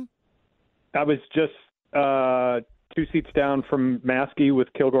past them? I was just 2 seats down from Maskey with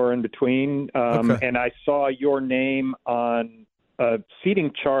Kilgore in between, and I saw your name on a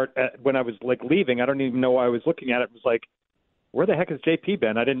seating chart when I was leaving. I don't even know why I was looking at it. It was like, where the heck is JP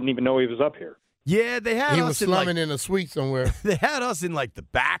been? I didn't even know he was up here. Yeah, they had us He was slumming in a suite somewhere. They had us in the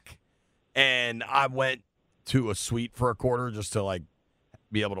back, and I went to a suite for a quarter just to like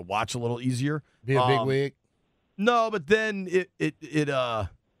be able to watch a little easier. Be a big wig. No, but then it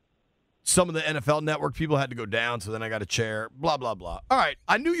some of the NFL Network people had to go down, so then I got a chair. Blah blah blah. All right,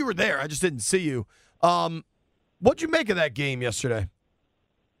 I knew you were there. I just didn't see you. What'd you make of that game yesterday?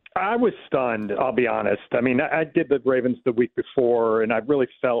 I was stunned, I'll be honest. I mean, I did the Ravens the week before, and I really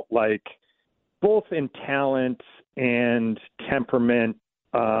felt like both in talent and temperament,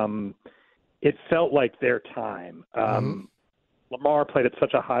 it felt like their time. Lamar played at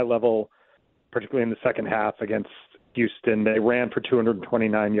such a high level, particularly in the second half against Houston. They ran for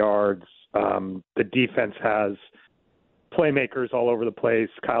 229 yards. The defense has playmakers all over the place.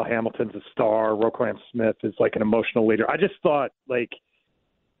 Kyle Hamilton's a star. Roquan Smith is like an emotional leader. I just thought, like,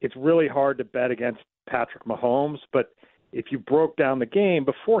 it's really hard to bet against Patrick Mahomes, but if you broke down the game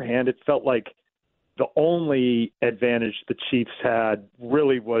beforehand, it felt like the only advantage the Chiefs had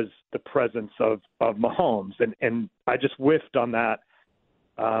really was the presence of Mahomes. And I just whiffed on that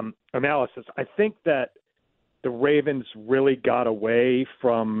analysis. I think that the Ravens really got away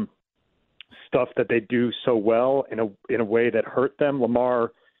from stuff that they do so well in a way that hurt them.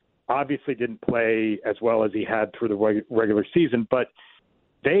 Lamar obviously didn't play as well as he had through the regular season, but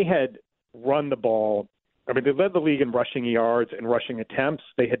they had run the ball. I mean, they led the league in rushing yards and rushing attempts.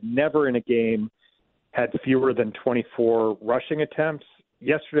 They had never in a game had fewer than 24 rushing attempts.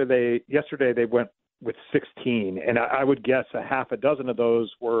 Yesterday they went with 16, and I would guess a half a dozen of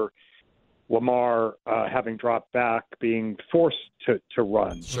those were Lamar having dropped back, being forced to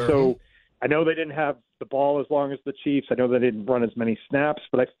run. Sure. So I know they didn't have the ball as long as the Chiefs. I know they didn't run as many snaps,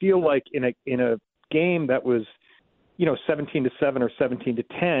 but I feel like in a game that was, 17-7 or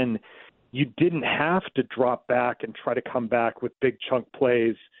 17-10, you didn't have to drop back and try to come back with big chunk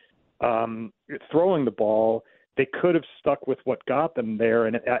plays throwing the ball. They could have stuck with what got them there,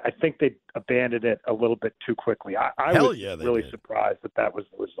 and I think they abandoned it a little bit too quickly. I was really surprised that was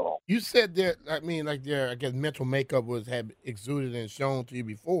the result. You said that, I guess mental makeup had exuded and shown to you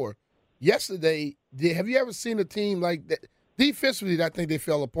before. Yesterday, have you ever seen a team like that? Defensively, I think they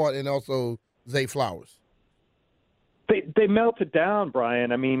fell apart, and also Zay Flowers. They melted down,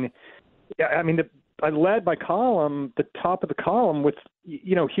 Brian. I led my column, the top of the column, with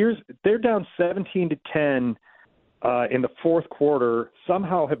they're down 17-10 in the fourth quarter.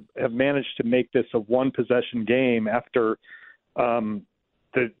 Somehow have managed to make this a one possession game after the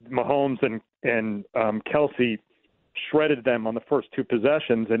Mahomes and Kelsey shredded them on the first two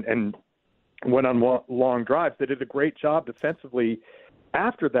possessions and went on long drives. They did a great job defensively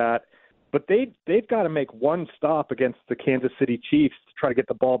after that. But they've got to make one stop against the Kansas City Chiefs to try to get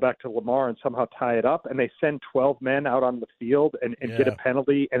the ball back to Lamar and somehow tie it up. And they send 12 men out on the field and get a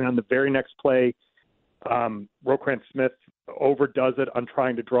penalty. And on the very next play, Roquan Smith overdoes it on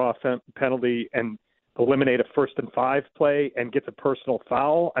trying to draw a penalty and eliminate a 1st and 5 play and gets a personal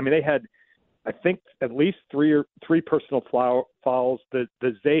foul. I mean, they had, I think, at least three personal fouls. The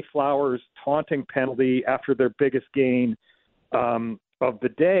Zay Flowers taunting penalty after their biggest gain of the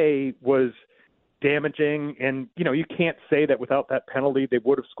day was damaging. And, you can't say that without that penalty they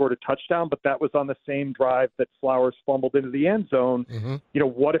would have scored a touchdown, but that was on the same drive that Flowers fumbled into the end zone. Mm-hmm.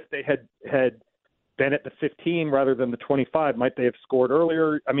 What if they had been at the 15 rather than the 25? Might they have scored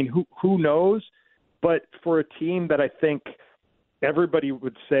earlier? I mean, who knows? But for a team that I think everybody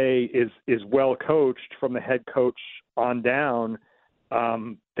would say is well coached from the head coach on down,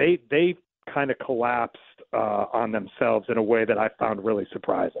 they kind of collapsed on themselves in a way that I found really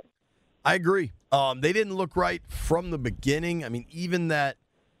surprising. I agree. They didn't look right from the beginning. I mean, even that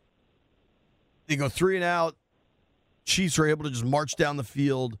they go 3 and out, Chiefs are able to just march down the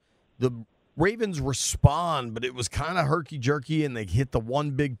field. The Ravens respond, but it was kind of herky-jerky, and they hit the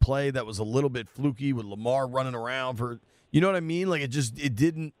one big play that was a little bit fluky with Lamar running around for, you know what I mean? Like, it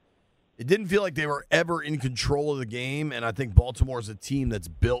didn't feel like they were ever in control of the game, and I think Baltimore is a team that's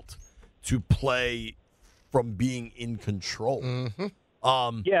built to play from being in control. Mm-hmm.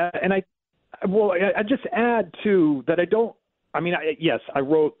 And I just add too that I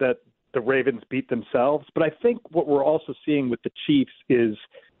wrote that the Ravens beat themselves, but I think what we're also seeing with the Chiefs is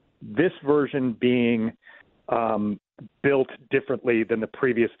this version being built differently than the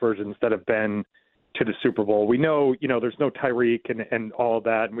previous versions that have been to the Super Bowl. We know, there's no Tyreek and all of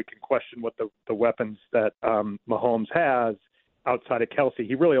that, and we can question what the weapons that Mahomes has outside of Kelsey.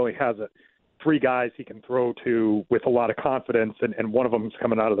 He really only has 3 guys he can throw to with a lot of confidence, and one of them is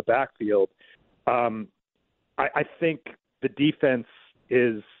coming out of the backfield. I think the defense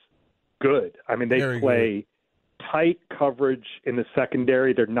is good. I mean, they play tight coverage in the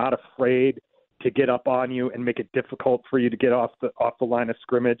secondary. They're not afraid to get up on you and make it difficult for you to get off the line of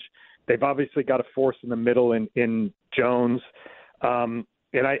scrimmage. They've obviously got a force in the middle in Jones. And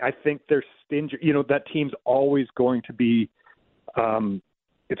I think they're stingy. That team's always going to be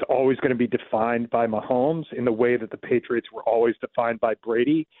it's always going to be defined by Mahomes in the way that the Patriots were always defined by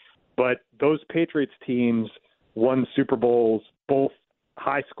Brady. But those Patriots teams won Super Bowls, both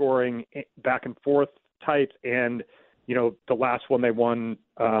high scoring, back and forth types, and the last one they won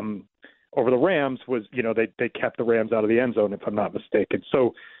over the Rams was they kept the Rams out of the end zone, if I'm not mistaken.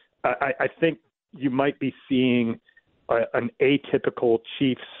 So I think you might be seeing an atypical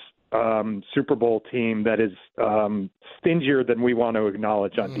Chiefs Super Bowl team that is stingier than we want to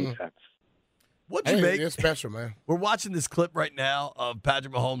acknowledge on defense. What'd you make? It's special, man. We're watching this clip right now of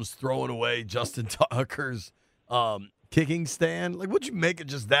Patrick Mahomes throwing away Justin Tucker's kicking stand. Like, what'd you make of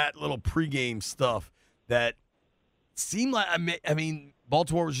just that little pregame stuff that seemed like, I mean,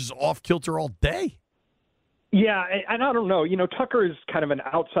 Baltimore was just off kilter all day? Yeah, and I don't know. Tucker is kind of an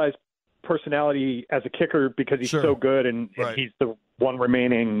outsized personality as a kicker because he's so good, and he's the one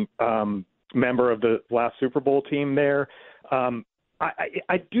remaining member of the last Super Bowl team there.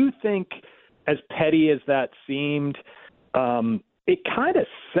 I do think, as petty as that seemed, it kind of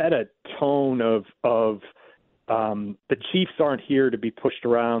set a tone of the Chiefs aren't here to be pushed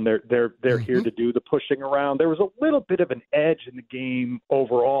around. They're here to do the pushing around. There was a little bit of an edge in the game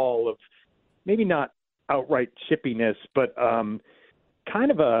overall of maybe not outright chippiness, but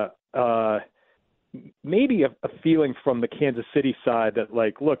kind of maybe a feeling from the Kansas City side that,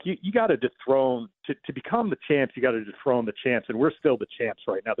 like, look, you got to dethrone to become the champs. You got to dethrone the champs, and we're still the champs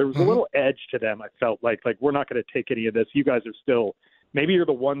right now. There was a little edge to them. I felt like we're not going to take any of this. You guys are still, maybe you're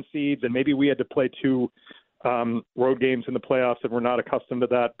the one seeds, and maybe we had to play 2 road games in the playoffs, and we're not accustomed to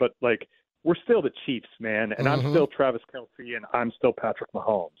that. But like, we're still the Chiefs, man, and I'm still Travis Kelce, and I'm still Patrick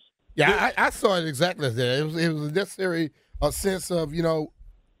Mahomes. Yeah, I saw it exactly as that. It was necessary a sense of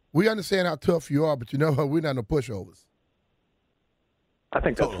we understand how tough you are, but we're not no pushovers. I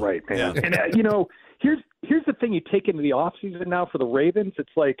think that's right, man. Yeah. And here's the thing: you take into the offseason now for the Ravens.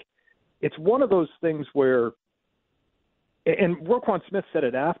 It's like it's one of those things where, and Roquan Smith said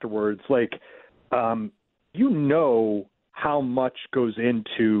it afterwards, like how much goes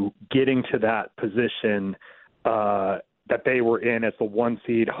into getting to that position that they were in as the one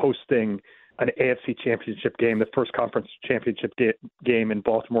seed, hosting an AFC championship game, the first conference championship game in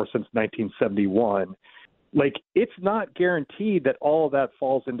Baltimore since 1971. Like, it's not guaranteed that all of that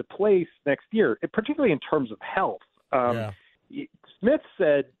falls into place next year, particularly in terms of health. Smith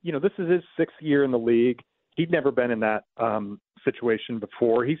said, this is his 6th year in the league. He'd never been in that situation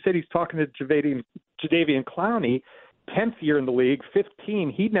before. He said he's talking to Jadeveon Clowney, 10th year in the league, 15.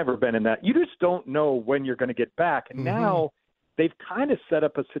 He'd never been in that. You just don't know when you're going to get back. And now they've kind of set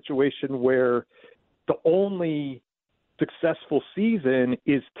up a situation where the only successful season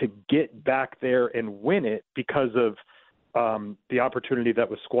is to get back there and win it because of the opportunity that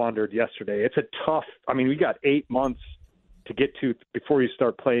was squandered yesterday. It's a tough – we got 8 months to get to before you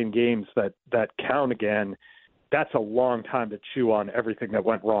start playing games that count again. That's a long time to chew on everything that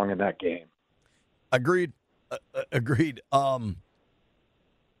went wrong in that game. Agreed.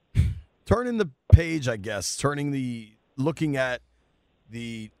 Turning the page, I guess, looking at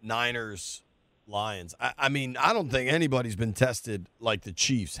the Niners Lions. I don't think anybody's been tested like the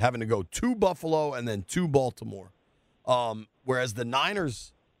Chiefs, having to go to Buffalo and then to Baltimore. Whereas the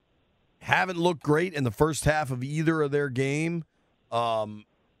Niners haven't looked great in the first half of either of their game.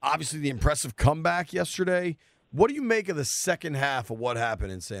 Obviously, the impressive comeback yesterday. What do you make of the second half of what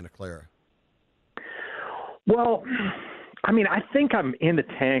happened in Santa Clara? Well, I think I'm in the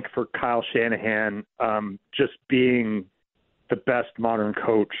tank for Kyle Shanahan just being the best modern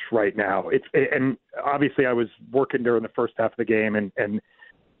coach right now. And obviously I was working during the first half of the game and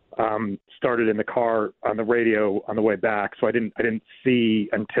started in the car on the radio on the way back, so I didn't see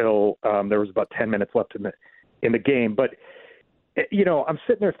until there was about 10 minutes left in the game. But I'm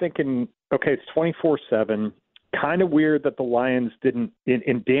sitting there thinking, okay, it's 24/7. Kind of weird that the Lions didn't,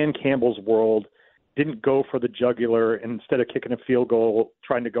 in Dan Campbell's world, didn't go for the jugular, and instead of kicking a field goal,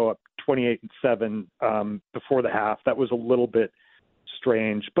 trying to go up 28-7 before the half. That was a little bit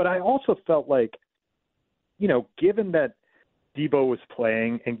strange. But I also felt like, given that Debo was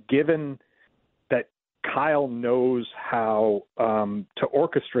playing and given that Kyle knows how to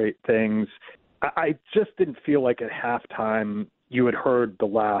orchestrate things, I just didn't feel like at halftime you had heard the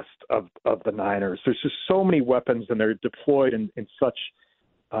last of the Niners. There's just so many weapons, and they're deployed in such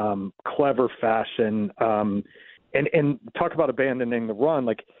clever fashion. And talk about abandoning the run.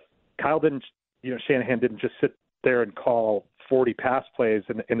 Like, Shanahan didn't just sit there and call 40 pass plays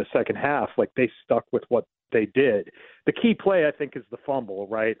in the second half. Like, they stuck with what they did. The key play, I think, is the fumble,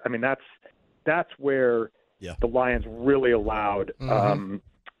 right? I mean, that's where the Lions really allowed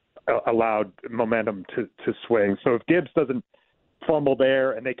momentum to swing. So if Gibbs doesn't fumble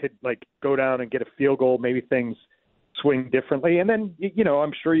there and they could like go down and get a field goal, maybe things swing differently. And then,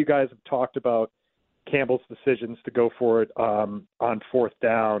 I'm sure you guys have talked about Campbell's decisions to go for it on fourth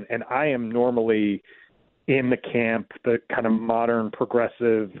down. And I am normally in the camp, the kind of modern,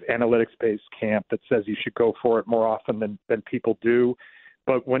 progressive, analytics-based camp that says you should go for it more often than people do.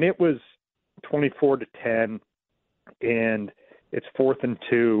 But when it was 24-10 and it's 4th and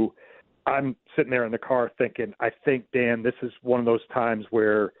 2, I'm sitting there in the car thinking, I think, Dan, this is one of those times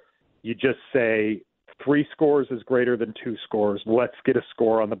where you just say 3 scores is greater than 2 scores. Let's get a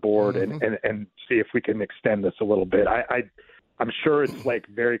score on the board and see if we can extend this a little bit. I'm sure it's like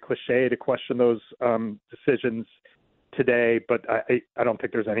very cliche to question those decisions today, but I don't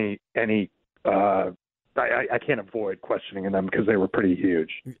think there's any I can't avoid questioning them because they were pretty huge.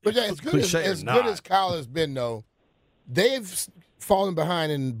 But yeah, as good as Kyle has been, though, they've fallen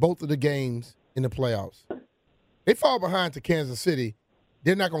behind in both of the games in the playoffs. They fall behind to Kansas City.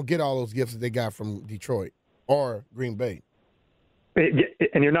 They're not going to get all those gifts that they got from Detroit or Green Bay. And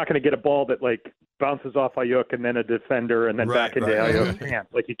you're not going to get a ball that like bounces off Ayuk and then a defender and then back into Ayuk's hands.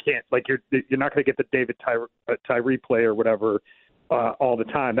 Like you can't. Like you're not going to get the David Tyree play or whatever all the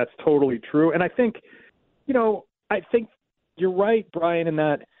time. That's totally true. And I think, I think you're right, Brian, in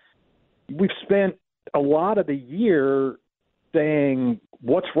that we've spent a lot of the year saying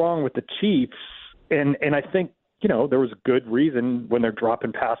what's wrong with the Chiefs, and I think there was a good reason when they're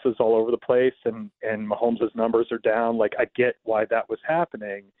dropping passes all over the place and Mahomes' numbers are down. Like I get why that was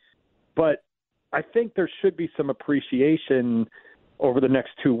happening, but I think there should be some appreciation over the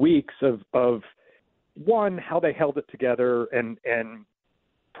next 2 weeks of one, how they held it together and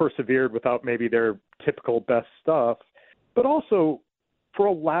persevered without maybe their typical best stuff, but also for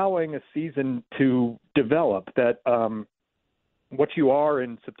allowing a season to develop that what you are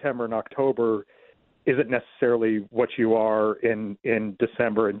in September and October isn't necessarily what you are in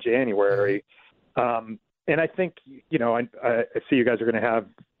December and January. And I think, I see you guys are going to have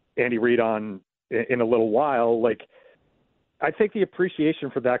Andy Reid on in a little while. Like, I think the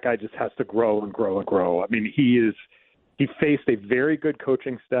appreciation for that guy just has to grow and grow and grow. I mean, he faced a very good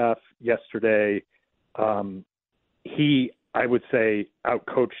coaching staff yesterday. He, I would say,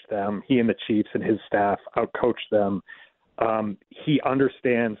 outcoached them. He and the Chiefs and his staff outcoached them. He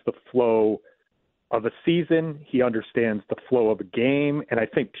understands the flow of a season. He understands the flow of a game. And I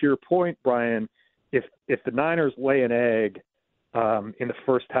think to your point, Brian, if the Niners lay an egg in the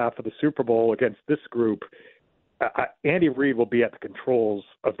first half of the Super Bowl against this group, Andy Reid will be at the controls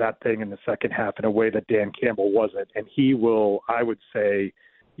of that thing in the second half in a way that Dan Campbell wasn't. And he will, I would say,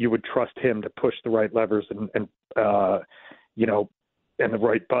 you would trust him to push the right levers and the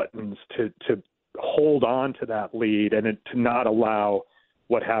right buttons to hold on to that lead and to not allow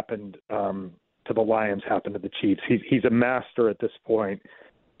what happened to the Lions happen to the Chiefs. He's a master at this point.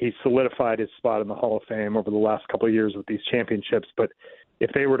 He's solidified his spot in the Hall of Fame over the last couple of years with these championships. But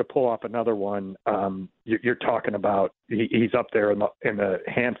if they were to pull off another one, you're talking about he's up there in the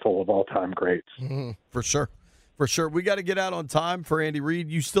handful of all-time greats. Mm-hmm. For sure. For sure. We got to get out on time for Andy Reid.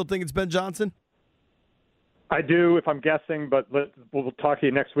 You still think it's Ben Johnson? I do, if I'm guessing, but we'll talk to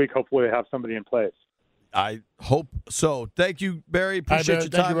you next week. Hopefully have somebody in place. I hope so. Thank you, Barry. Appreciate your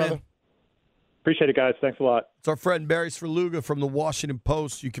time, man. Appreciate it, guys. Thanks a lot. It's our friend Barry Svrluga from the Washington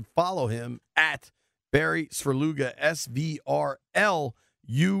Post. You can follow him at Barry Svrluga, Svrluga.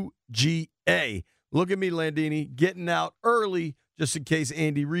 Look at me, Landini, getting out early just in case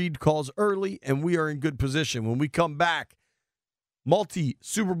Andy Reid calls early, and we are in good position. When we come back,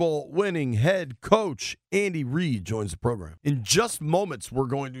 multi-Super Bowl winning head coach Andy Reid joins the program. In just moments, we're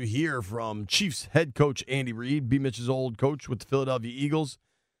going to hear from Chiefs head coach Andy Reid, BMitch's old coach with the Philadelphia Eagles.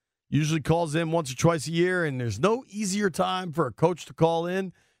 Usually calls in once or twice a year, and there's no easier time for a coach to call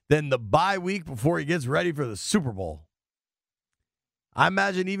in than the bye week before he gets ready for the Super Bowl. I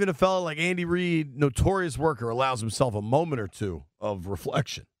imagine even a fellow like Andy Reid, notorious worker, allows himself a moment or two of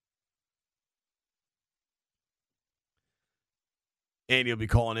reflection. Andy will be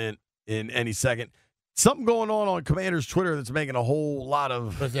calling in any second. Something going on Commander's Twitter that's making a whole lot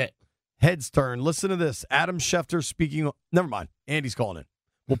of heads turn. Listen to this. Adam Schefter speaking. Never mind. Andy's calling in.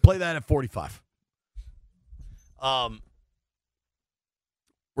 We'll play that at 45. We're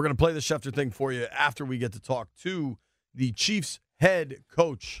going to play the Schefter thing for you after we get to talk to the Chiefs head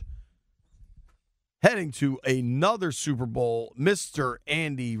coach heading to another Super Bowl, Mr.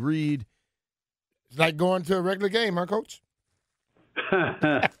 Andy Reid. It's like going to a regular game, huh, Coach?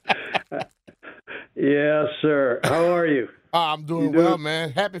 Yes, sir. How are you? I'm doing well,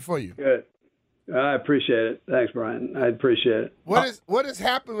 man. Happy for you. Good. I appreciate it. Thanks, Brian. I appreciate it. What has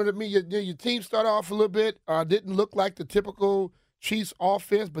happened with me? Your team started off a little bit, didn't look like the typical Chiefs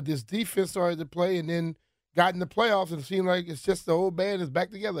offense, but this defense started to play and then got in the playoffs, and it seemed like it's just the old band is back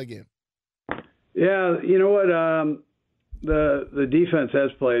together again. Yeah, you know what? The defense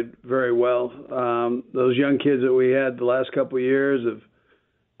has played very well. Those young kids that we had the last couple of years have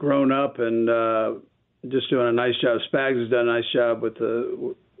grown up and just doing a nice job. Spags has done a nice job with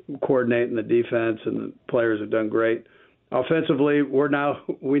coordinating the defense, and the players have done great. Offensively, we now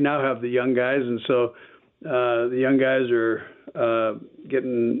have the young guys, and so the young guys are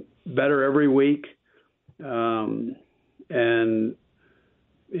getting better every week, and good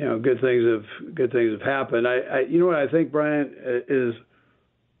things have happened. You know what I think, Brian, is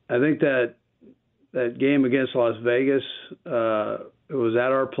I think that game against Las Vegas, it was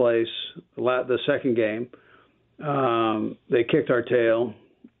at our place, the second game. They kicked our tail,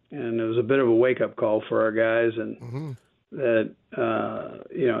 and it was a bit of a wake-up call for our guys, and that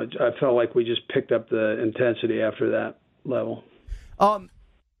I felt like we just picked up the intensity after that level.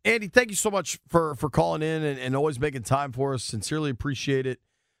 Andy, thank you so much for calling in and always making time for us. Sincerely appreciate it.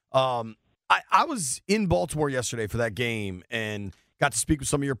 I was in Baltimore yesterday for that game and got to speak with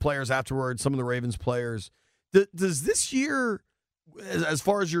some of your players afterwards, some of the Ravens players. Does this year, as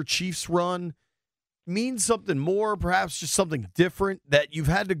far as your Chiefs run, mean something more, perhaps just something different that you've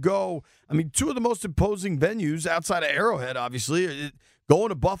had to go? I mean, two of the most imposing venues outside of Arrowhead, obviously, going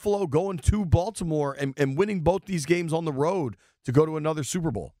to Buffalo, going to Baltimore, and winning both these games on the road to go to another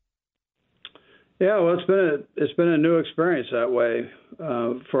Super Bowl. Yeah, well, it's been a new experience that way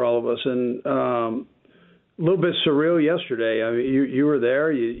for all of us, and a little bit surreal yesterday. I mean, you were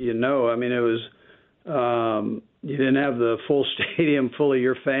there, you know. I mean, it was you didn't have the full stadium full of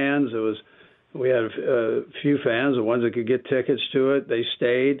your fans. We had a few fans, the ones that could get tickets to it. They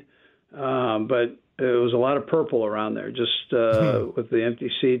stayed, but it was a lot of purple around there, just with the empty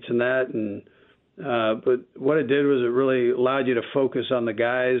seats and that. And but what it did was it really allowed you to focus on the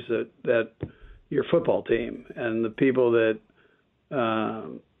guys that your football team and the people that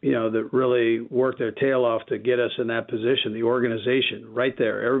that really worked their tail off to get us in that position. The organization, right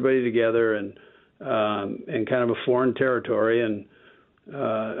there, everybody together, and in kind of a foreign territory. And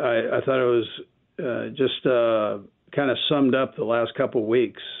I thought it was just kind of summed up the last couple of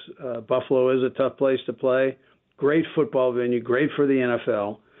weeks. Buffalo is a tough place to play. Great football venue, great for the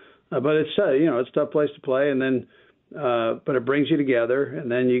NFL, but it's it's a tough place to play. And then, but it brings you together.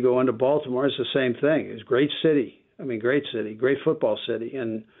 And then you go into Baltimore. It's the same thing. It's a great city. I mean, great city, great football city,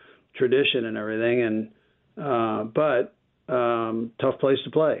 and tradition and everything. And but tough place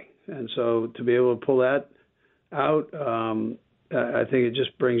to play. And so to be able to pull that out, I think it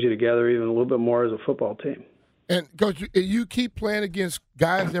just brings you together even a little bit more as a football team. And, Coach, you keep playing against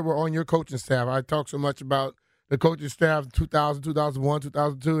guys that were on your coaching staff. I talk so much about the coaching staff 2000, 2001,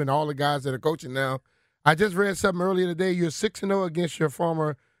 2002, and all the guys that are coaching now. I just read something earlier today. You're 6-0 against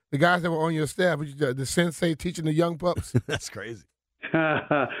the guys that were on your staff, the sensei teaching the young pups. That's crazy.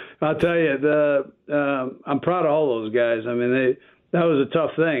 I'll tell you, I'm proud of all those guys. I mean, that was a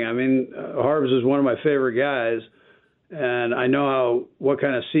tough thing. I mean, Harbs is one of my favorite guys. And I know what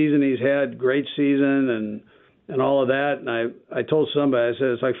kind of season he's had, great season and all of that. And I told somebody, I said,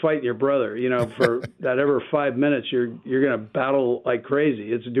 it's like fighting your brother. For that ever 5 minutes, you're going to battle like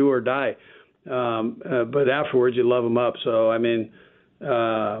crazy. It's do or die. But afterwards, you love him up. So, I mean,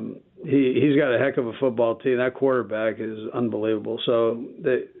 he's got a heck of a football team. That quarterback is unbelievable. So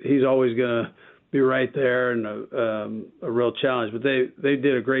he's always going to be right there and a real challenge. But they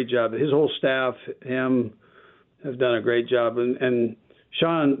did a great job. His whole staff, him, have done a great job. And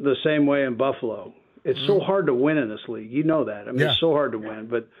Sean, the same way in Buffalo. It's so hard to win in this league. You know that. I mean, It's so hard to win.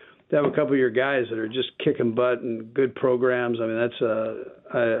 But to have a couple of your guys that are just kicking butt and good programs, I mean, that's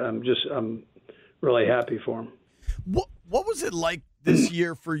I'm really happy for them. What was it like this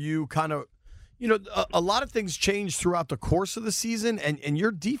year for you? Kind of, a lot of things changed throughout the course of the season, and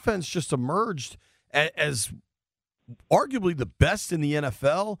your defense just emerged as arguably the best in the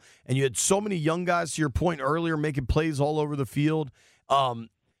NFL, and you had so many young guys, to your point earlier, making plays all over the field.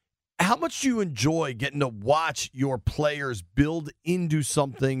 How much do you enjoy getting to watch your players build into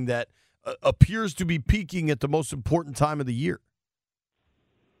something that appears to be peaking at the most important time of the year?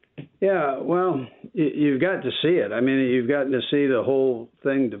 Yeah, well, you've got to see it. I mean, you've gotten to see the whole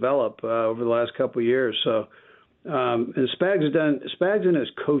thing develop over the last couple of years. So, and Spags and his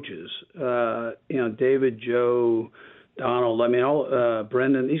coaches, David, Joe, Donald. I mean,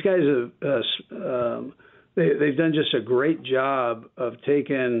 Brendan. These guys have they've done just a great job of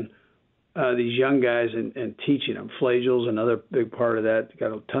taking these young guys and teaching them. Flagel's another big part of that.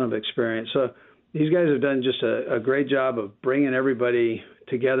 Got a ton of experience. So these guys have done just a great job of bringing everybody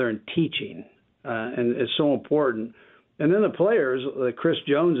together and teaching, and it's so important. And then the players, like Chris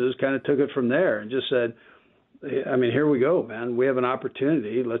Joneses, kind of took it from there and just said, I mean, here we go, man. We have an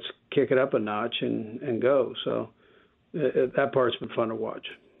opportunity. Let's kick it up a notch and go. So that part's been fun to watch.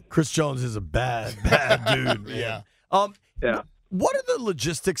 Chris Jones is a bad dude, man. Yeah. What are the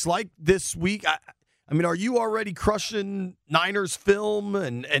logistics like this week? I mean, are you already crushing Niners film,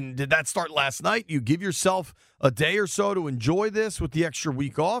 and did that start last night? You give yourself a day or so to enjoy this with the extra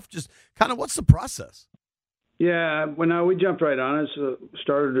week off? Just kind of what's the process? Yeah, we jumped right on it. So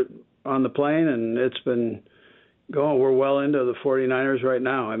started on the plane, and it's been going. We're well into the 49ers right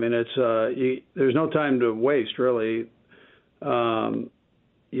now. I mean, it's there's no time to waste, really. You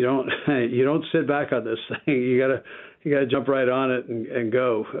don't sit back on this thing. You gotta jump right on it and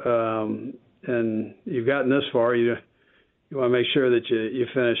go. And you've gotten this far. You want to make sure that you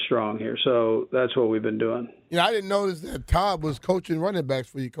finish strong here. So that's what we've been doing. I didn't notice that Todd was coaching running backs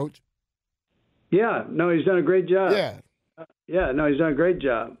for you, Coach. Yeah, no, he's done a great job. Yeah, no, he's done a great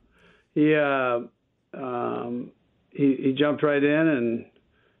job. He jumped right in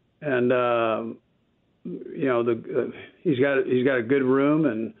and he's got a good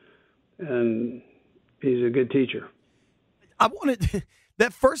room and he's a good teacher. I wanted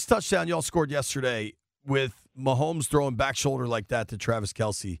that first touchdown y'all scored yesterday with Mahomes throwing back shoulder like that to Travis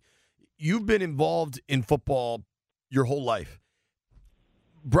Kelce. You've been involved in football your whole life.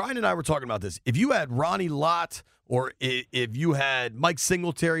 Brian and I were talking about this. If you had Ronnie Lott or if you had Mike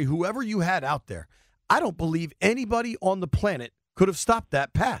Singletary, whoever you had out there, I don't believe anybody on the planet could have stopped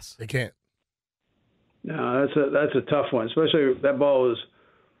that pass. They can't. No, that's a tough one, especially that ball was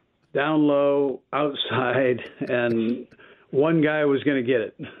down low, outside, and one guy was going to get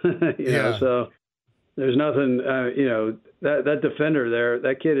it. you know, so there's nothing, that defender there,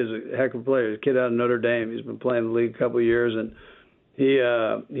 that kid is a heck of a player. The kid out of Notre Dame. He's been playing the league a couple of years, and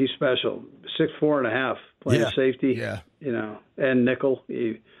he's special. 6'4.5", playing safety. Yeah. And nickel.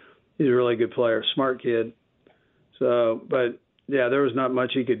 He's a really good player, smart kid. So, but yeah, there was not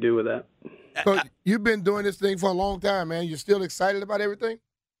much he could do with that. So you've been doing this thing for a long time, man. You're still excited about everything?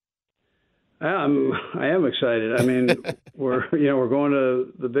 I am excited. I mean, we're going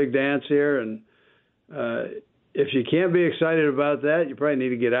to the big dance here, and if you can't be excited about that, you probably need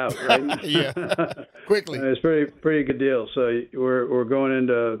to get out, right? Yeah, quickly. It's pretty good deal. So we're going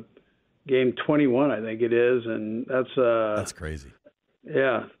into game 21, I think it is, and that's crazy.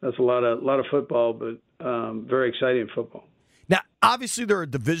 Yeah, that's a lot of football, but very exciting football. Now, obviously, they're a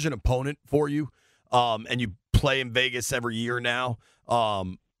division opponent for you, and you play in Vegas every year now.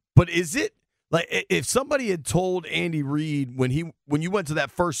 But is it like if somebody had told Andy Reid when you went to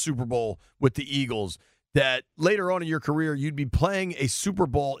that first Super Bowl with the Eagles that later on in your career you'd be playing a Super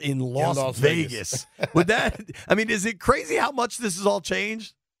Bowl in Las Vegas? Would that? I mean, is it crazy how much this has all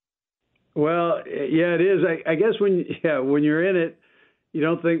changed? Well, yeah, it is. I guess when you're in it, you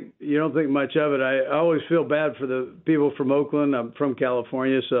don't think much of it. I always feel bad for the people from Oakland. I'm from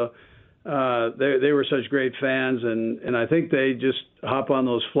California, so they were such great fans, and I think they just hop on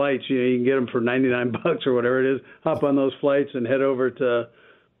those flights. You can get them for $99 or whatever it is. Hop on those flights and head over to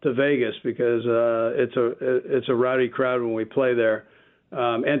Vegas because it's a rowdy crowd when we play there.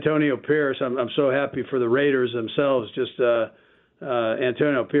 Antonio Pierce, I'm so happy for the Raiders themselves. Just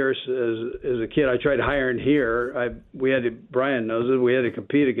Antonio Pierce is a kid I tried hiring here. Brian knows it. We had to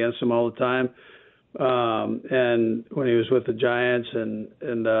compete against him all the time. And when he was with the Giants, and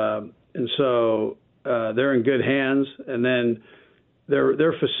so they're in good hands. And then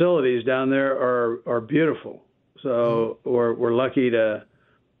their facilities down there are beautiful. So we're lucky to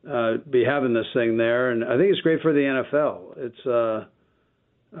be having this thing there, and I think it's great for the NFL. It's the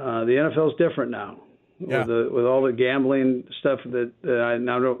NFL's different now. Yeah. With all the gambling stuff that I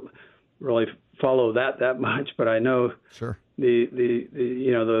now don't really follow that much, but I know sure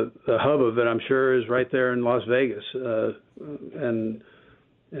the hub of it, I'm sure, is right there in Las Vegas, and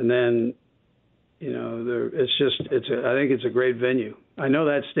then I think it's a great venue. I know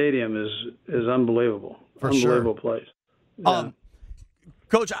that stadium is unbelievable, unbelievable place. Yeah.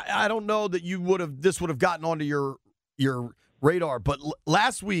 Coach, I don't know that this would have gotten onto your radar, but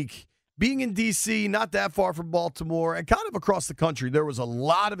last week, being in D.C., not that far from Baltimore, and kind of across the country, there was a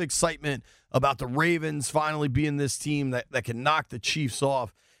lot of excitement about the Ravens finally being this team that can knock the Chiefs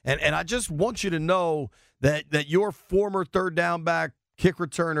off. And I just want you to know that your former third down back, kick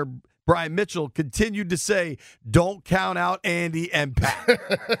returner, Brian Mitchell, continued to say, don't count out Andy and Pat.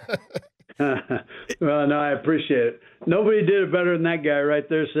 Well, no, I appreciate it. Nobody did it better than that guy right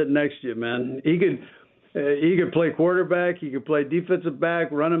there sitting next to you, man. He could play quarterback, he could play defensive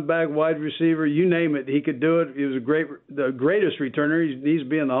back, running back, wide receiver, you name it. He could do it. He was the greatest returner. He needs to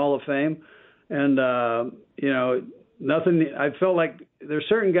be in the Hall of Fame. And nothing. I felt like there's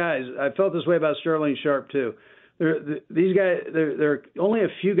certain guys. I felt this way about Sterling Sharp too. These guys. There are only a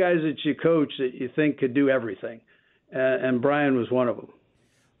few guys that you coach that you think could do everything, and Brian was one of them.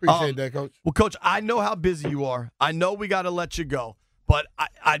 Appreciate that, Coach. Well, Coach, I know how busy you are. I know we got to let you go. But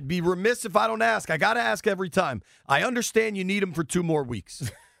I'd be remiss if I don't ask. I got to ask every time. I understand you need him for 2 more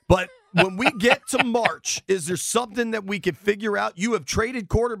weeks. But when we get to March, is there something that we could figure out? You have traded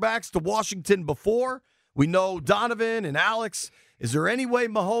quarterbacks to Washington before. We know Donovan and Alex. Is there any way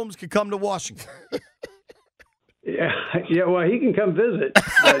Mahomes could come to Washington? Yeah. Well, he can come visit.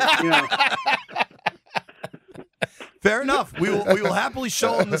 But, Fair enough. We will happily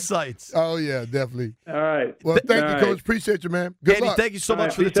show him the sites. Oh, yeah, definitely. All right. Well, thank you, All Coach. right. Appreciate you, man. Good Andy, luck. thank you so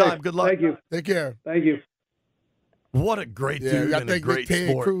much for the Be safe. time. Good luck. Thank you. Take care. Thank you. What a great dude I and a think great Ted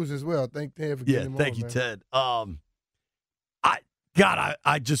sport. Cruz as well. Thank Ted for getting him thank on, you, man. Ted.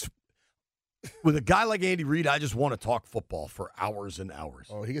 I just with a guy like Andy Reid, I just want to talk football for hours and hours.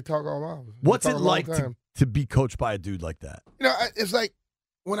 Oh, he can talk all hours. What's it like to be coached by a dude like that? It's like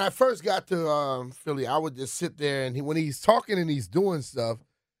when I first got to Philly, I would just sit there, and when he's talking and he's doing stuff,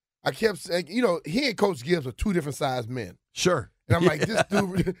 I kept saying, he and Coach Gibbs are 2 different sized men. Sure. And I'm like,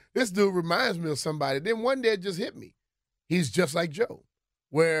 this dude reminds me of somebody. Then one day it just hit me. He's just like Joe,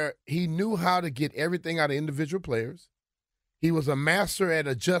 where he knew how to get everything out of individual players. He was a master at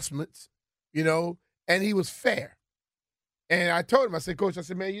adjustments, and he was fair. And I told him, I said, Coach,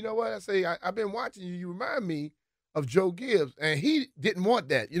 man, you know what? I say, I've been watching you. You remind me of Joe Gibbs. And he didn't want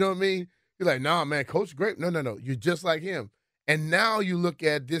that. You know what I mean? He's like, nah, man, Coach, great. No. You're just like him. And now you look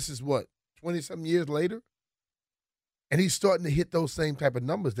at this is what, 20-something years later? And he's starting to hit those same type of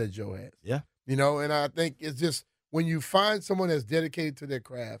numbers that Joe has. Yeah. And I think it's just when you find someone that's dedicated to their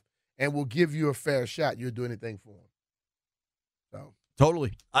craft and will give you a fair shot, you'll do anything for them. So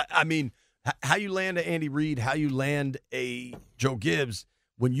Totally. I mean, how you land a Andy Reid, how you land a Joe Gibbs,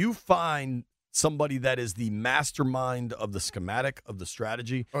 when you find somebody that is the mastermind of the schematic, of the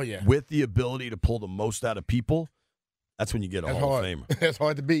strategy, with the ability to pull the most out of people, that's when you get a Hall of Famer. That's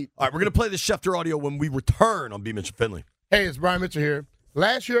hard to beat. All right, we're going to play the Schefter audio when we return on BMitch and Finlay. Hey, it's Brian Mitchell here.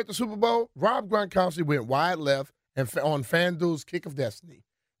 Last year at the Super Bowl, Rob Gronkowski went wide left and on FanDuel's Kick of Destiny.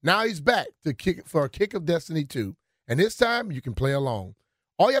 Now he's back to kick for a Kick of Destiny 2, and this time you can play along.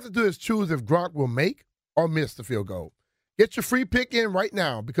 All you have to do is choose if Gronk will make or miss the field goal. Get your free pick in right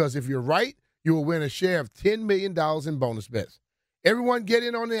now, because if you're right, you will win a share of $10 million in bonus bets. Everyone get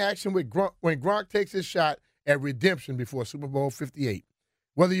in on the action with Gronk when Gronk takes his shot at redemption before Super Bowl 58.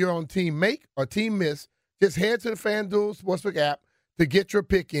 Whether you're on Team Make or Team Miss, just head to the FanDuel Sportsbook app to get your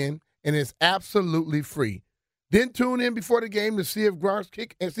pick in, and it's absolutely free. Then tune in before the game to see if Gronk's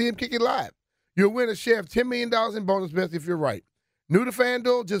kick and see him kick it live. You'll win a share of $10 million in bonus bets if you're right. New to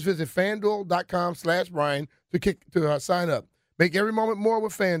FanDuel? Just visit FanDuel.com/Brian to sign up. Make every moment more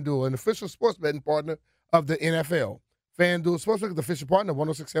with FanDuel, an official sports betting partner of the NFL. FanDuel Sportsbook is the official partner of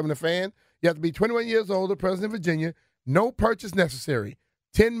 106.7 The Fan. You have to be 21 years old or present in Virginia. No purchase necessary.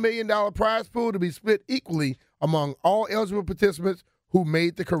 $10 million prize pool to be split equally among all eligible participants who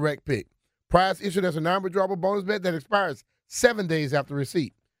made the correct pick. Prize issued as a non-withdrawable bonus bet that expires 7 days after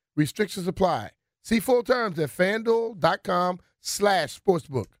receipt. Restrictions apply. See full terms at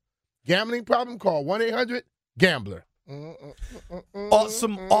FanDuel.com/sportsbook. Gambling problem? Call 1-800-GAMBLER.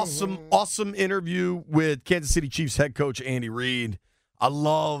 Awesome interview with Kansas City Chiefs head coach Andy Reid. I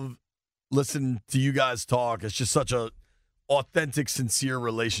love listening to you guys talk. It's just such a authentic, sincere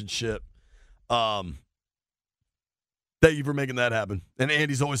relationship. Thank you for making that happen. And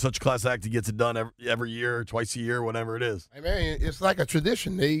Andy's always such a class act. He gets it done every year, twice a year, whatever it is. Hey, man, it's like a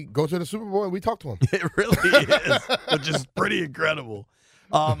tradition. They go to the Super Bowl and we talk to them. It really is, which is pretty incredible.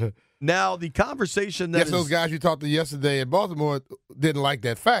 Now, the conversation that those guys you talked to yesterday in Baltimore didn't like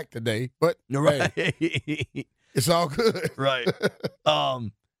that fact today, but right. Hey, it's all good. Right.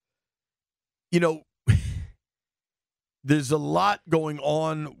 There's a lot going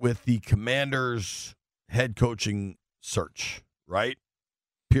on with the Commanders' head coaching search, right?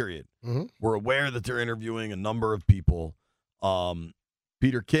 Period. Mm-hmm. We're aware that they're interviewing a number of people.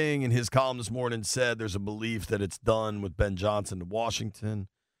 Peter King, in his column this morning, said there's a belief that it's done with Ben Johnson to Washington.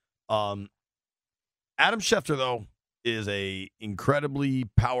 Adam Schefter, though, is a incredibly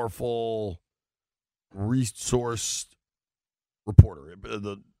powerful, resourced reporter,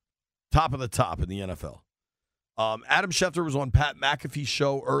 the top of the top in the NFL. Adam Schefter was on Pat McAfee's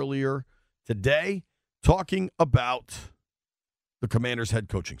show earlier today. talking about the Commanders' head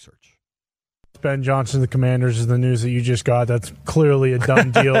coaching search. Ben Johnson, the Commanders, is the news that you just got. That's clearly a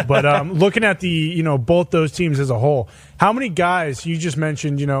done deal. But looking at the, both those teams as a whole, how many guys, you just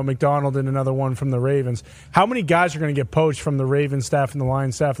mentioned, McDonald and another one from the Ravens, how many guys are going to get poached from the Ravens staff and the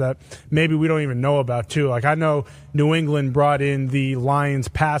Lions staff that maybe we don't even know about, too? Like, I know New England brought in the Lions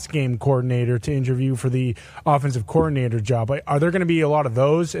pass game coordinator to interview for the offensive coordinator job. Are there going to be a lot of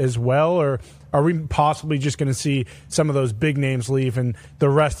those as well, or are we possibly just going to see some of those big names leave and the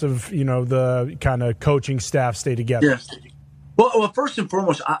rest of, the kind of coaching staff stay together? Yeah. Well, first and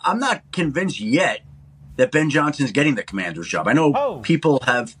foremost, I'm not convinced yet that Ben Johnson's getting the Commander's job. I know people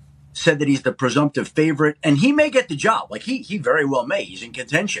have said that he's the presumptive favorite, and he may get the job. Like, he very well may. He's in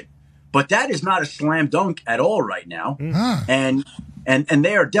contention. But that is not a slam dunk at all right now. And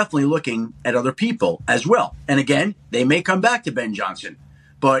they are definitely looking at other people as well. And again, they may come back to Ben Johnson.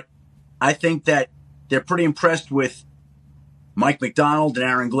 But I think that they're pretty impressed with Mike McDonald and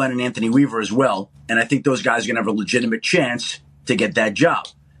Aaron Glenn and Anthony Weaver as well. And I think those guys are going to have a legitimate chance to get that job.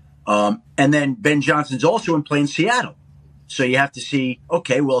 And then Ben Johnson's also in play in Seattle. So you have to see,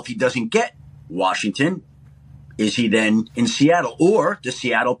 okay, well, if he doesn't get Washington, is he then in Seattle? Or does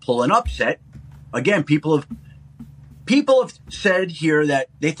Seattle pull an upset? Again, people have said here that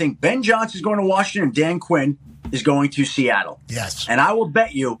they think Ben Johnson is going to Washington and Dan Quinn is going to Seattle. Yes. And I will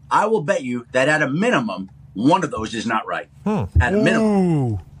bet you that at a minimum, one of those is not right. At a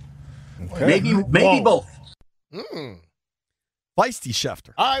minimum. Okay. Maybe both. Feisty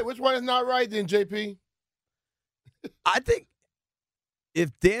Schefter. All right, which one is not right then, JP? I think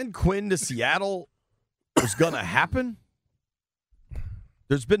if Dan Quinn to Seattle was going to happen,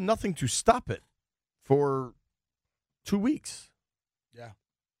 there's been nothing to stop it for 2 weeks. Yeah.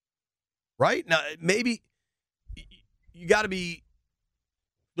 Right? Now, maybe you got to be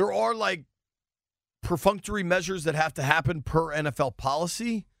 – there are, like, perfunctory measures that have to happen per NFL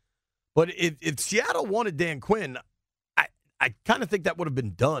policy. But if Seattle wanted Dan Quinn, I kind of think that would have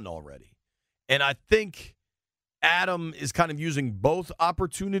been done already. And I think Adam is kind of using both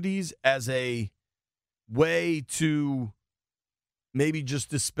opportunities as a way to maybe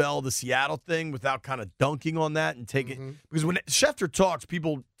just dispel the Seattle thing without kind of dunking on that and take it. Because when Schefter talks,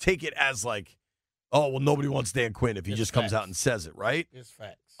 people take it as like, oh, well, nobody wants Dan Quinn if he just comes out and says it, right? It's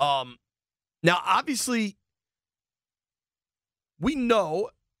facts. Now, obviously, we know,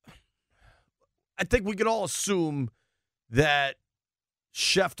 I think we can all assume that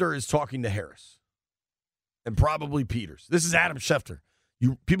Schefter is talking to Harris and probably Peters. This is Adam Schefter.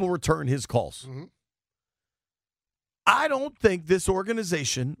 People return his calls. I don't think this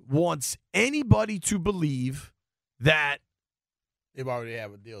organization wants anybody to believe that they've already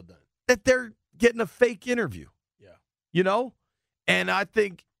have a deal done. That they're getting a fake interview. Yeah. And I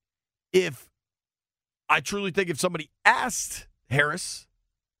think I truly think if somebody asked Harris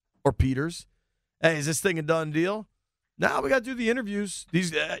or Peters, hey, is this thing a done deal? Now we got to do the interviews.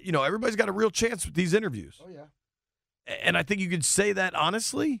 These, everybody's got a real chance with these interviews. Oh, yeah. And I think you could say that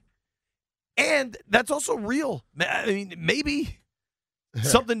honestly. And that's also real. I mean, maybe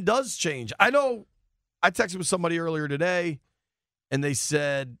something does change. I know I texted with somebody earlier today, and they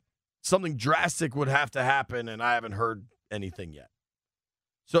said something drastic would have to happen, and I haven't heard anything yet.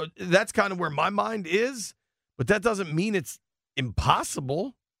 So that's kind of where my mind is, but that doesn't mean it's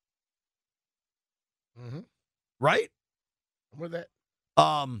impossible. Right? I'm with that.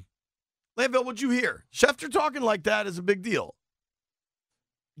 Landville, what'd you hear? Schefter talking like that is a big deal.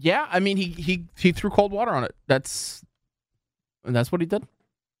 Yeah, I mean, he threw cold water on it. That's what he did.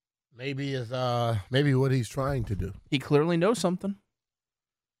 Maybe is maybe what he's trying to do. He clearly knows something.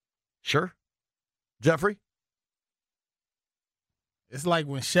 Sure. Jeffrey? It's like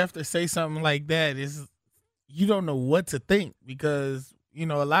when Schefter say something like that, you don't know what to think because, a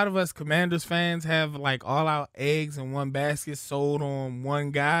lot of us Commanders fans have like all our eggs in one basket sold on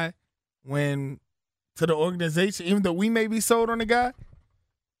one guy when to the organization, even though we may be sold on the guy,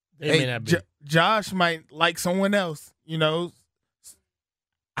 may not be. Josh might like someone else,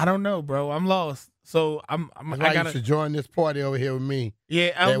 I don't know, bro. I'm lost. So I got to join this party over here with me.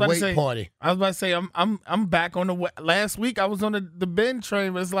 Yeah, I was about to say party. I was about to say I'm back on the last week I was on the Ben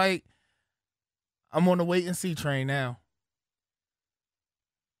train, but it's like I'm on the wait and see train now.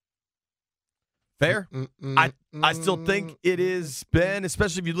 Fair. I still think it is Ben,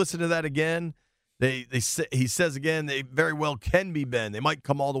 especially if you listen to that again. He says again they very well can be Ben. They might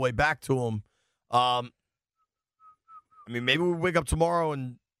come all the way back to him. I mean, maybe we wake up tomorrow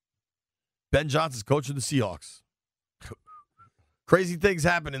and Ben Johnson's coaching the Seahawks. Crazy things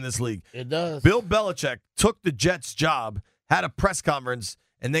happen in this league. It does. Bill Belichick took the Jets' job, had a press conference,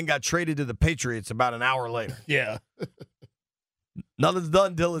 and then got traded to the Patriots about an hour later. Yeah. Nothing's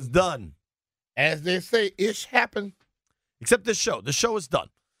done till it's done. As they say, ish happened. Except this show. The show is done.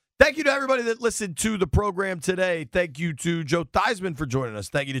 Thank you to everybody that listened to the program today. Thank you to Joe Theismann for joining us.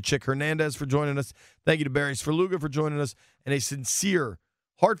 Thank you to Chick Hernandez for joining us. Thank you to Barry Svrluga for joining us. And a sincere,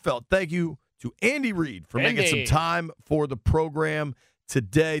 heartfelt thank you to Andy Reid for making some time for the program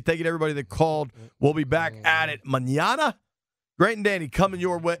today. Thank you to everybody that called. We'll be back at it mañana. Grant and Danny coming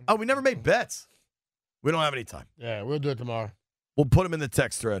your way. Oh, we never made bets. We don't have any time. Yeah, we'll do it tomorrow. We'll put them in the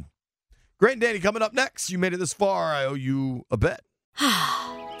text thread. Grant and Danny coming up next. You made it this far. I owe you a bet.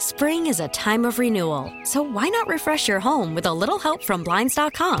 Spring is a time of renewal, so why not refresh your home with a little help from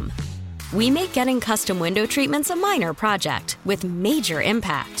Blinds.com? We make getting custom window treatments a minor project with major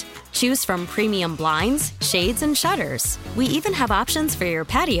impact. Choose from premium blinds, shades, and shutters. We even have options for your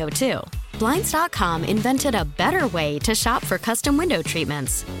patio, too. Blinds.com invented a better way to shop for custom window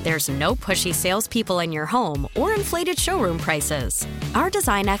treatments. There's no pushy salespeople in your home or inflated showroom prices. Our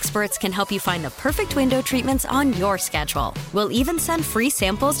design experts can help you find the perfect window treatments on your schedule. We'll even send free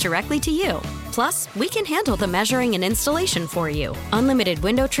samples directly to you. Plus, we can handle the measuring and installation for you. Unlimited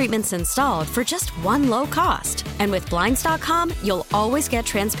window treatments installed for just one low cost. And with Blinds.com, you'll always get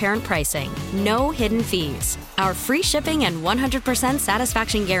transparent pricing. No hidden fees. Our free shipping and 100%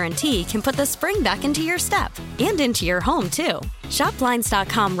 satisfaction guarantee can put the spring back into your step and into your home, too. Shop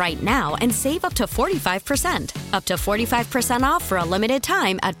Blinds.com right now and save up to 45%. Up to 45% off for a limited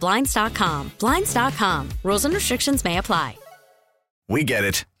time at Blinds.com. Blinds.com. Rules and restrictions may apply. We get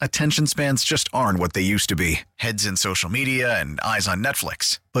it. Attention spans just aren't what they used to be. Heads in social media and eyes on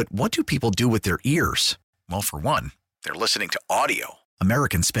Netflix. But what do people do with their ears? Well, for one, they're listening to audio.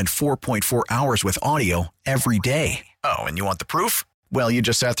 Americans spend 4.4 hours with audio every day. Oh, and you want the proof? Well, you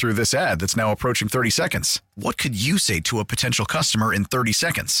just sat through this ad that's now approaching 30 seconds. What could you say to a potential customer in 30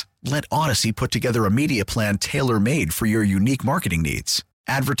 seconds? Let Odyssey put together a media plan tailor-made for your unique marketing needs.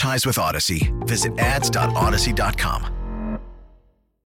 Advertise with Odyssey. Visit ads.odyssey.com.